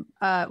 but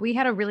we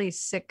had a really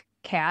sick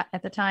cat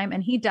at the time,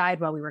 and he died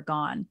while we were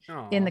gone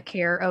in the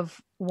care of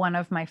one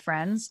of my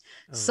friends.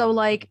 So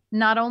like,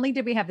 not only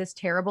did we have this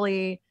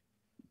terribly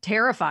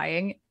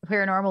terrifying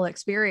paranormal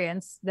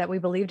experience that we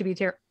believed to be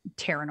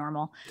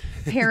paranormal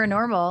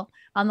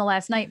on the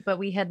last night, but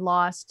we had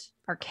lost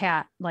our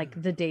cat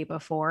like the day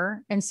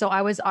before. And so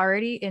I was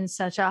already in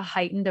such a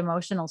heightened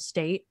emotional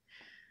state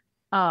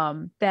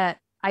that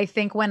I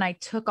think when I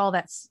took all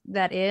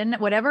that in,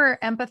 whatever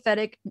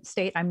empathetic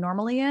state I'm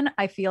normally in,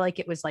 I feel like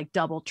it was like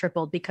double,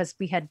 tripled, because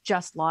we had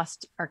just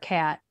lost our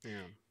cat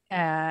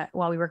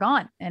while we were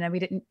gone, and we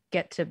didn't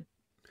get to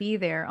be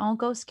there. Oh,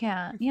 ghost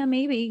cat. Yeah,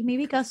 maybe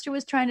Guster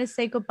was trying to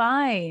say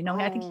goodbye. No,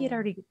 I think he had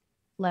already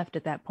left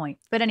at that point.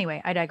 But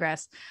anyway, I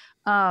digress.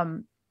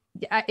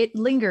 It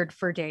lingered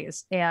for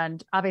days,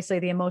 and obviously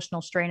the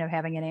emotional strain of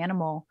having an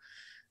animal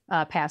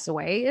pass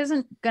away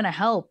isn't going to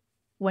help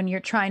when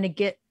you're trying to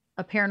get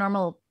a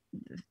paranormal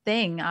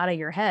thing out of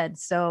your head.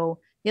 So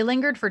it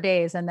lingered for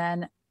days, and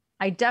then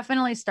I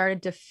definitely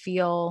started to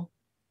feel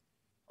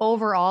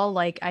overall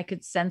like I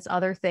could sense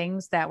other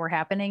things that were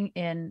happening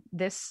in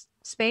this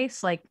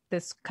space, like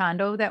this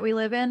condo that we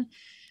live in,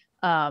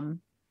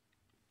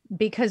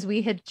 because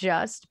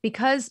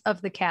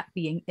of the cat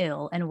being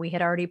ill, and we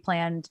had already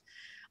planned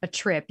a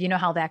trip. You know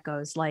how that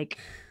goes. Like,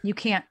 you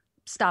can't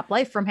stop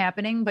life from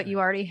happening, but you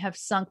already have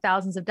sunk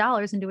thousands of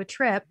dollars into a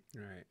trip.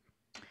 Right.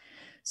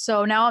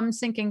 So now I'm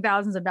sinking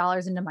thousands of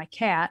dollars into my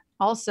cat.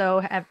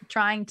 Also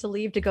trying to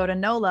leave to go to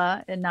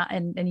NOLA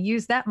and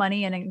use that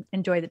money and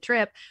enjoy the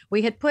trip.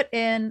 We had put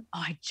in,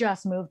 I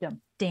just moved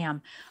him.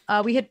 Damn.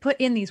 We had put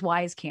in these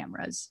Wise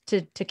cameras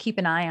to keep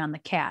an eye on the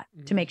cat,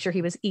 to make sure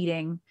he was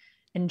eating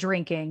and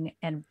drinking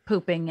and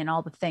pooping and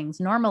all the things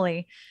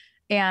normally.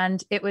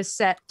 And it was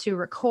set to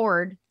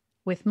record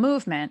with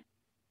movement,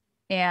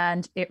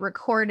 and it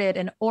recorded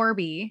an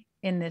Orby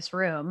in this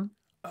room.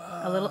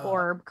 A little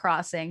orb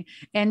crossing,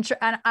 and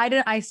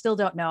I still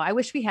don't know. I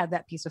wish we had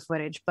that piece of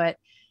footage, but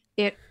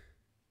it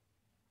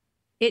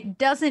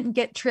doesn't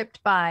get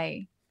tripped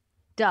by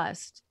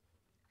dust,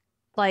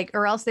 like,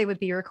 or else they would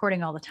be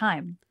recording all the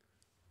time.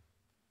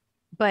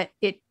 But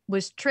it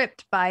was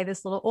tripped by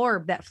this little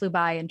orb that flew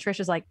by, and Trish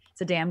is like,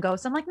 it's a damn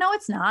ghost. I'm like, no,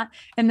 it's not.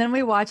 And then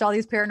we watch all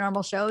these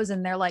paranormal shows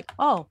and they're like,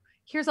 oh,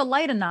 here's a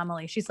light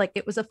anomaly. She's like,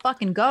 it was a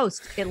fucking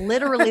ghost. It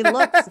literally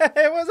looks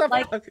it was a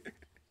like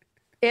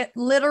it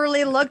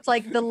literally looked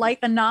like the light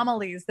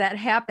anomalies that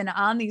happen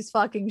on these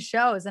fucking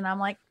shows. And I'm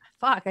like,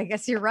 fuck, I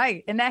guess you're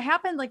right. And that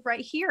happened like right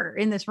here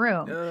in this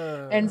room.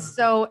 And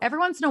so every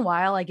once in a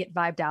while I get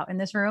vibed out in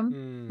this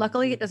room.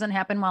 Luckily it doesn't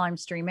happen while I'm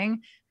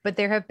streaming, but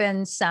there have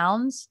been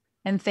sounds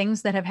and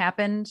things that have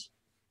happened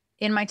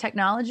in my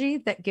technology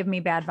that give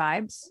me bad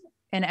vibes,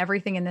 and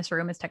everything in this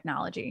room is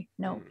technology.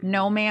 No,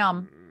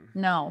 ma'am.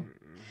 No.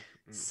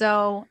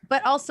 So,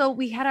 but also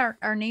we had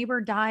our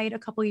neighbor died a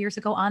couple of years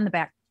ago on the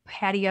back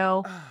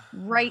patio,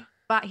 right.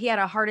 But he had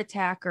a heart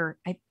attack, or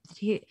I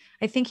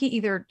think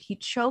he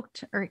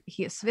choked or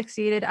he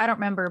asphyxiated. I don't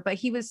remember, but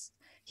he was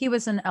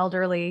an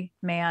elderly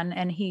man,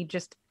 and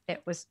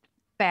it was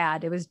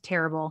bad. It was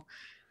terrible.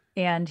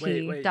 And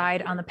he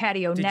died on the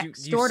patio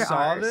next door to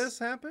ours. You saw this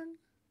happen?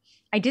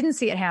 I didn't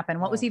see it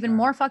happen. What was even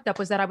more fucked up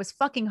was that I was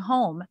fucking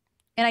home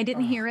and I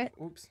didn't hear it.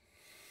 Oops.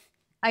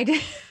 I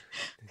did.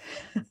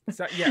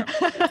 So, yeah.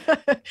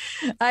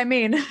 I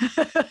mean,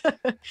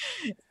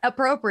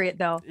 appropriate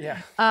though.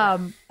 Yeah.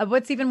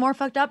 What's even more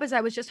fucked up is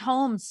I was just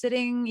home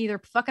sitting,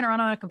 either fucking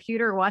around on a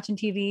computer or watching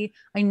TV.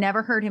 I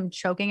never heard him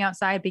choking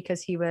outside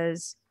because he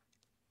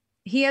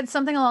had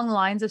something along the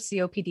lines of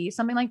COPD,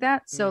 something like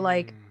that. So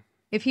like,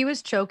 if he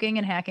was choking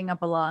and hacking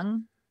up a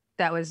lung,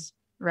 that was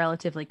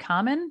relatively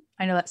common.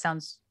 I know that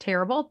sounds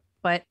terrible,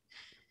 but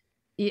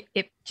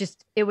it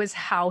was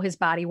how his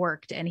body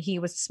worked. And he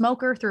was a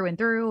smoker through and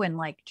through. And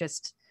like,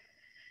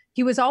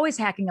 he was always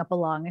hacking up a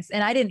lung,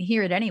 and I didn't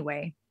hear it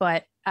anyway,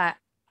 but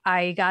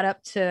I got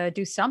up to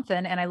do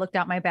something and I looked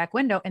out my back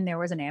window and there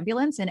was an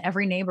ambulance, and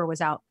every neighbor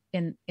was out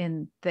in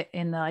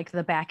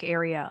the back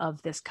area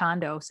of this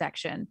condo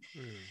section.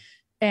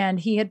 And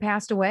he had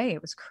passed away.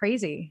 It was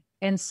crazy.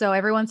 And so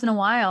every once in a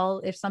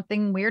while, if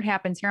something weird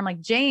happens here, I'm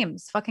like,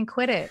 James, fucking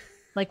quit it.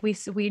 Like we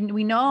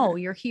know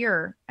you're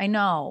here. I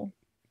know.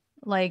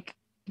 Like,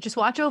 just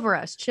watch over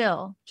us.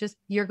 Chill. Just,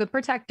 you're a good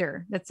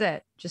protector. That's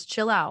it. Just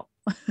chill out.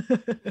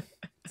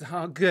 It's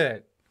all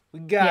good.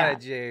 We got it,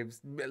 James.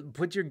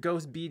 Put your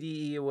ghost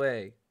BDE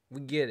away.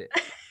 We get it.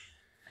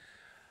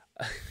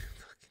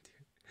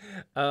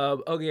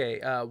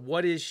 Okay.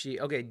 What is she?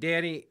 Okay,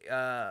 Danny.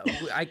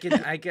 I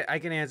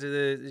can answer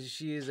this.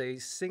 She is a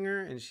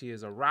singer and she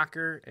is a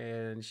rocker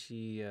and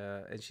she's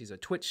a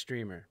Twitch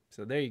streamer.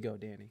 So there you go,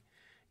 Danny.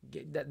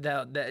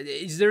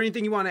 Is there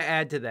anything you want to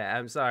add to that?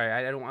 I'm sorry,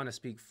 I don't want to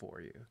speak for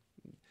you.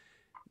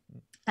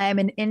 I am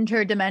an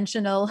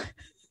interdimensional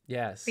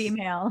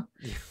female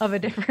of a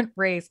different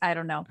race. I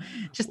don't know.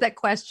 Just that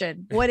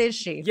question. What is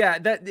she? Yeah,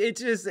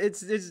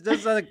 it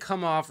doesn't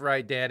come off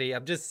right, Daddy.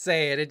 I'm just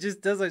saying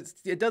it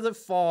doesn't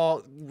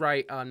fall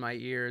right on my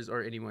ears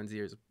or anyone's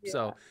ears. Yeah.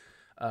 So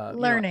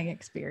learning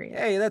experience.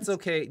 Hey, that's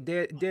okay.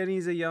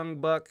 Danny's a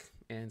young buck.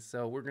 And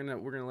so we're gonna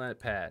let it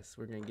pass.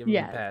 We're gonna give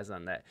him a pass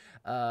on that.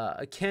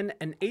 Can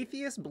an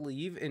atheist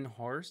believe in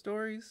horror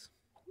stories?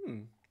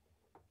 I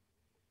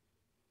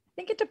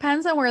think it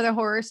depends on where the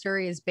horror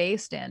story is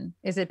based in.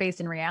 Is it based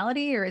in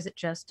reality or is it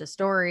just a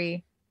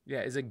story? Yeah,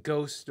 it's a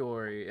ghost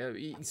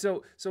story.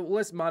 So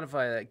let's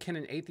modify that. Can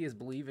an atheist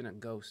believe in a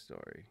ghost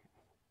story?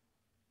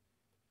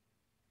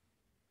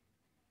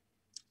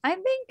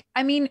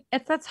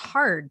 That's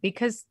hard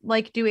because,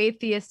 like, do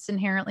atheists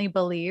inherently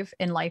believe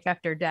in life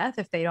after death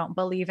if they don't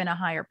believe in a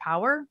higher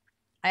power?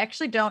 I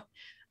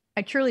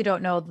truly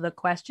don't know the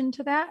question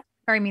to that,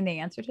 or the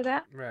answer to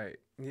that. Right.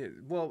 Yeah.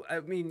 Well,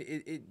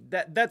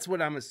 that's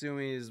what I'm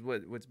assuming is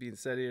what's being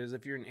said here is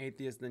if you're an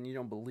atheist, then you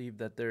don't believe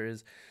that there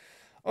is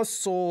a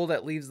soul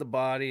that leaves the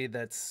body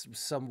that's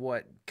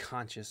somewhat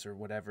conscious or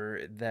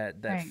whatever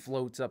that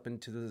floats up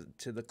into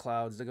the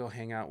clouds to go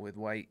hang out with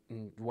white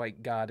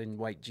God and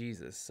white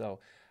Jesus. So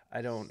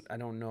I don't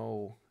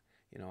know,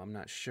 I'm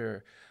not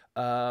sure.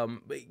 I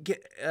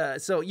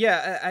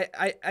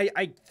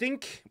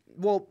think,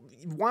 well,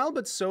 Wild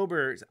But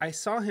Sober, I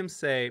saw him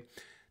say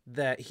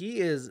that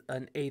he is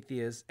an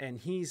atheist and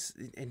he's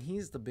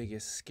the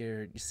biggest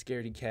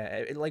scaredy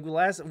cat. Like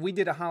we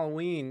did our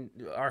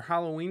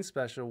Halloween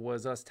special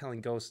was us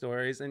telling ghost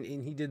stories, and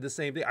he did the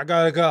same thing. I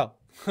gotta go.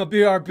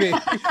 BRB.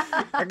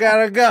 I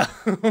gotta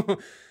go.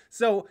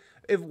 So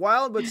if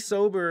Wild But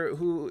Sober,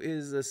 who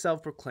is a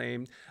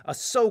self-proclaimed, a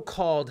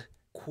so-called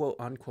quote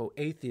unquote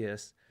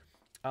atheist,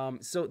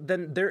 so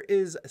then there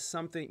is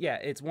something,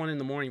 it's 1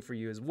 a.m. for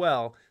you as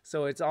well.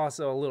 So it's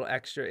also a little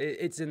extra.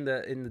 It's in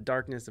the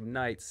darkness of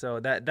night. So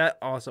that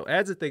also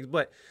adds to things.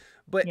 But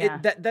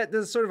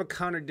that's sort of a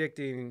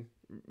contradicting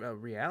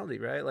reality,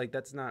 right? Like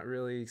that's not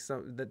really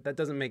that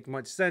doesn't make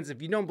much sense.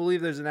 If you don't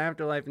believe there's an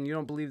afterlife and you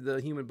don't believe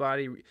the human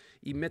body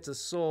emits a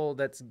soul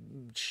that's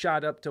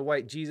shot up to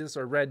white Jesus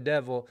or red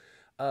devil,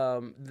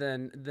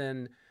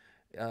 then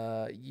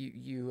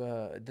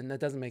that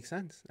doesn't make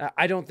sense.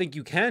 I don't think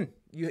you can.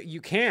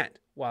 You can't.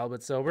 Wild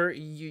But Sober.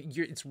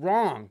 It's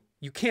wrong.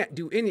 You can't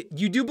do any.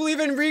 You do believe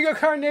in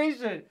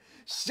reincarnation.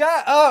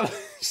 Shut up.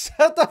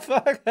 Shut the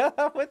fuck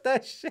up with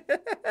that shit.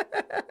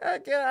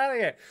 Get out of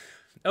here.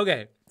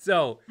 Okay,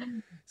 so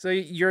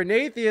you're an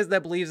atheist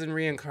that believes in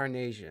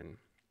reincarnation.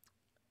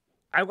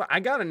 I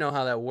gotta know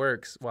how that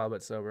works while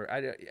but sober.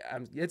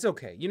 It's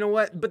okay. You know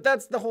what? But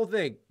that's the whole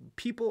thing.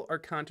 People are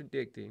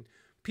contradicting.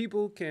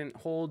 People can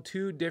hold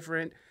two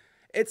different.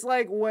 It's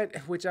like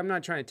which I'm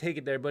not trying to take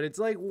it there, but it's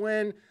like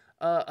when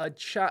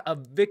a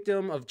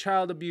victim of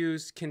child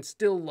abuse can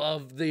still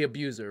love the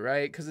abuser,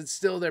 right? Because it's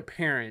still their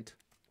parent,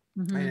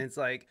 and it's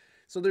like,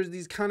 so there's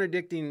these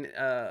contradicting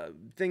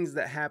things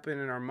that happen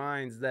in our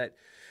minds that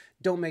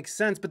don't make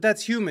sense, but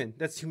that's human.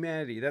 That's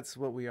humanity. That's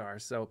what we are.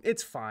 So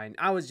it's fine.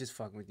 I was just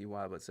fucking with you,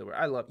 wild but sober.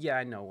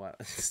 I know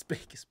what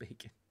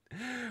speaking.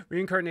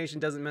 Reincarnation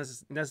doesn't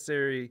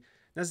necessarily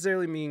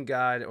mean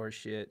God or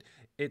shit.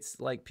 It's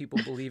like people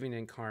believing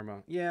in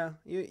karma. Yeah.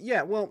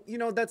 Well,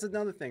 that's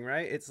another thing,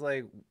 right? It's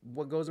like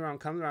what goes around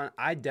comes around.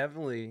 I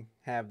definitely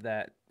have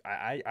that.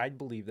 I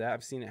believe that.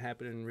 I've seen it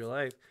happen in real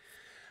life.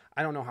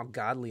 I don't know how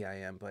godly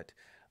I am, but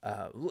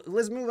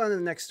let's move on to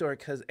the next story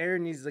because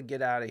Erin needs to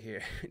get out of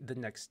here. The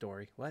next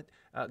story. What?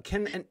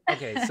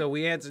 Okay, so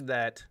we answered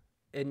that.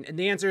 And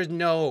the answer is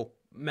no,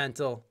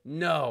 mental.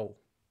 No.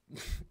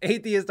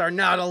 Atheists are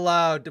not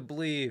allowed to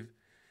believe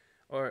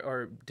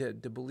or to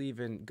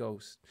believe in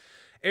ghosts.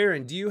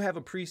 Erin, do you have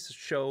a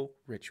pre-show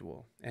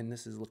ritual? And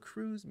this is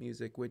LaCruz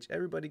music, which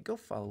everybody go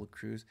follow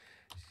LaCruz.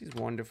 She's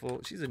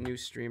wonderful. She's a new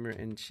streamer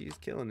and she's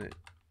killing it.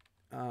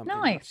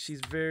 Nice.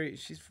 She's very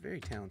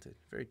talented.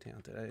 Very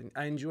talented.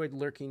 I enjoyed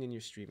lurking in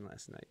your stream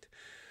last night.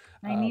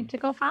 I need to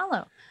go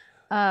follow.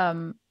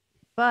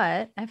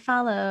 But I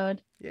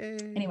followed. Yay.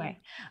 Anyway,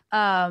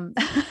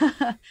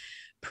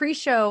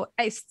 pre-show.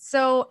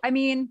 I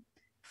mean,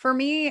 for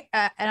me,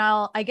 and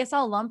I guess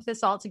I'll lump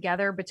this all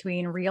together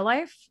between real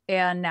life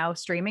and now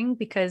streaming,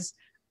 because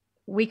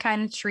we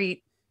kind of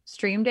treat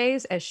stream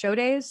days as show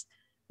days.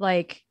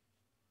 Like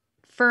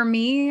for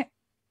me,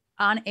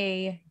 on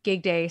a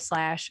gig day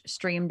 /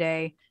 stream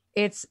day,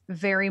 it's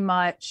very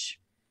much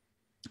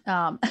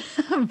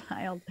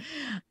mild.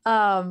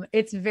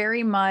 It's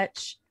very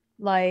much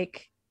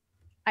like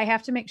I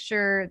have to make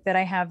sure that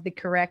I have the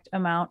correct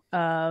amount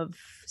of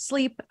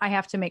sleep. I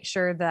have to make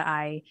sure that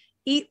I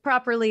eat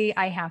properly.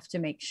 I have to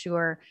make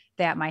sure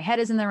that my head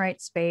is in the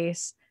right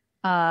space.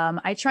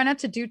 I try not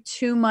to do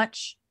too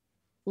much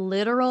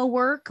literal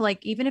work,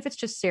 like even if it's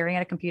just staring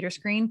at a computer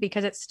screen,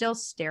 because it's still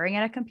staring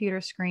at a computer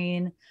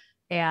screen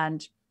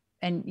and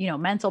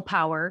mental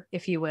power,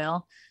 if you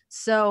will.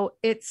 So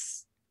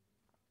it's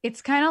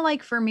kind of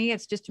like, for me,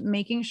 it's just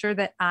making sure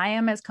that I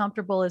am as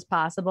comfortable as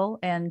possible.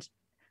 And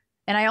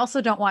I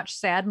also don't watch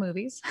sad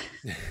movies.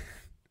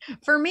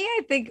 For me,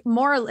 I think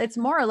it's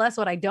more or less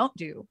what I don't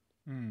do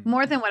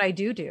more than what I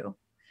do.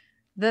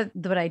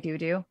 What I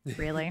do,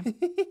 really.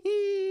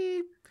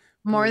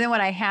 More than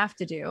what I have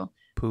to do.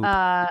 Poop.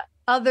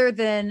 Other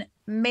than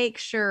make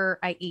sure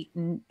I eat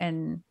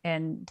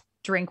and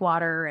drink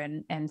water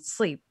and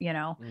sleep,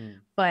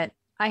 but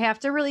I have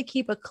to really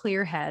keep a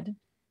clear head.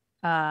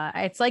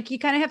 It's like you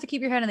kind of have to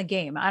keep your head in the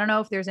game. I don't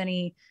know if there's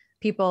any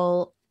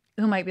people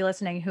who might be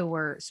listening who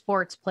were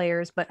sports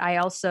players, but I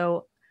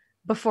also,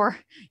 before,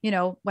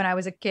 when I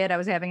was a kid, I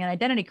was having an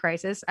identity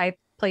crisis. I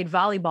played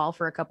volleyball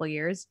for a couple of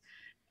years,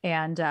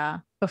 and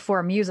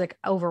before music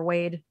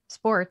overweighed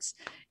sports,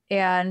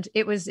 and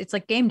it's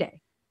like game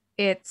day.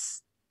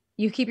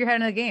 You keep your head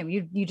in the game.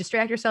 You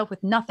distract yourself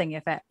with nothing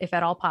if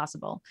at all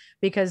possible,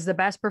 because the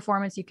best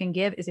performance you can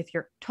give is if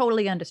you're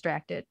totally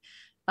undistracted.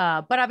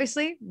 But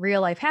obviously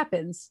real life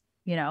happens,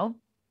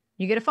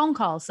 you get a phone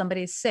call,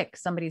 somebody's sick,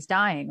 somebody's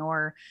dying,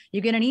 or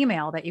you get an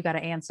email that you got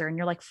to answer and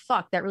you're like,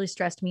 fuck, that really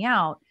stressed me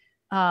out.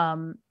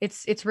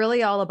 It's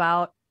really all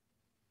about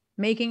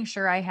making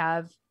sure I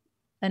have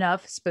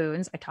enough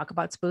spoons. I talk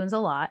about spoons a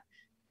lot,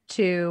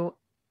 to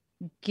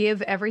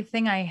give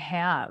everything I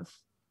have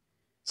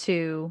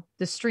to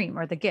the stream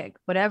or the gig,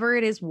 whatever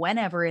it is,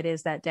 whenever it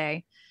is that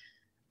day.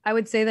 I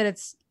would say that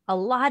it's a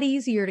lot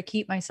easier to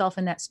keep myself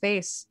in that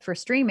space for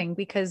streaming,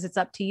 because it's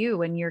up to you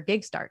when your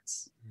gig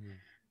starts.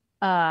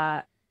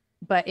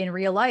 But in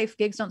real life,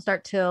 gigs don't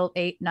start till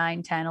 8,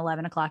 9, 10,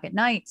 11 o'clock at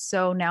night.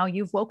 So now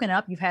you've woken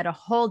up, you've had a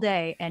whole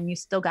day, and you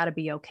still got to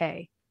be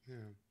okay. Yeah.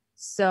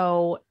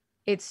 So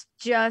it's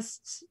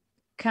just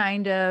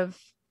kind of,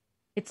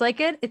 it's like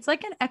an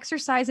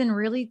exercise in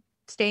really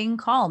staying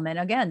calm. And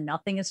again,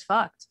 nothing is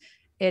fucked.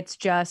 It's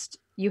just,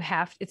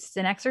 it's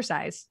an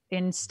exercise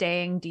in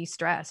staying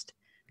de-stressed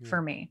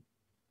for me.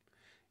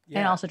 Yeah.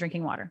 And also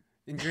drinking water.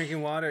 And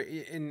drinking water,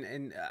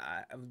 and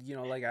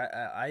like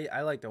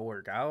I like to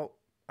work out.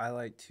 I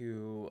like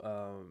to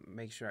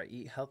make sure I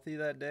eat healthy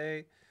that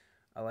day.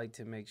 I like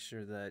to make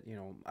sure that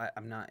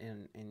I'm not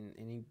in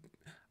any.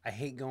 I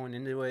hate going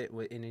into it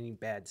in any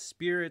bad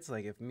spirits.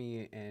 Like if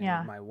me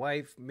and my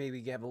wife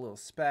maybe have a little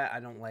spat, I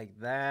don't like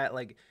that.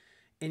 Like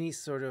any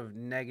sort of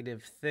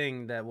negative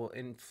thing that will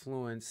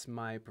influence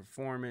my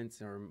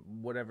performance or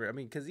whatever. I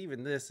mean, because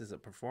even this is a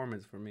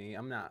performance for me.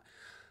 I'm not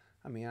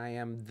I mean, I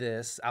am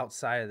this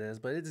outside of this,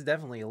 but it's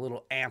definitely a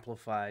little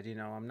amplified. You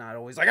know, I'm not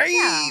always like, "Hey,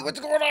 Yeah. what's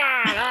going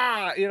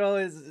on?" You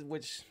know,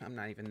 which I'm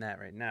not even that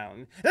right now.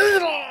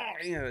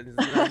 You know,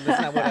 that's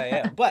not what I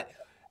am. But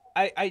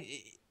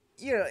I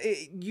you know,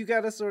 you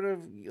gotta sort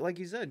of, like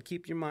you said,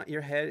 keep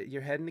your head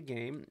in the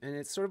game, and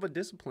it's sort of a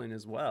discipline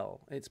as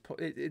well.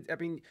 I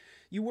mean,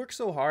 you work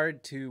so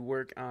hard to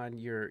work on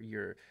your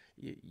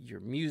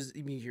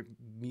music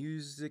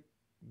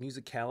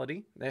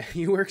musicality.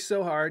 You work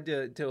so hard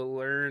to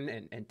learn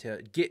and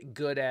to get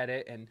good at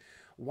it, and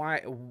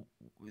why,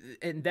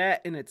 and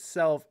that in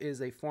itself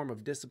is a form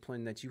of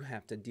discipline that you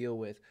have to deal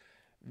with,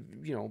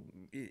 you know,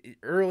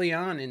 early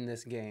on in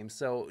this game.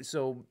 So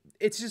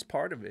it's just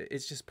part of it.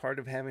 It's just part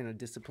of having a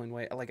disciplined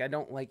way. Like, I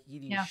don't like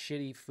eating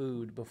shitty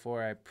food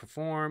before I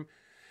perform.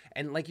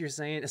 And like you're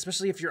saying,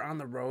 especially if you're on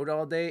the road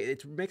all day,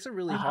 it makes it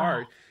really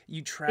hard.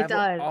 You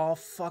travel all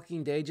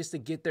fucking day just to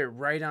get there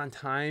right on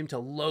time to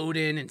load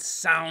in and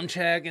sound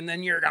check, and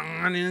then you're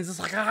gone, and it's just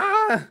like,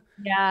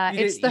 Yeah,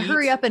 it's the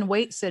hurry up and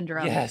wait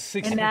syndrome. Yes,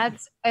 exactly.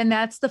 And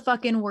that's the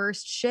fucking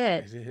worst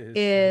shit.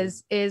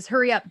 Is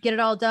hurry up, get it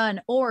all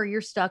done, or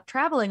you're stuck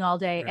traveling all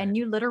day, and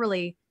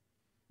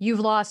you've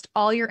lost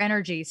all your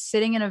energy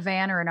sitting in a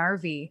van or an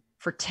RV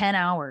for 10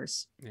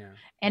 hours. Yeah.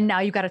 And now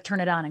you got to turn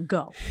it on and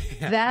go.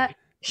 That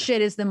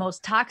shit is the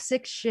most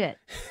toxic shit.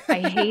 I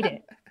hate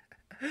it.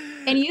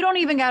 And you don't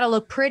even got to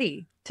look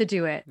pretty to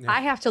do it. No.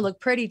 I have to look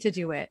pretty to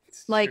do it.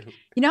 It's like, true.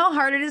 You know how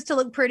hard it is to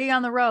look pretty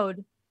on the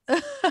road.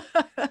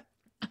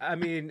 I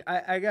mean,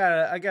 I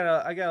got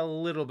a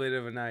little bit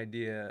of an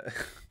idea.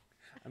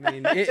 I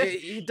mean,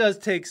 it does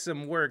take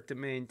some work to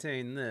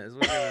maintain this.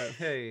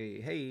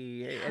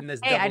 Hey, and this.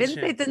 Hey, I didn't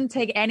say it didn't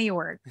take any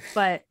work,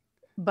 but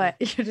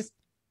you just.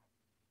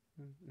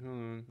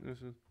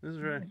 This is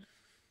right.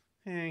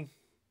 Hey.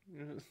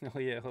 Oh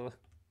yeah.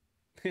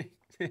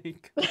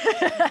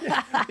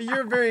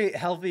 You're a very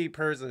healthy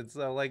person,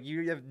 so like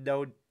you have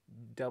no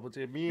double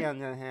chin. Me on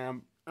the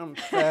ham. I'm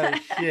fat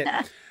as shit.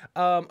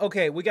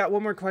 Okay, we got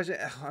one more question.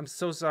 I'm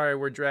so sorry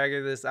we're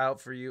dragging this out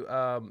for you.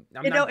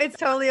 It's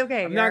totally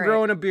okay. I'm not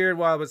growing a beard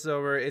while I'm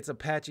sober. It's a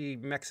patchy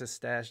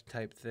Mexistache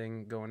type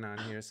thing going on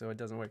here, so it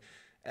doesn't work.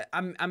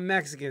 I'm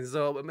Mexican,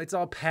 so it's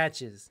all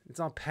patches. It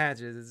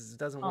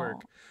doesn't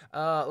work.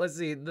 Let's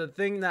see. The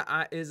thing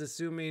that is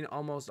assuming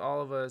almost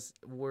all of us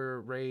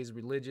were raised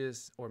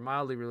religious or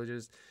mildly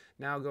religious.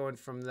 Now going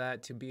from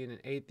that to being an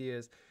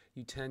atheist,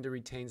 you tend to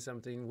retain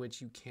something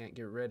which you can't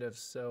get rid of.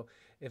 So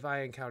if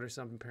I encounter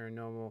something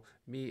paranormal,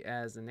 me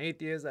as an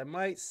atheist, I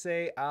might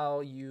say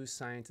I'll use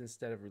science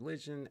instead of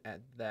religion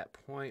at that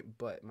point.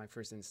 But my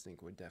first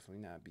instinct would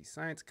definitely not be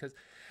science, because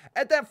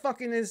at that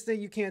fucking instant,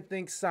 you can't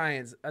think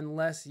science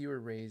unless you were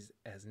raised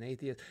as an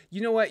atheist. You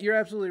know what? You're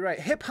absolutely right.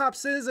 Hip Hop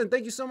Citizen,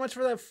 thank you so much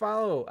for that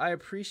follow. I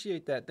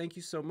appreciate that. Thank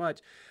you so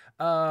much.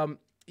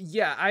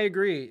 Yeah, I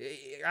agree.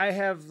 I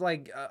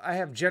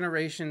have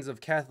generations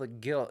of Catholic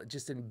guilt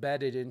just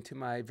embedded into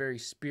my very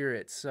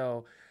spirit.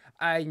 So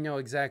I know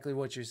exactly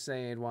what you're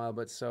saying, Wild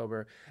But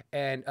Sober.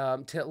 And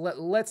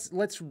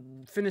let's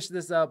finish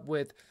this up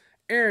with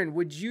Erin.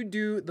 Would you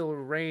do the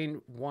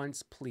Lorraine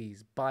Once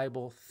Please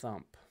Bible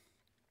Thump?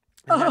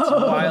 And that's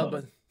Wild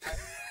But.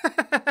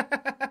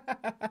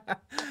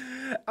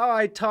 Oh,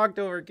 I talked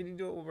over it. Can you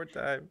do it one more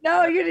time?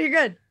 No, you're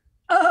good.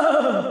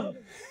 Oh.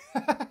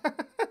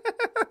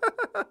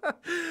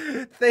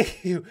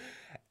 Thank you.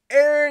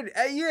 Erin,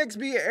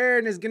 EXB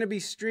Erin is going to be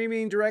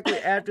streaming directly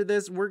after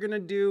this. We're going to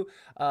do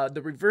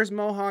the reverse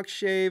mohawk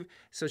shave.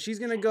 So she's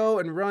going to go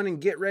and run and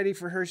get ready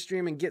for her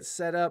stream and get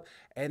set up.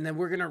 And then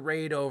we're going to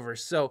raid over.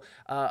 So,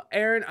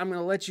 Erin, I'm going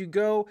to let you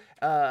go.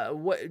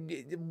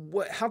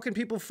 How can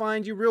people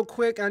find you real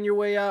quick on your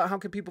way out? How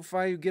can people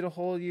find you, get a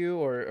hold of you,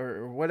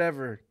 or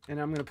whatever?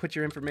 And I'm going to put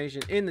your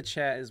information in the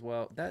chat as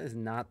well. That is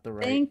not the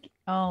right.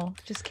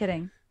 Just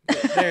kidding.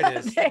 There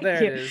it is.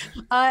 There it is.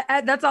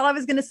 That's all I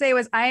was going to say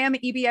was I am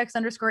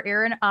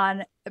EBX_Erin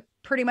on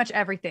pretty much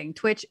everything.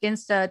 Twitch,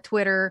 Insta,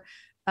 Twitter,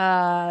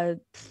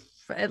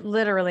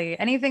 literally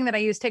anything that I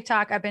use.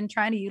 TikTok. I've been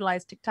trying to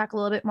utilize TikTok a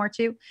little bit more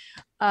too.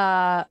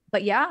 But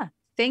yeah,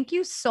 thank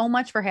you so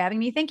much for having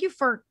me. Thank you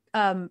for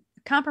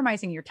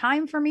compromising your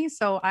time for me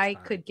so I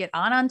could get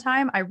on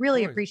time. I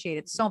really appreciate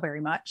it so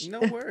very much. No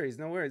worries.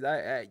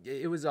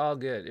 It was all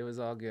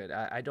good.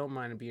 I don't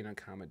mind being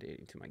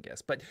accommodating to my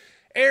guests. But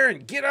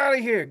Erin, get out of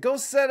here. Go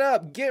set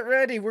up. Get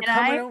ready. We're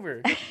coming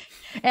over.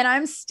 And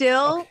I'm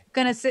still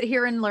gonna sit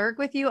here and lurk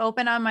with you,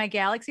 open on my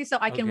Galaxy, so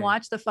I can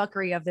watch the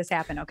fuckery of this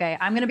happen. Okay,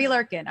 I'm gonna be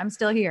lurking. I'm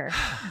still here.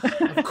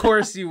 Of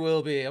course you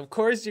will be. Of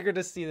course you're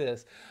gonna see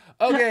this.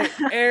 Okay,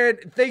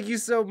 Erin, thank you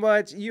so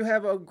much. You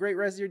have a great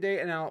rest of your day,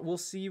 and we'll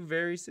see you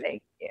very soon.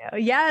 Thank you.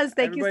 Yes,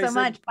 thank you so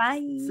much.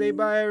 Bye. Say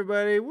bye,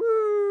 everybody. Woo!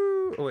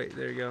 Oh wait,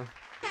 there you go.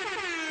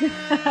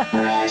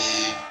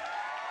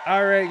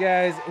 All right,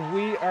 guys,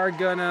 we are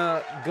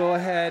gonna go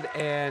ahead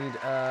and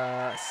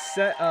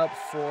set up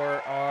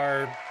for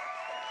our.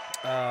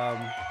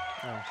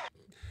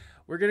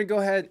 We're gonna go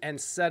ahead and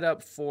set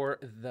up for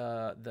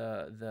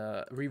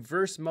the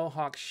reverse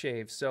mohawk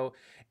shave. So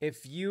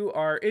if you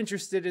are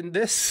interested in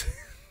this,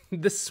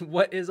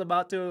 what is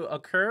about to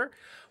occur?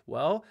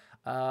 Well,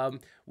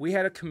 we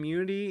had a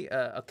community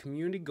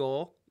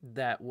goal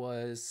that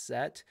was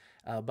set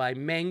by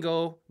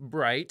Mango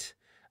Bright,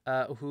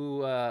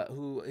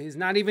 who is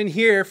not even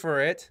here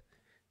for it.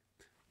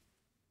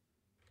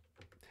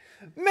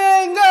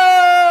 Mango!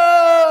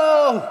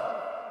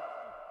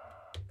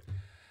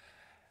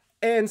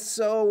 And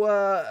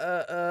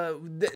so